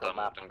 1 intel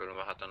map.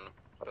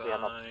 But we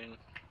have not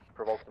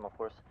provoked them, of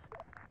course.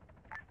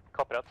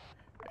 Copy that.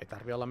 Ei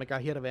tarvi olla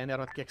mikään hirveän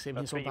ero, että keksii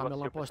mihin suuntaan me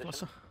ollaan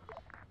poistumassa.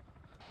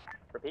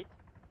 Repeat?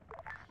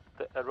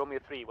 Romeo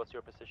 3, what's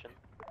your position?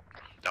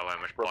 Täällä on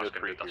myös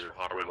paskempi tässä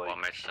harvempaa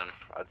metsän.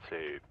 I'd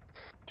say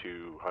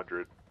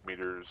 200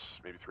 meters,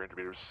 maybe 300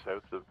 meters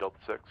south of Delta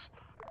 6.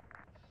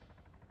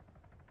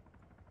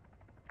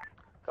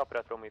 Copy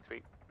that, Romeo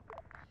 3.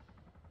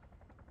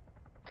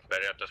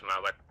 Periaatteessa me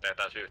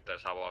tehdään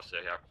yhteisavaus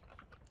siihen ja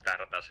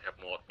käärätään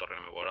siihen moottoriin,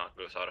 niin me voidaan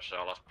kyllä saada se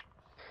alas.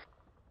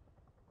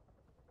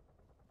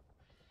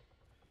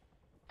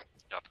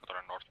 Jatko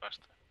tuonne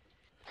Northwest.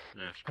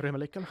 Yes. Ryhmä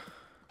liikkeellä.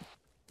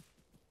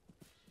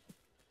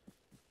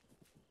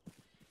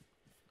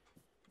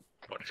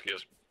 Varsinkin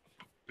jos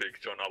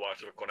Big John avaa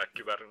sille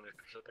konekiväärin, niin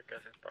se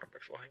tekee sen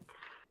tarpeeksi vahinkoa.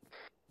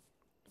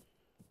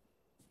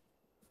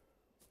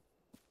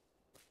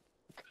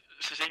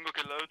 Se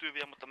sinkokin löytyy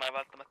vielä, mutta mä en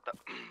välttämättä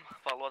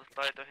vaan luota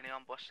taitoihin ja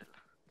ampua sillä.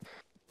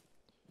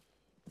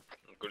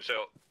 Kyllä se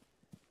on,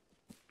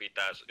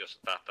 pitäis, jos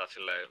tähtää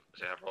silleen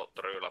siihen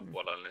roottorin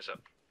yläpuolelle, niin se...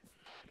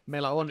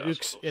 Meillä on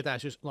yksi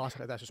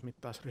laseretäisyys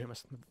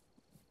mittausryhmässä.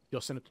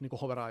 Jos se nyt niinku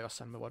hoveraa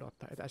jossain, niin me voidaan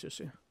ottaa etäisyys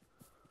siihen.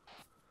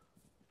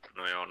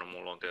 No joo, no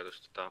mulla on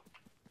tietysti tää.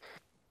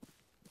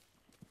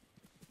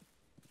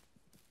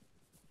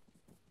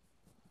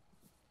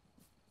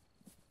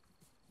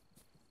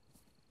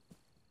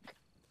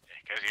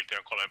 Ehkä silti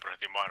on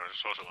 3%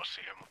 mahdollisuus osua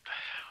siihen, mutta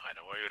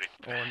aina voi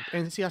yrittää. On.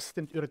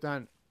 Ensisijaisesti nyt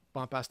yritetään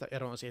vaan päästä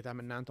eroon siitä ja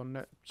mennään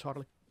tonne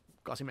Charlie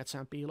 8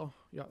 metsään piiloon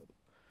ja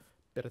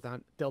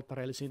pidetään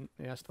telttareillisin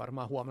ja sitten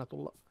varmaan huomenna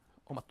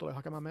omat tulee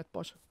hakemaan meidät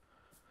pois.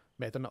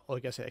 Meitä on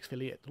oikeaan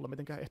exfiliin ei tulla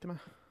mitenkään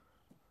ehtimään.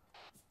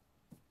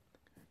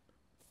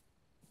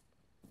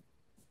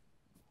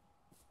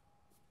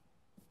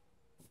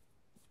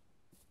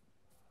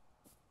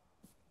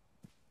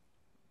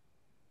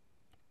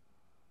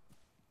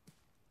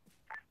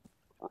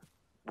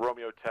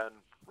 Romeo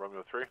 10,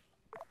 Romeo 3.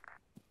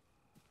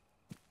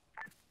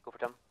 Go for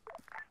 10.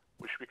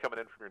 We should be coming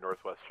in from your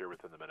northwest here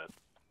within the minute.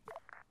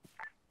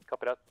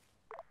 Copy that.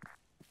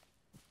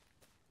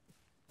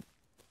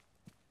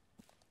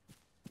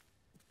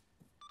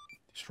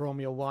 This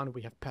Romeo 1,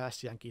 we have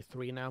passed Yankee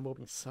 3 now,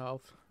 moving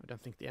south. I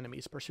don't think the enemy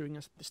is pursuing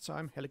us this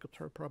time.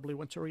 Helicopter probably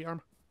went to rearm.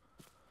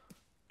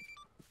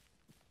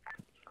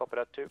 Copy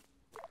that too.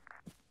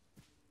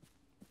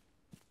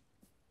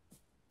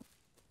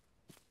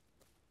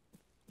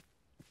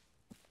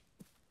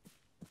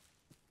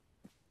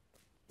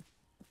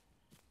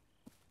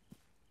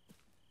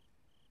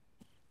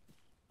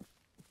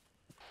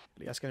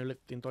 Eli äsken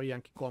ylittiin toi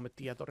Yankee 3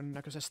 tie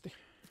todennäköisesti.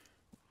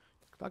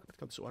 Aika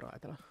pitkälti suoraan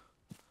etelään.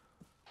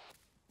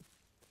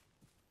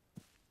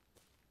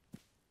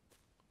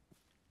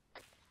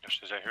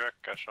 Jos se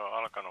hyökkäys on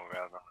alkanut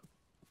vielä,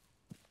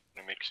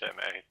 niin miksei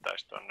me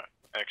ehittäisi tuonne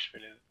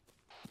exfilille?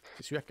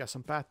 Siis hyökkäys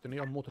on päättynyt,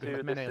 niin on muut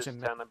ryhmät menee jo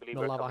sinne. Me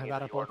ollaan vaan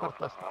väärä puolella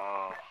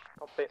karttaa.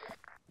 Copy.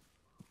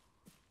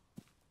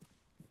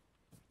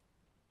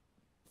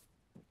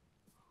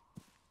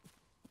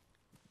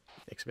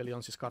 Exfil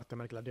on siis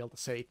karttamerkillä Delta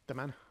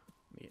 7,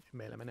 niin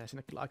meillä menee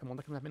sinne kyllä aika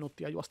monta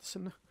minuuttia juosta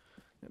sinne.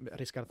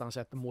 Riskeerataan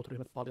se, että muut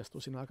ryhmät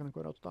paljastuu siinä aikana,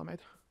 kun odottaa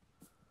meitä.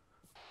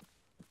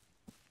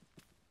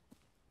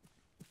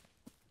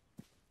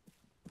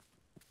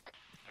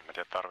 En mä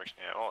tiedä, tarviks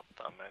niiden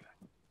odottaa meitä.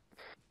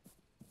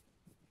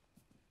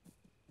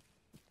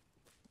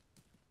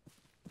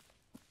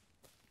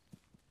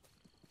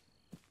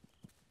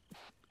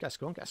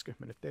 Käsky on käsky,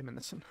 me nyt ei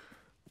mennä sen.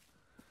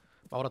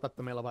 Mä odotan,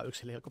 että meillä on vain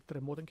yksi helikopteri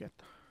muutenkin,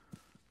 että...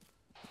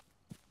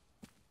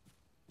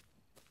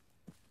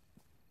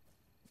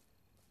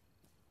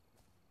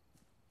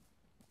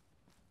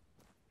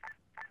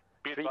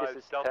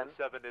 Delta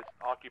 7 is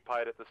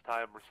occupied at this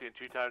time. We're seeing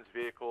 2 times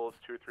vehicles,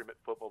 2 or 3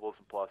 foot mobiles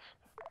and plus.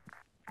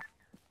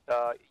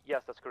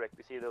 Yes, that's correct.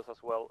 We see those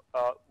as well.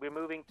 We're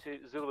moving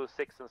to Zulu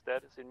 6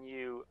 instead. So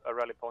new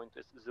rally point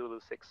is Zulu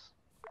 6.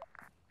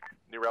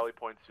 New rally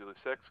point Zulu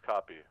 6,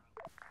 copy.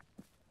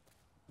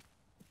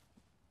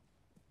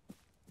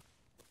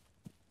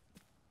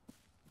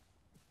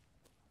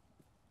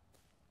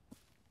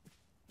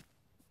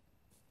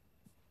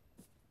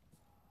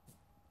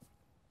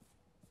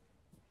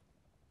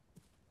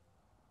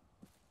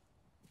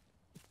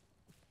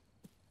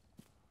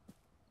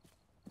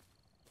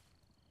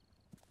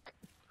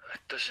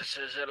 Että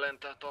se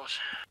lentää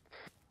tuossa.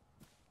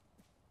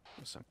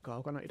 Jossain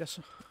kaukana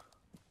idässä.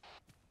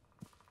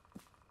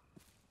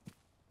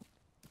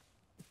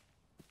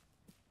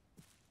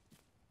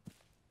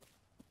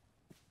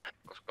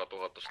 Koska on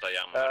tuhottu sitä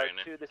jammaria,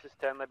 niin... 2, this is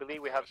 10. I believe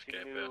we have to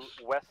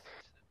move west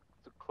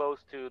to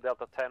close to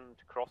Delta 10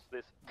 to cross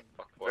this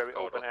very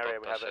open area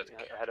we have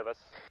ahead of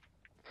us.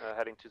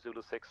 Heading to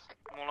Zulu 6.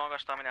 Mulla on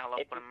kanssa stamina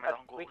loppu, niin meillä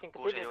on 6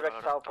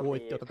 juurella.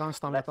 Kuitti, otetaan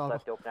stamina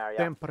tauko.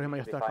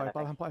 Temppariryhmäjohtaja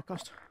kaipaa vähän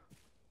paikkausta.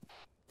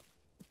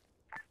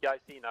 Yeah, I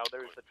see now.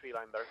 There is a tree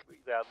line there.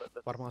 Yeah,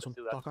 varmaan sun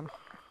takana.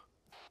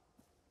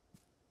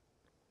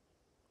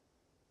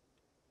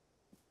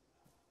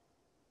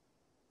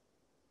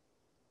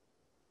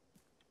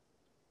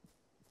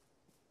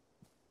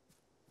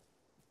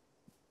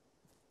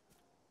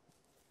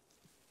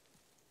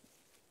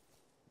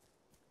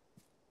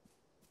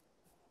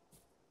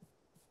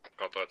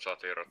 Katoin, että sä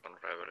oot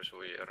irrottanut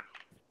reverisuijere.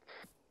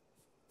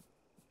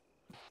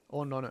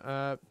 On.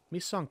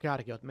 Missä on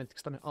kärki?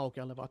 Menittekö tänne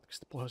aukealle vai oottekö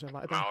sitten pohjoiseen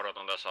vai etelään? Mä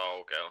odotan tässä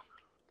aukealla.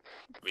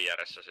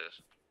 Vieressä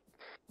siis.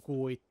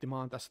 Kuitti, mä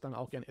oon tässä tän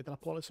aukean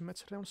eteläpuolisessa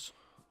metsäreunassa.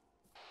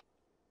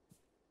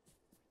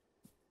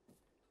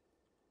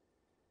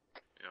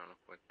 Joo, no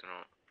kuitti,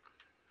 no...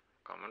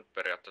 Kai me nyt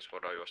periaatteessa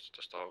voidaan juosta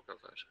tästä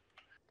aukealta.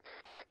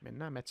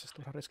 Mennään metsästä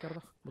vähän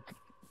riskeerata, mutta...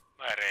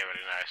 Mä en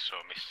reiveri näissä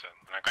oo missään.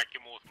 Nämä kaikki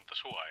muut, mutta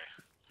sua ei.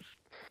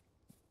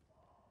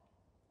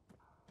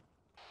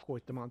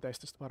 Kuitti, mä oon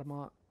teistä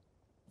varmaan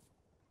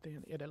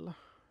teidän edellä.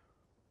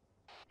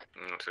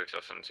 No siksi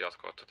jos sä nyt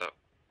jatkoa tätä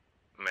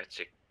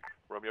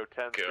Romeo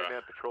 10,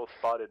 3-man patrol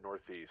spotted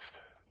northeast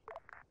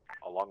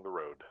along the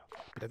road.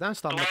 Pidetään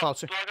stamina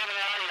pautsi.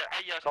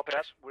 Copy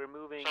that. We're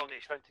moving,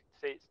 trying to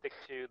stick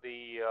to the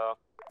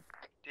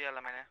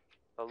tiellä menee.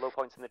 Low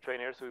points in the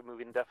train here, so we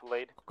move in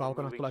defilade.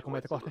 Kaukana, tuleeko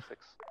meitä kohti?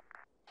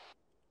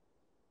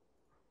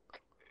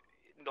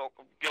 No,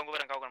 jonkun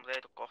verran kaukana, mutta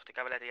ei tuu kohti.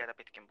 Kävelee tietä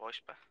pitkin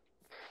poispäin.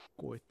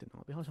 Kuitti, ne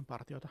on vihollisen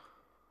partioita.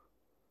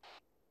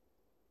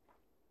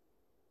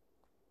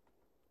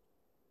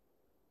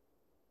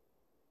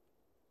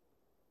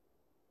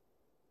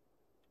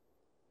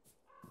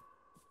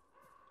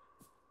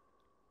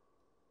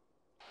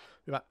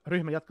 Hyvä.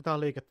 Ryhmä, jatketaan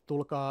liikettä.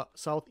 Tulkaa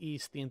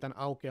Southeastiin tän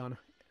aukean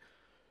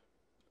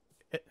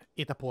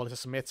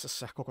itäpuolisessa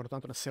metsässä.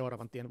 Kokoonnutaan tuonne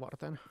seuraavan tien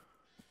varteen.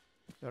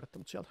 Löydätte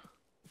mut sieltä.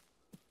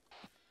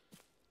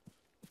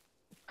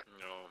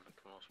 Joo,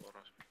 nyt mä oon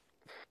suoraan.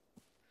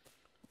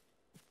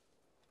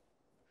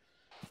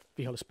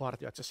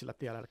 Vihollispartio itse sillä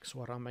tiellä, eli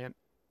suoraan meidän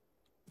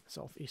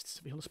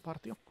Southeastissa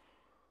vihollispartio.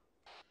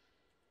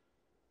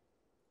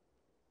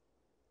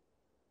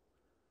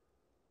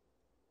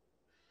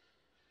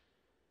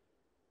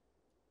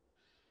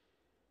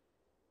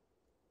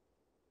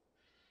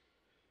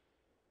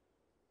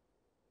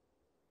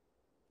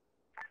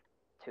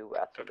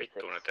 At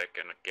vittu ne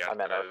tekee, ne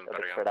kiertää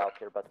ympäri.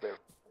 Out here, but we're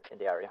in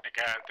the area. Ne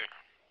kääntyy.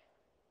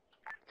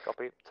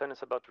 Copy. 10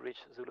 is about to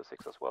reach Zulu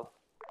 6 as well.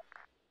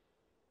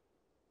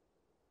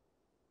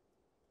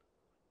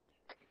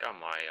 Mikä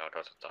maija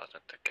odotetaan, että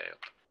ne tekee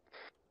jotain.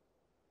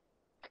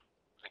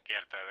 Ne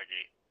kiertää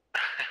jotakin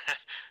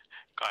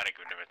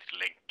 20 metrin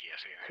lenkkiä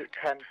siinä. 10-2,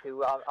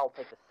 I'll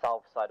take the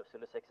south side of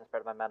Zulu 6 and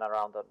spread my men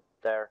around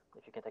there.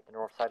 If you can take the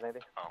north side maybe.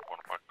 On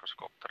paikka, jos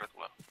kopteri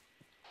tulee.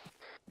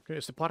 Kyllä,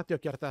 jos se partio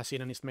kiertää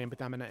siinä, niin meidän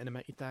pitää mennä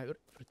enemmän itään ja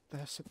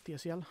yrittää se tie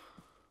siellä.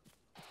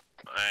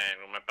 Ei,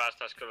 no me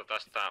päästäis kyllä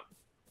tästä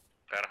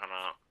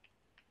perhanaa...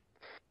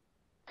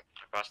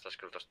 Me päästäis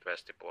kyllä tosta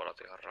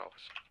vestipuolelta ihan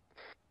rauhassa.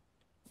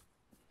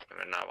 Me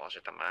mennään vaan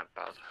sitä mäen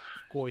päältä.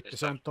 Kuitti,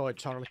 se on toi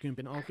Charlie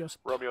 10 aukios.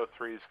 Romeo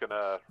 3 is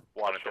gonna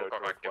watch out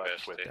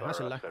northwest with our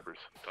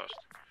sabers.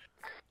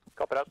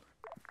 Copy that.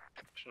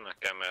 Jos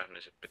näkee meidän,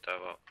 niin sit pitää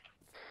vaan...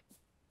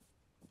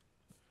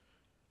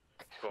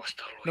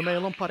 No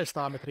meillä on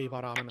 200 metriä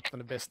varaa mennä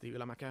tänne vestiin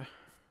ylämäkeen.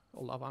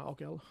 Ollaan vaan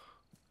aukealla.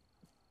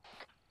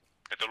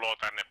 Ne tuloo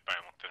tänne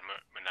päin, mutta jos me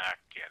mennään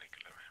äkkiä, niin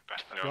kyllä me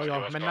päästään...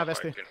 Joo, mennään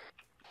vestiin.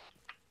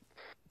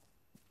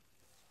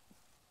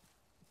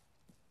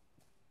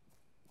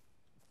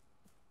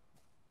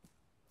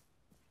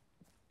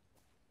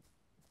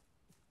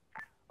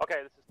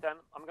 Okay, this is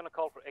 10. I'm gonna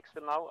call for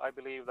exfil now. I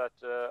believe that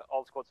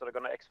all squads that are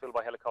gonna exfil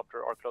by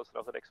helicopter are close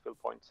enough to the exfil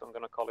point, so I'm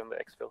gonna call in the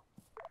exfil.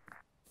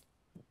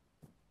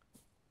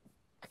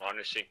 Mä oon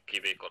nyt siinä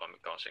kivikolla,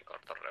 mikä on siinä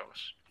kartan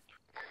reunassa.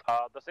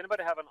 Does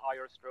anybody have an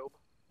IR strobe?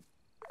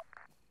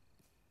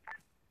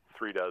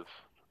 3 does.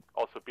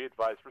 Also, be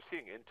advised, we're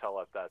seeing intel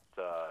at that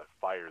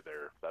fire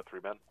there, that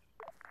 3 men.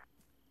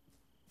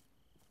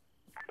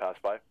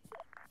 Pass by?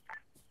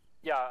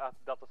 Yeah, at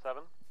Delta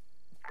 7.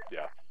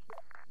 Yeah.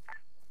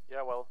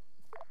 Yeah, well.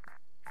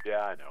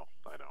 Yeah, I know.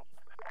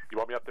 You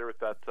want me up there with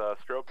that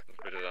strobe?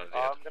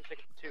 I'm gonna take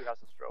it 2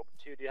 has a strobe.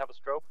 2, do you have a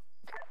strobe?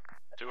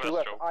 2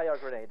 has a IR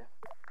grenade.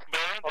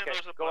 Okay,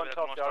 go and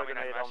toss the IR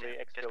grenade on the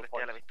exfil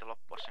point.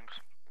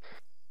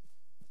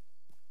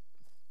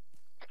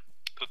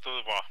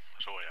 Tuu vaan,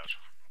 suojausu.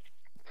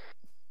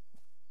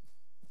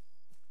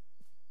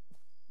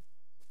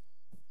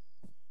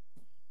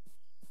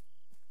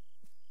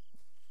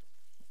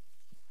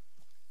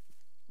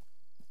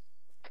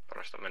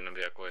 Parasta mennä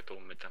vielä, kun ei tuu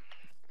mitään.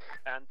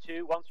 And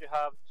 2, once you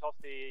have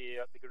tossed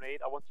the grenade,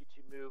 I want you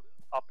to move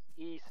up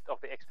east of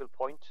the exfil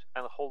point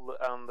and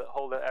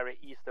hold the area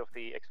east of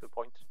the exfil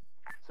point.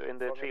 So in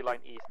the tree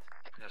line east.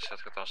 Yes,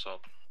 jatketaan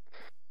south.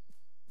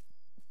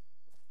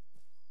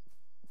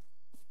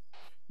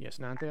 Yes,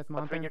 näen teidät. Mä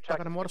oon But your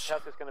takana morssa.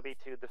 task is going to be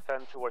to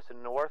defend towards the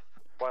north,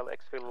 while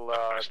exfil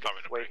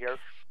this way here.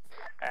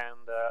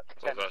 And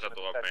Ten is to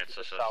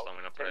the south.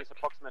 Ten is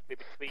approximately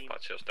between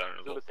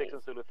Zulu 6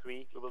 and Zulu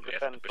 3. We will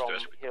defend from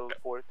hill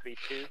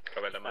 432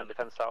 and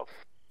defend south.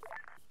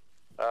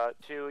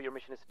 2, your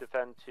mission is to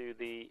defend to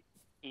the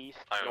east,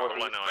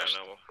 northeast.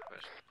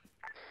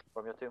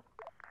 Romeo 2.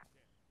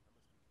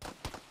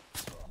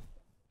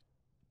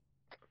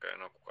 Okei,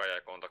 no kuka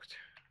jäi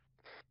kontaktiin?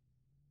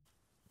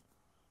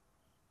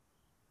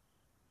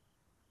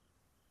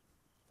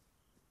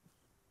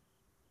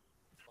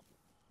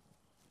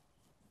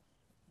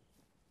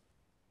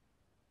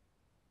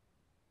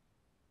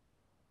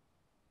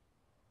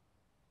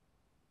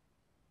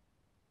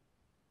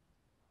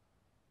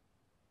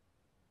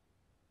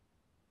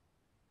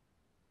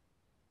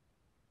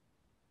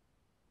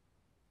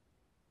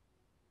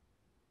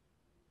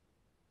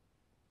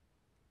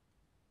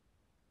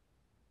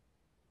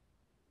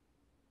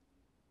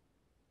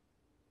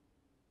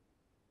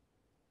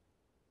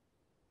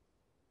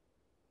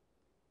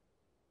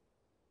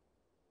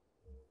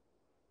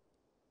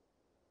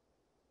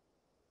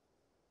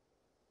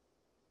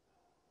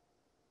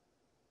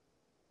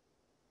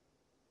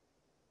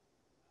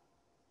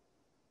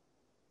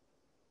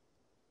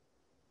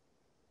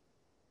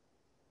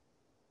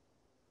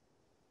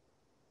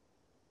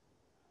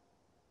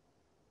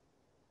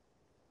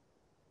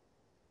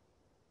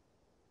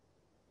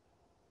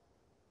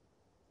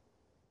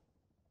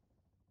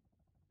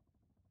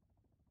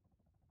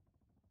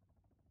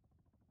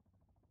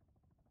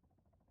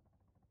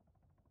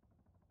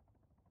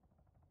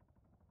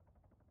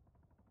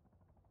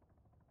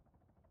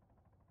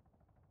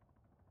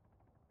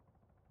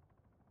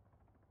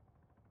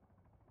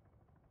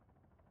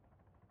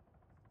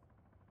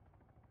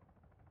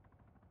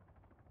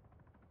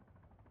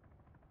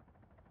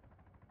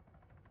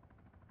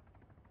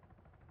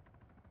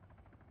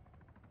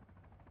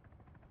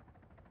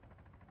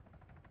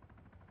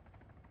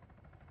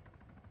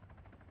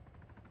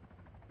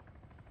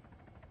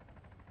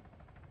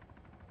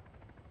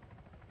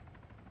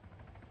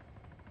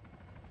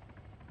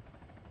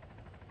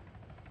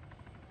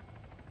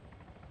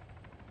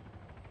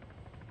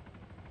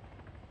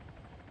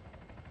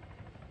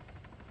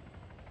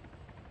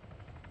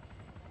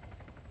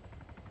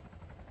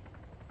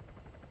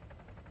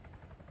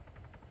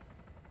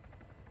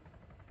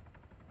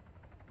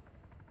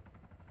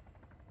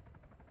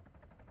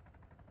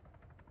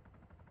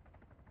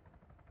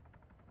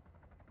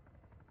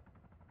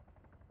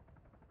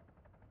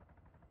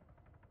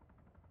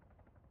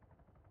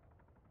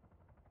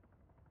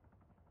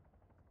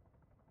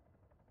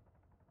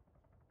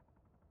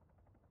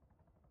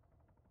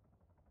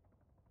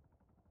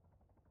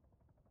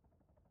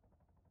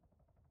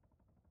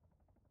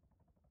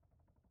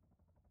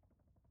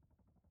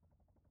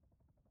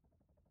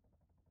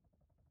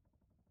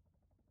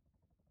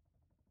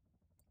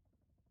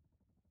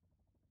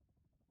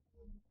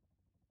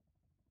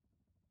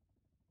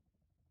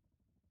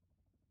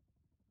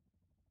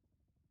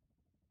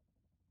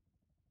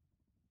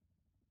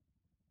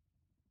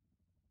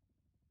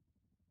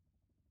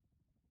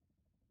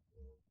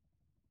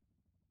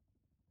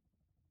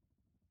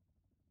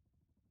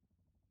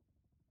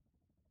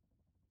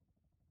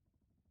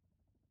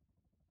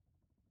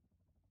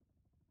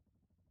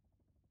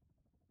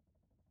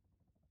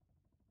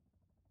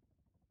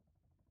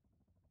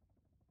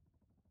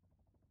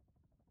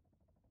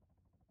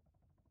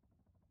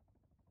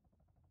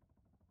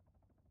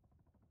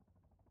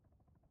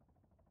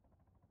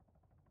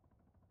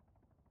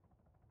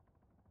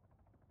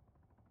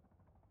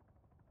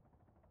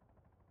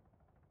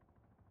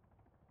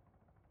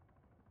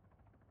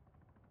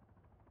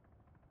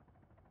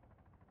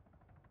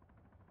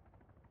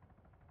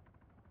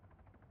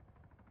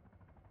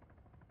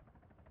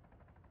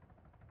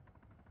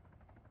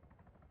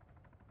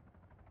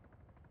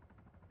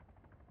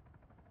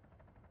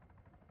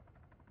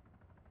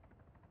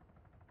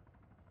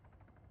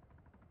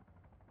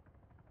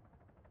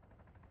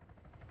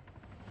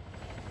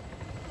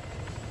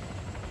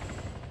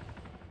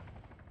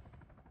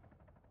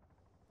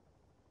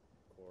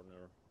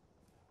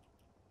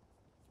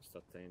 Is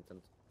that the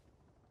intent?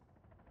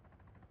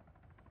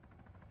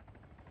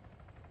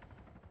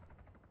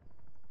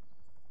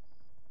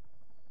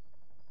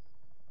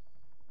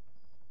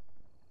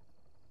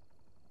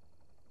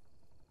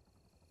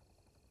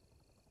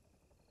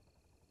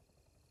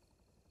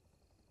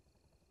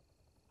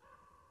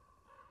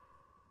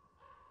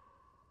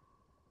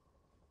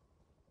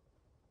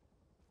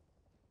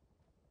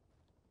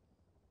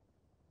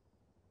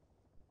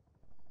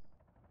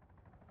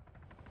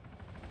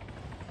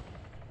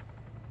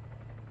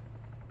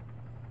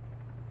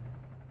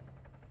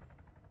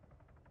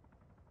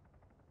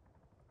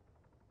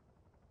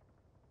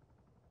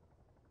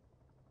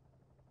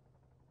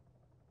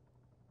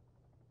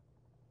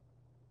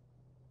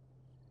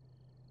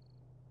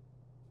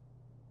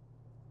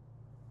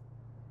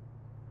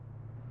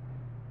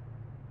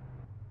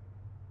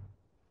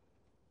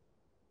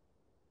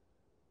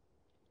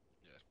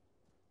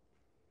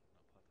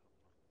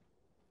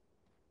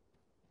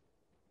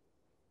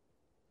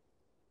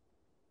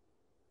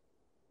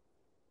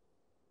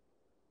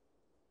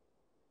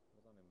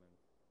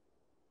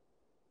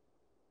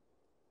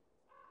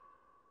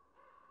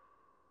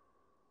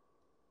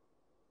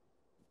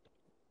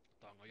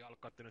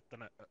 jalkaatte nyt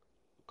tänne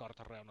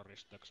kartan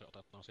reunaristeykseen,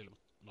 otetaan silmät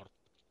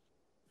nortti.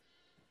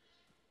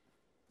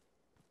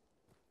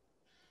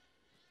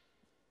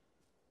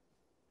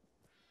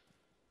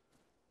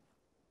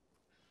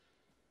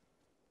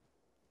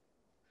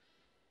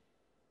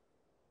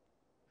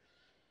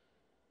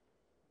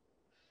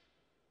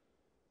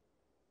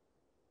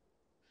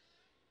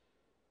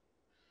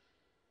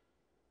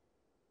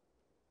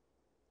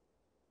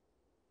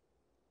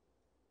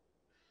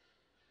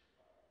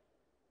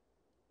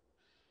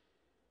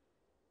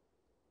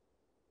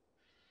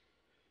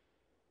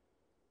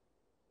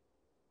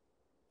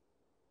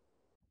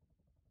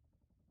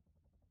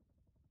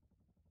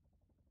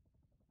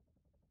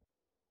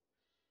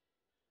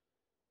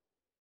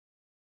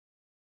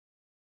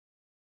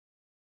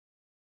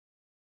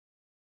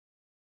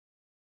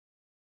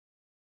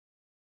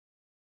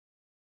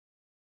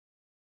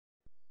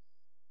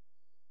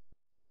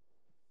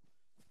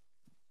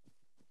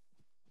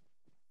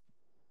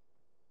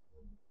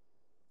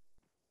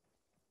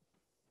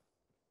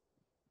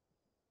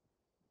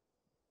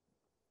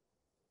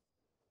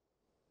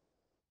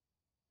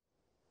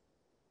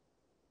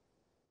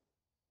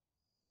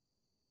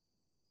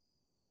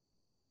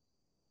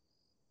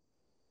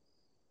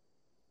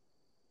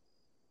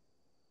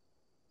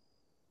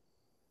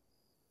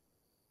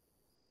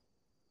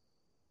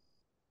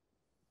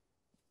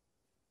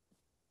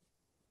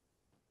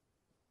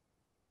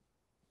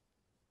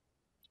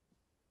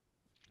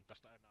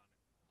 Tästä enää,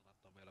 niin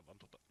otetaan vielä vaan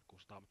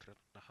 600 metriä,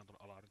 nähdään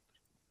tuonne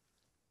alarinteessä.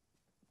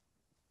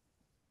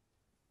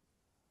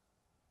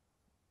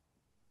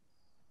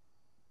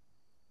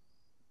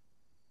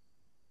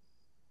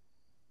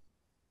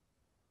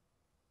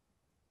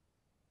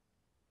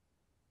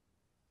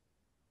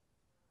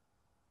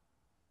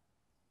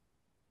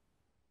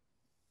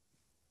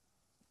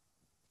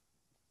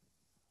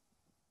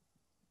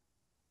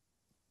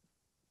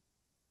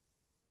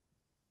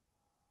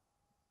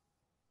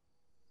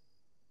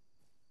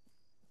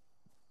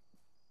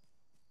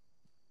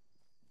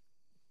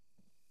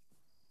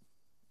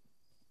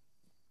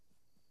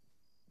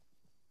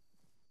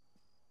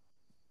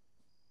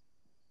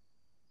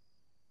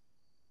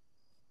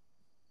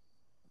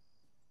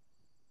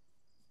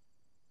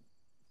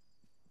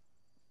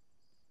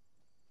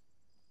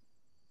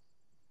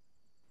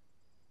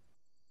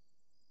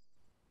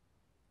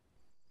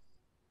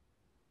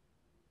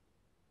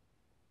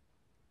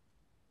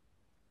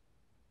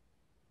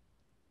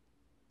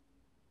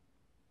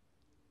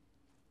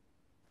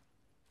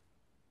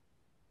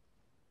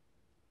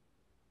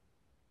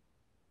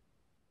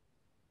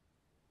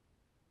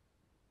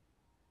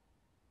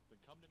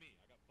 Come to me,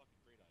 I got fucking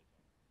great eyes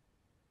on.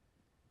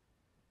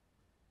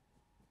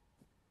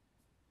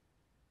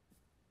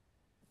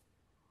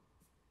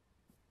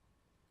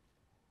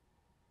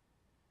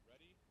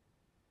 Ready?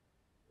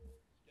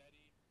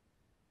 Steady.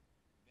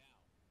 Now.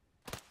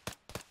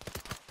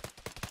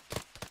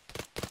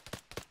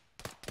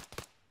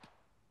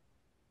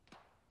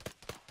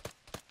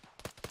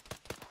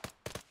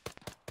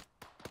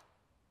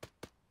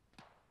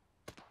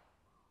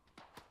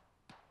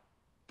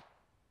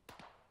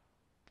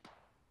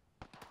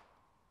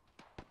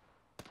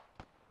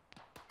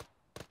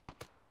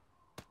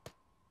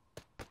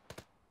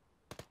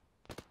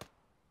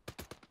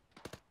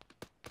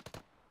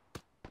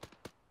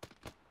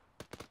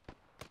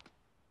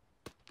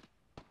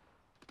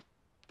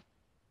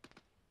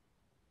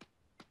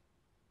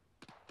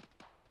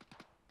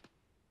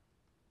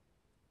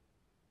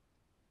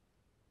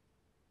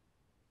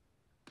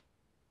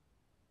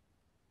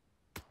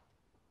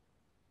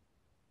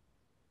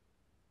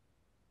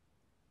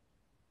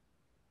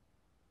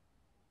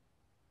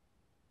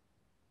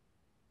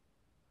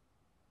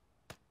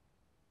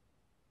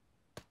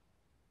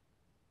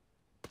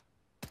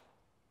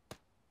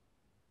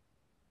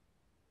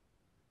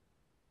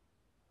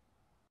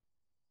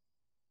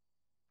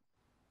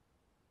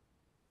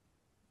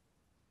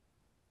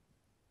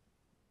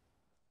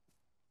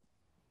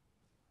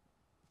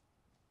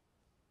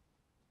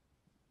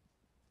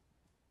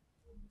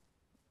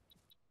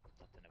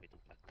 Otatte ne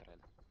vitut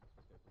läkkäreille.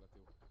 Tekee kyllä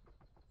tiukkaa.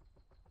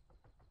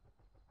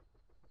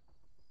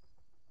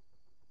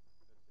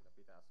 Nyt siinä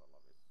pitäis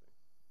olla vissiin.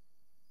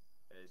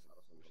 Ei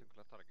saada sen. Voisin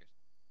kyllä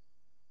tarkistaa.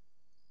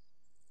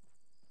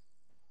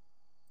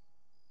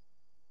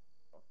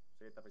 No,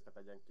 siitä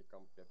pistetään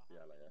jenkkikamppiet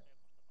pieleen.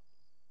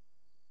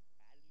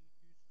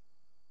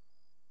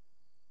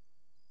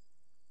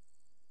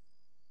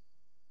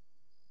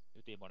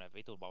 Nyt immonen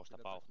vitun vausta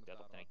pauhtia,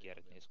 otatte ne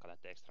kierit niskalle,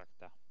 että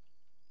extractaa.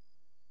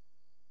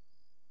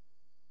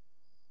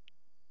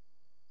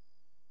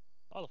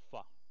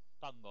 Alfa,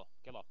 tango,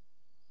 kelo.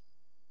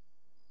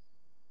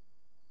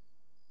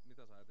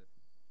 Mitä sä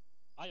etit?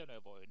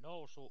 Ajoneuvoihin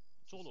nousu,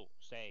 Zulu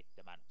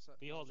 7,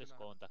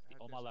 viholliskontakti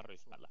omalla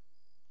ryhmällä.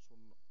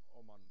 Sun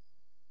oman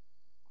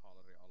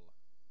haalerin alla.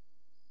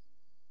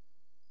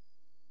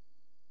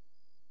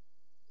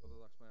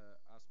 Otetaanko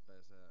me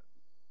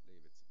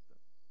SPC-liivit sitten?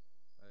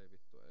 Ei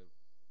vittu, ei.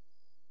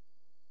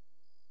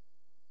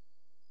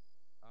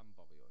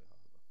 M-pavi on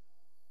ihan hyvä.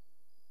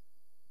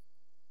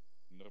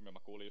 Nurmi, mä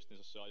kuulin just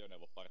se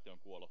ajoneuvopartion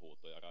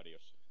kuolohuutoja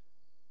radiossa.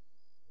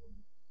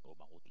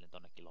 Mä huutelin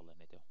tonne kilolle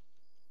niitä jo.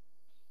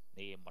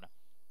 Niimmonen.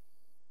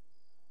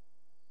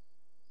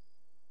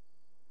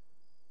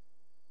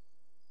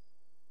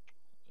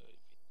 Ei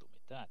vittu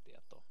mitään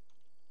tietoa.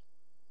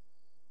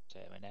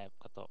 Se menee,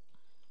 kato.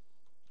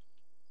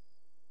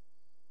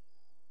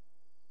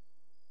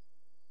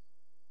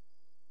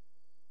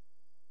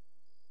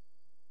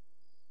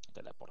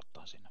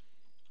 Teleporttaa sinne.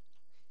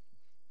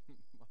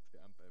 Matti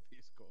MP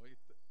viskoo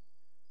itse.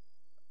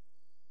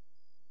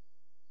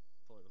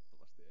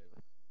 Toivottavasti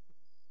eivät.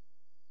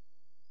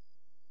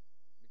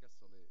 Mikäs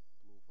se oli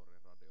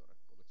Blueforin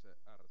radioreppu? Oliko se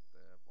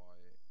RT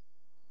vai...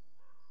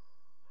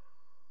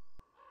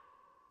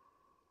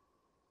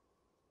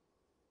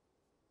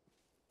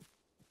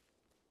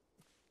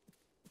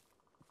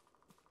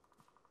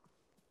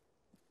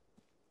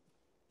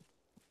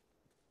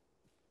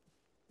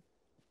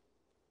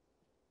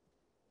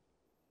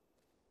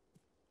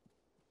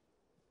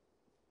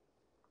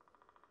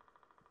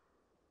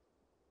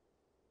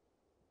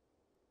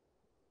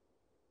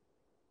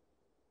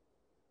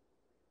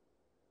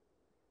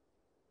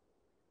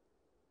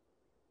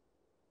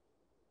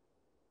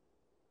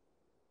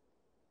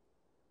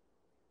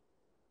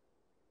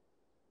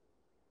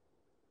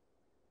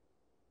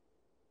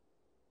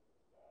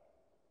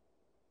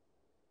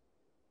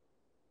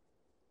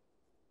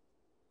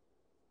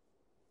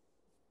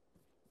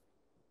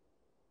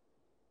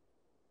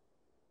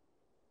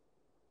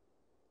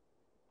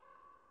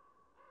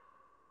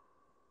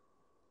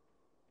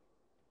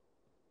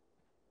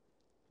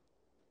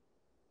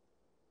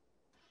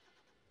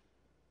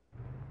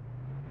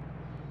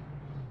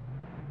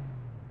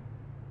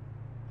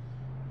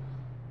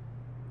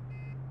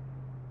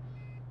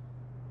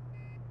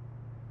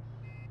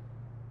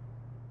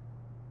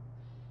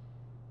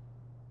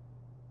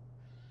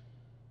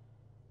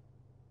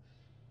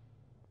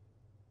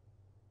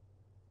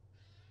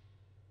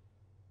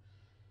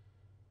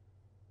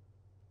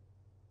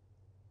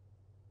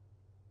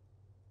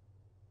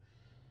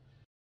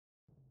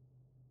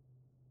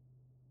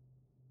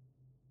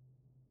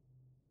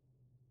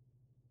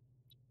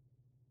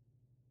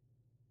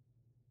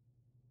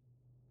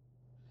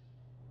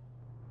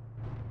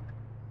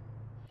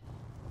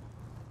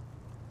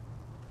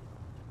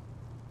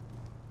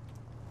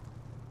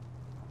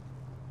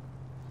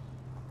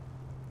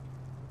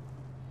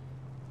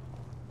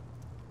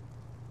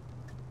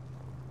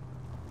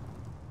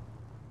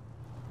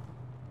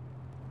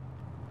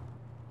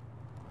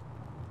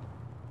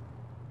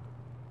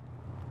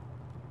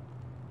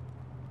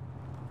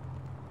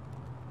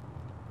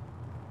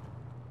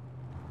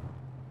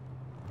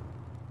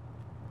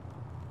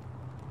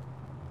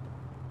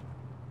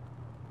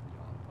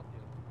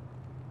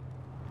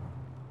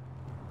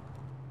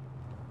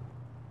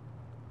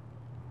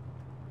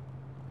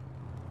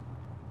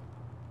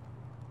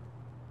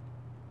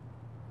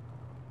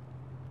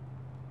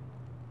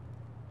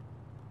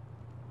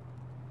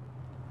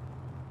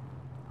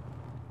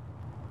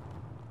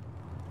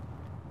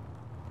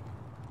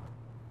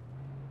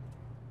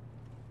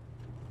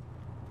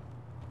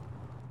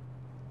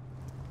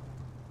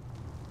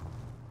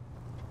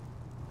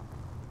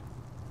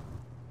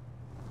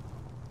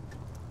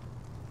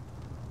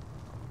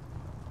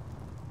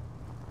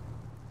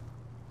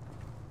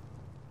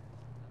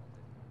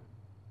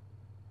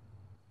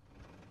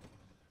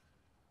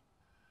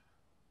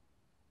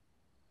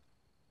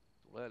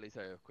 Tulee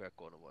lisäjoukkoja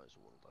konvoin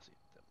suunnalta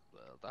sitten.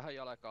 Tähän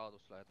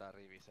jalkautus lähdetään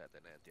rivissä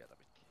eteneen tietä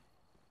pitkin.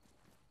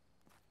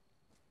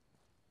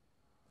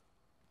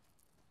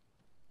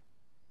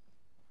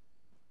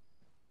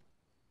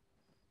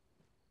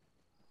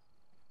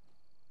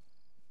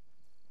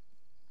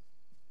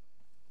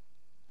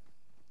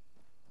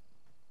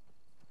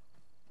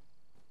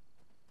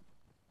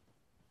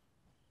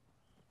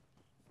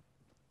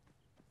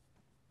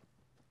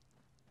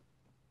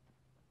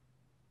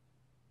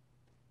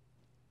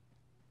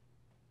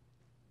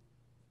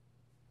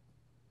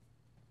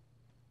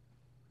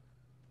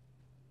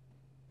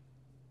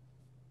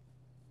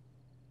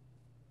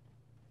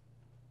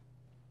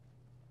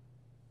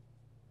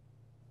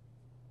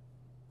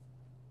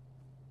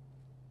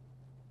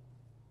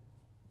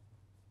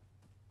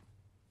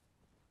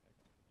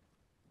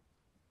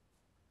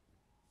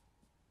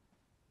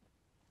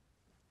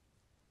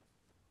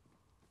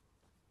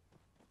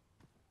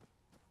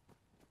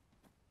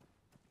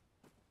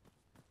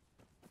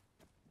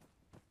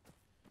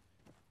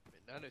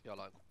 Mennään nyt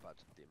jalan, kun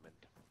päätettiin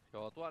mennä.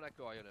 Joo, tuo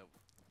näkyy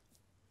ajoneuvo.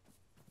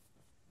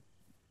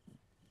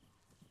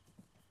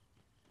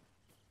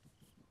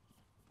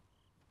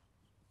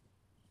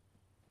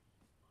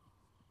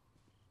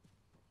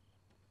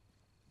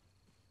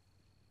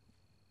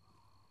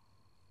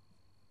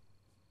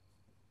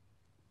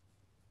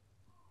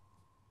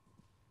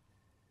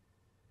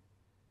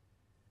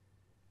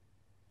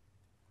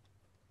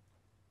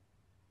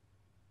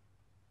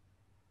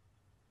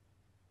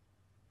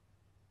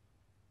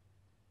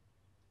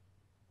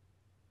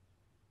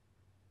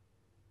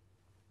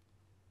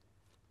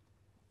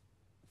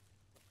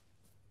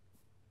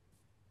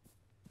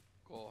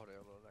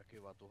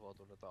 vaan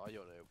tuhoutuneita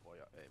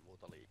ajoneuvoja, ei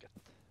muuta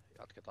liikettä.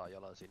 Jatketaan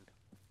jalan sinne.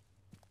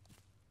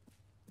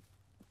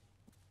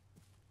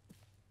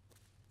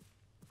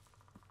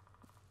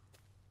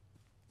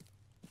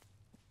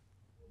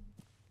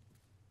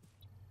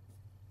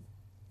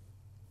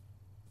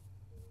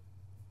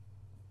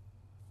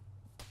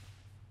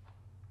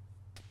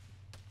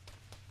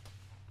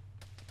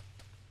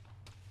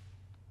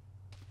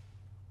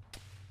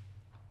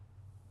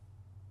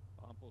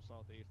 Ampuu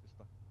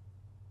Southeastista.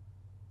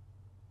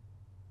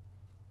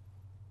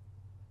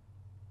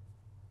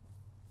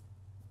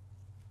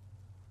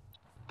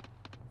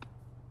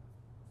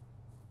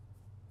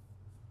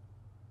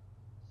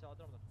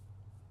 Söder om den.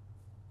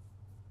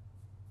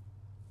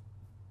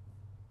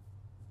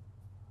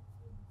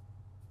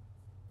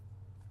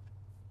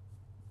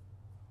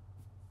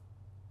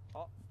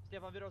 Ja,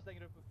 Stefan, vi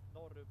stänger upp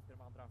norrut till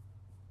de andra.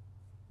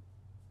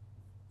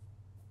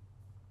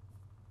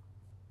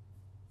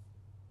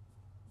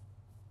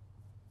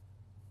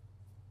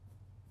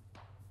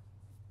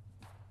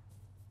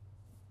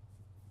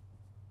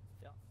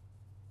 Ja,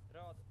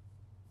 röd.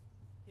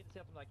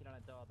 Tillse att de där killarna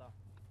är döda.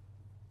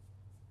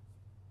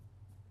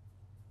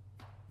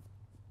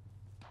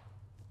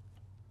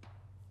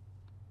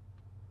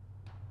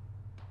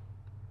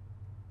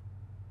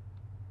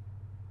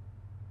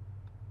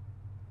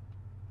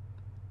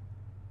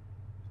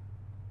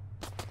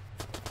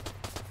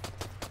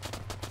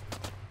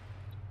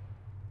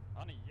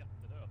 Han är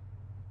jättedöd.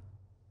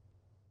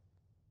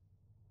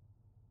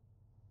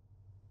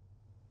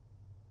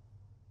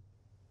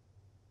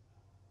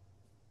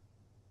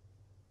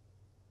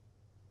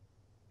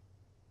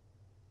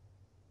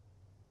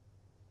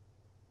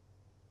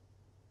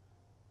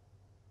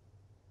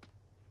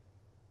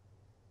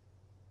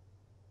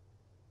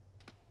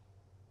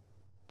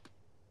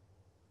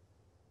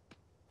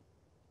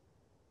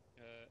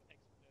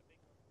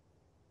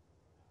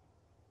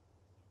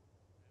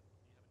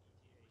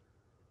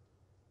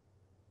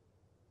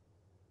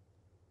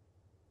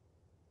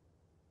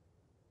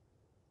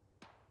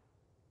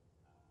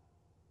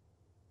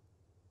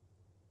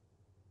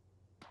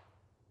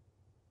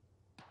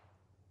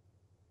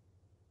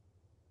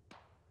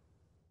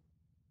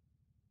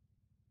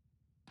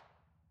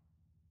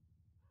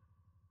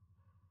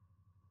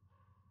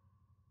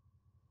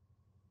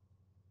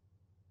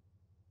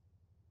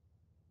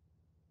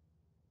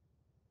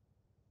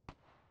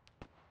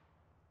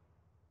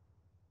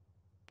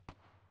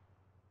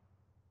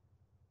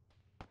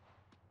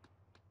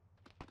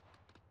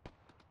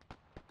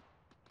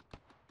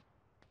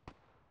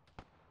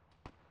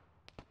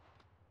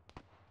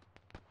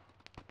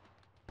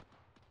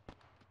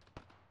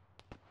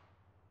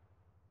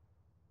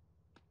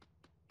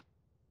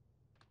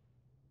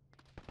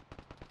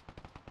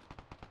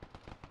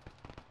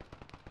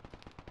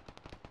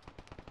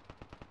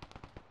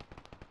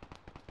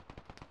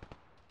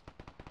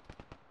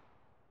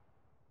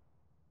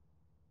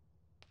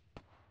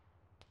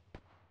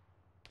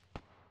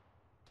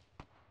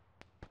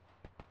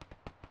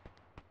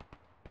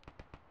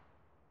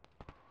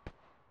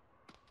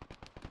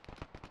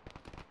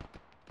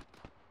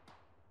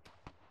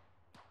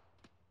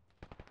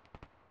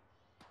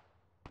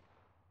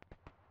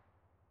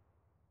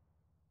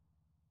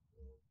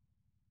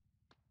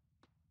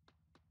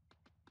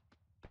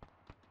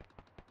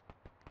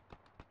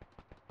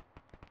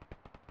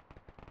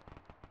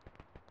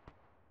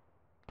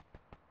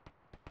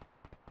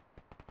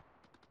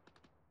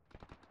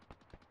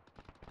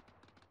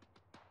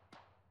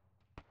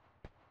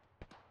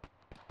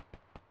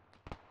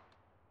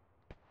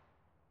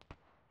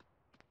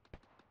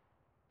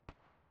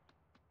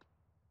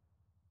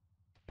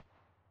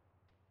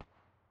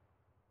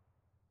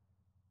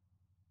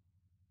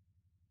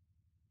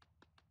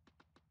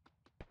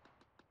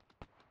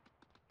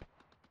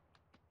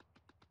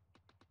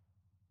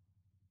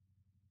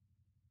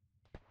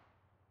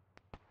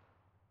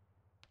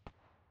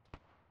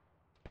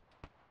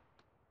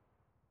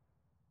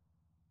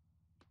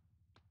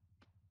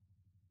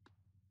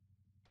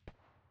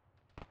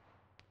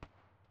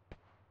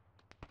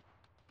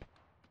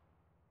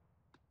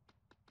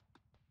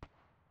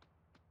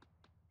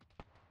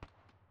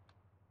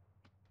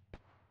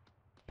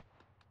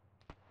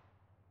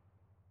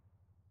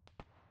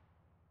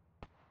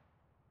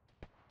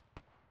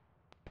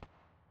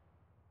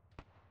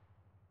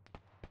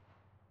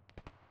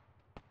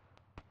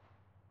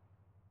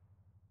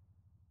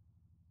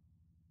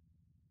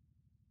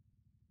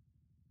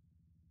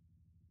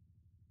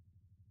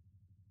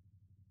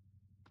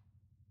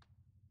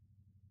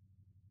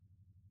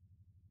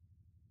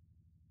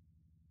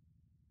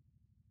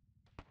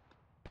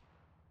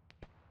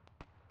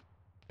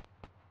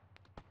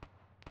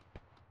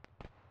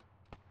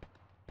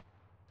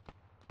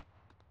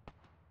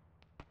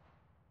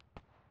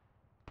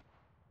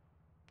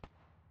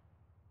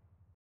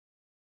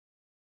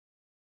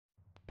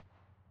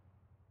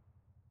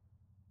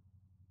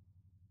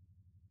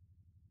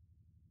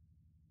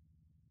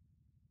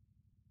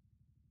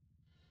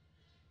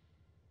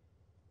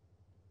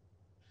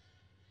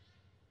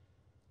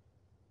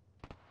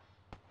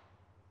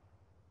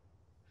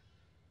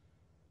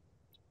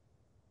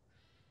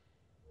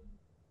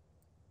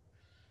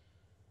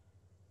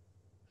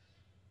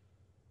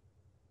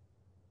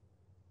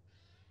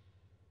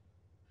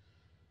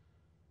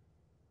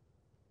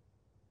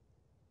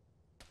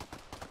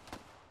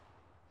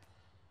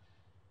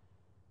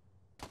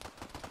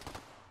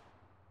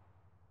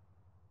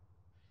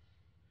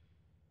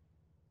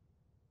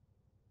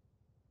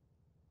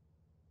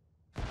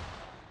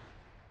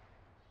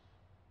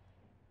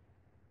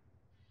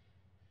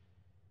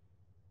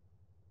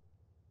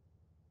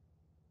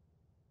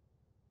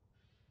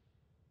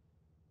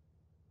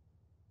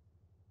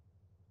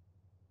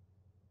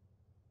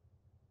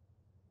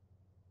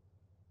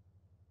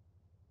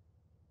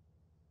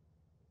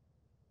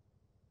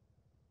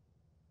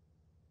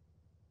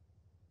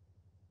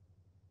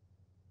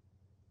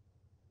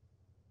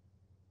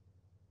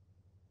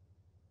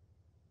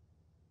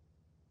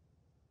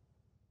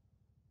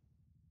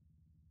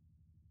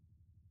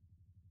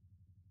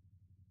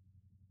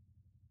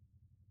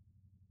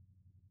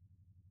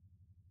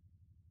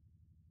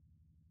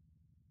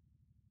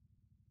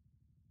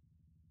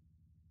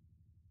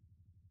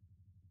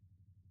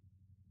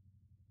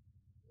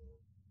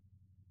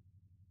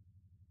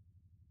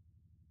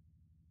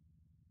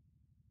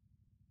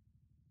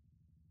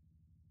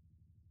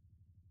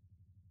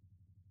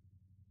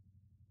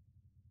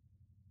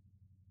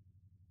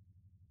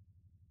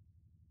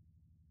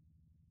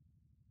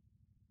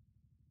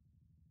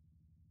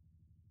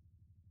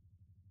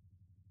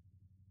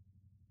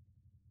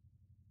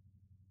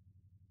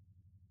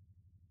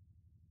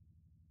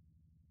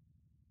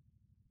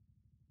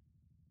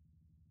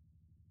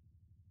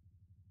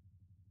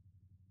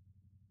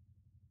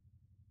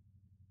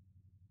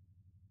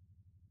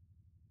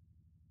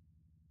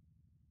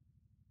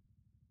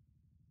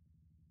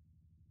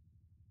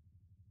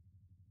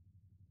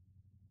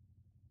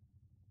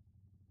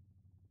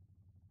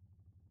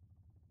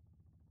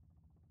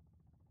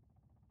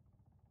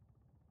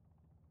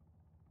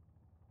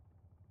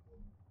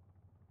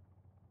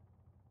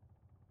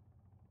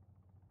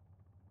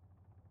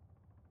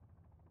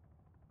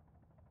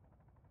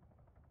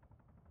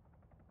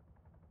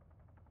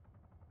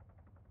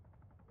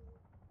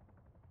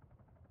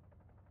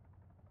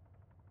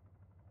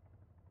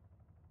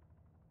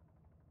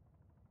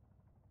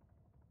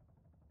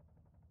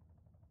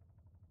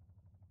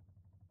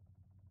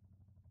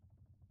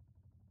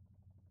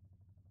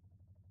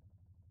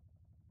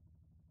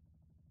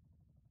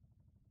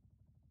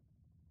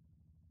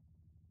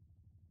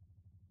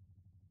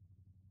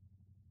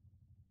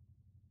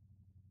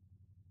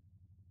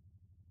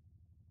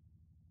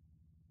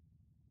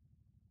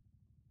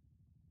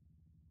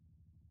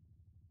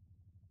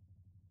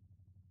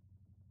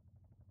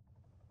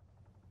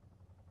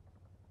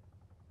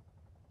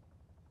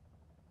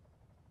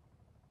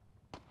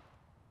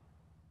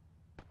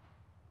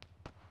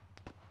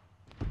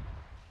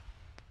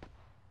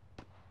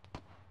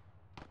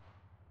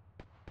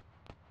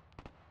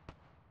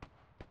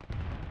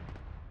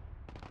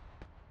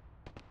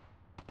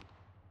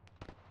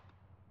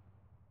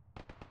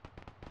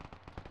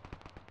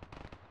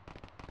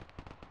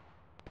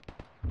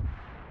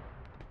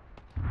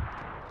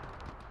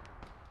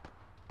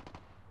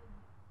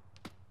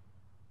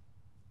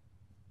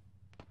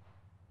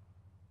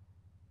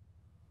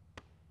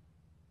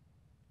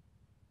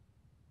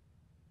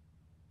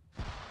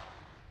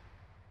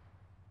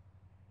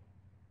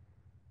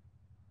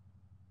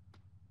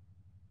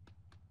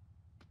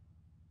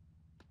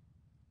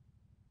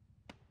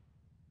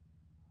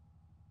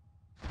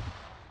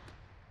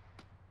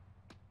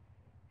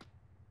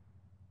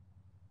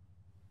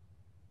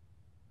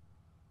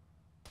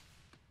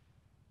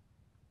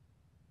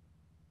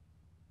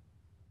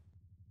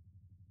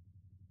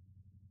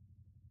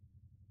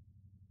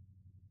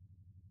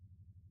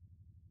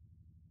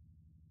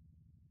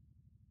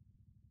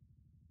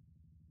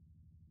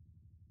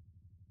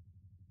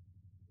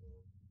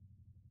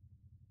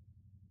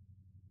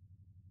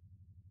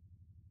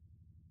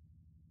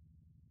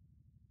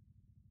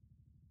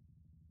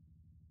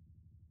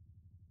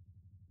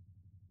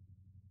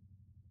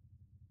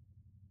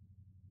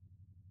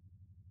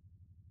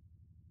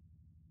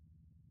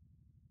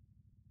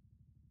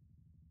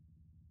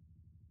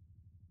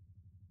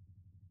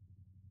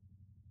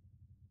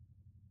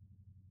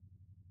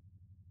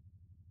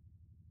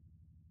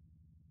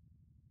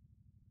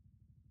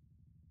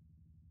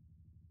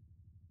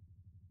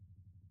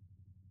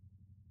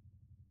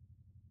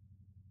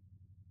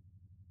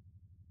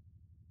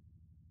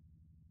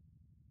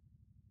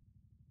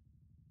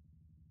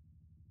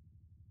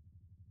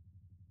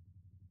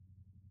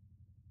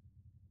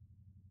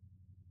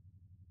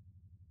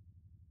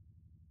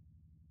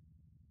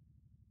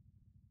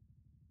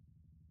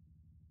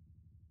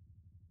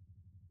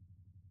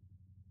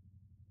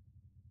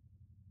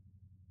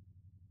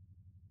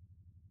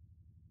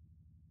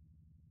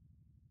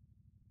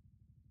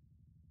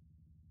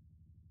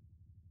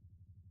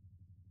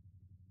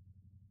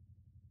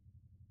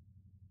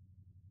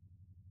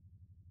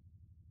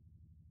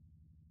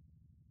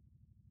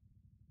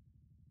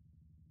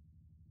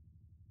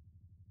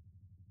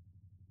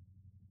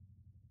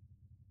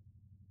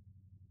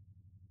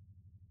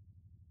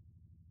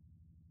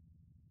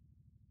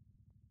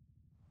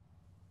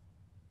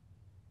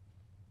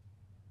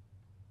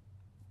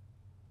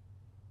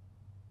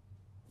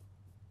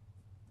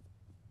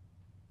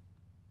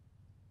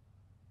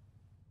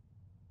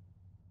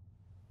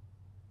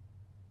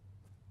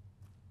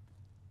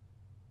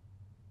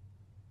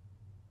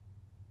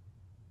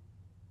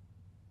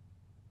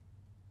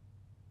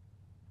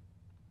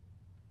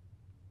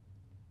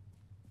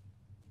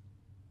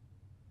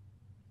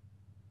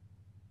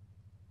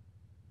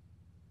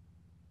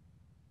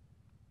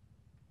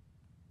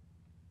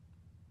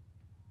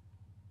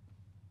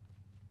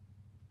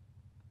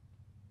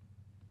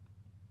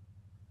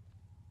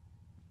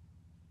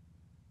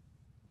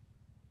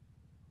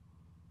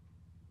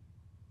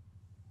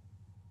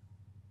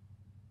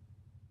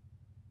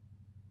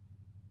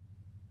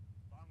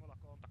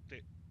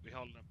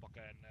 vihollinen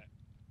pakenee.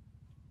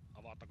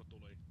 Avataanko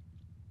tuli?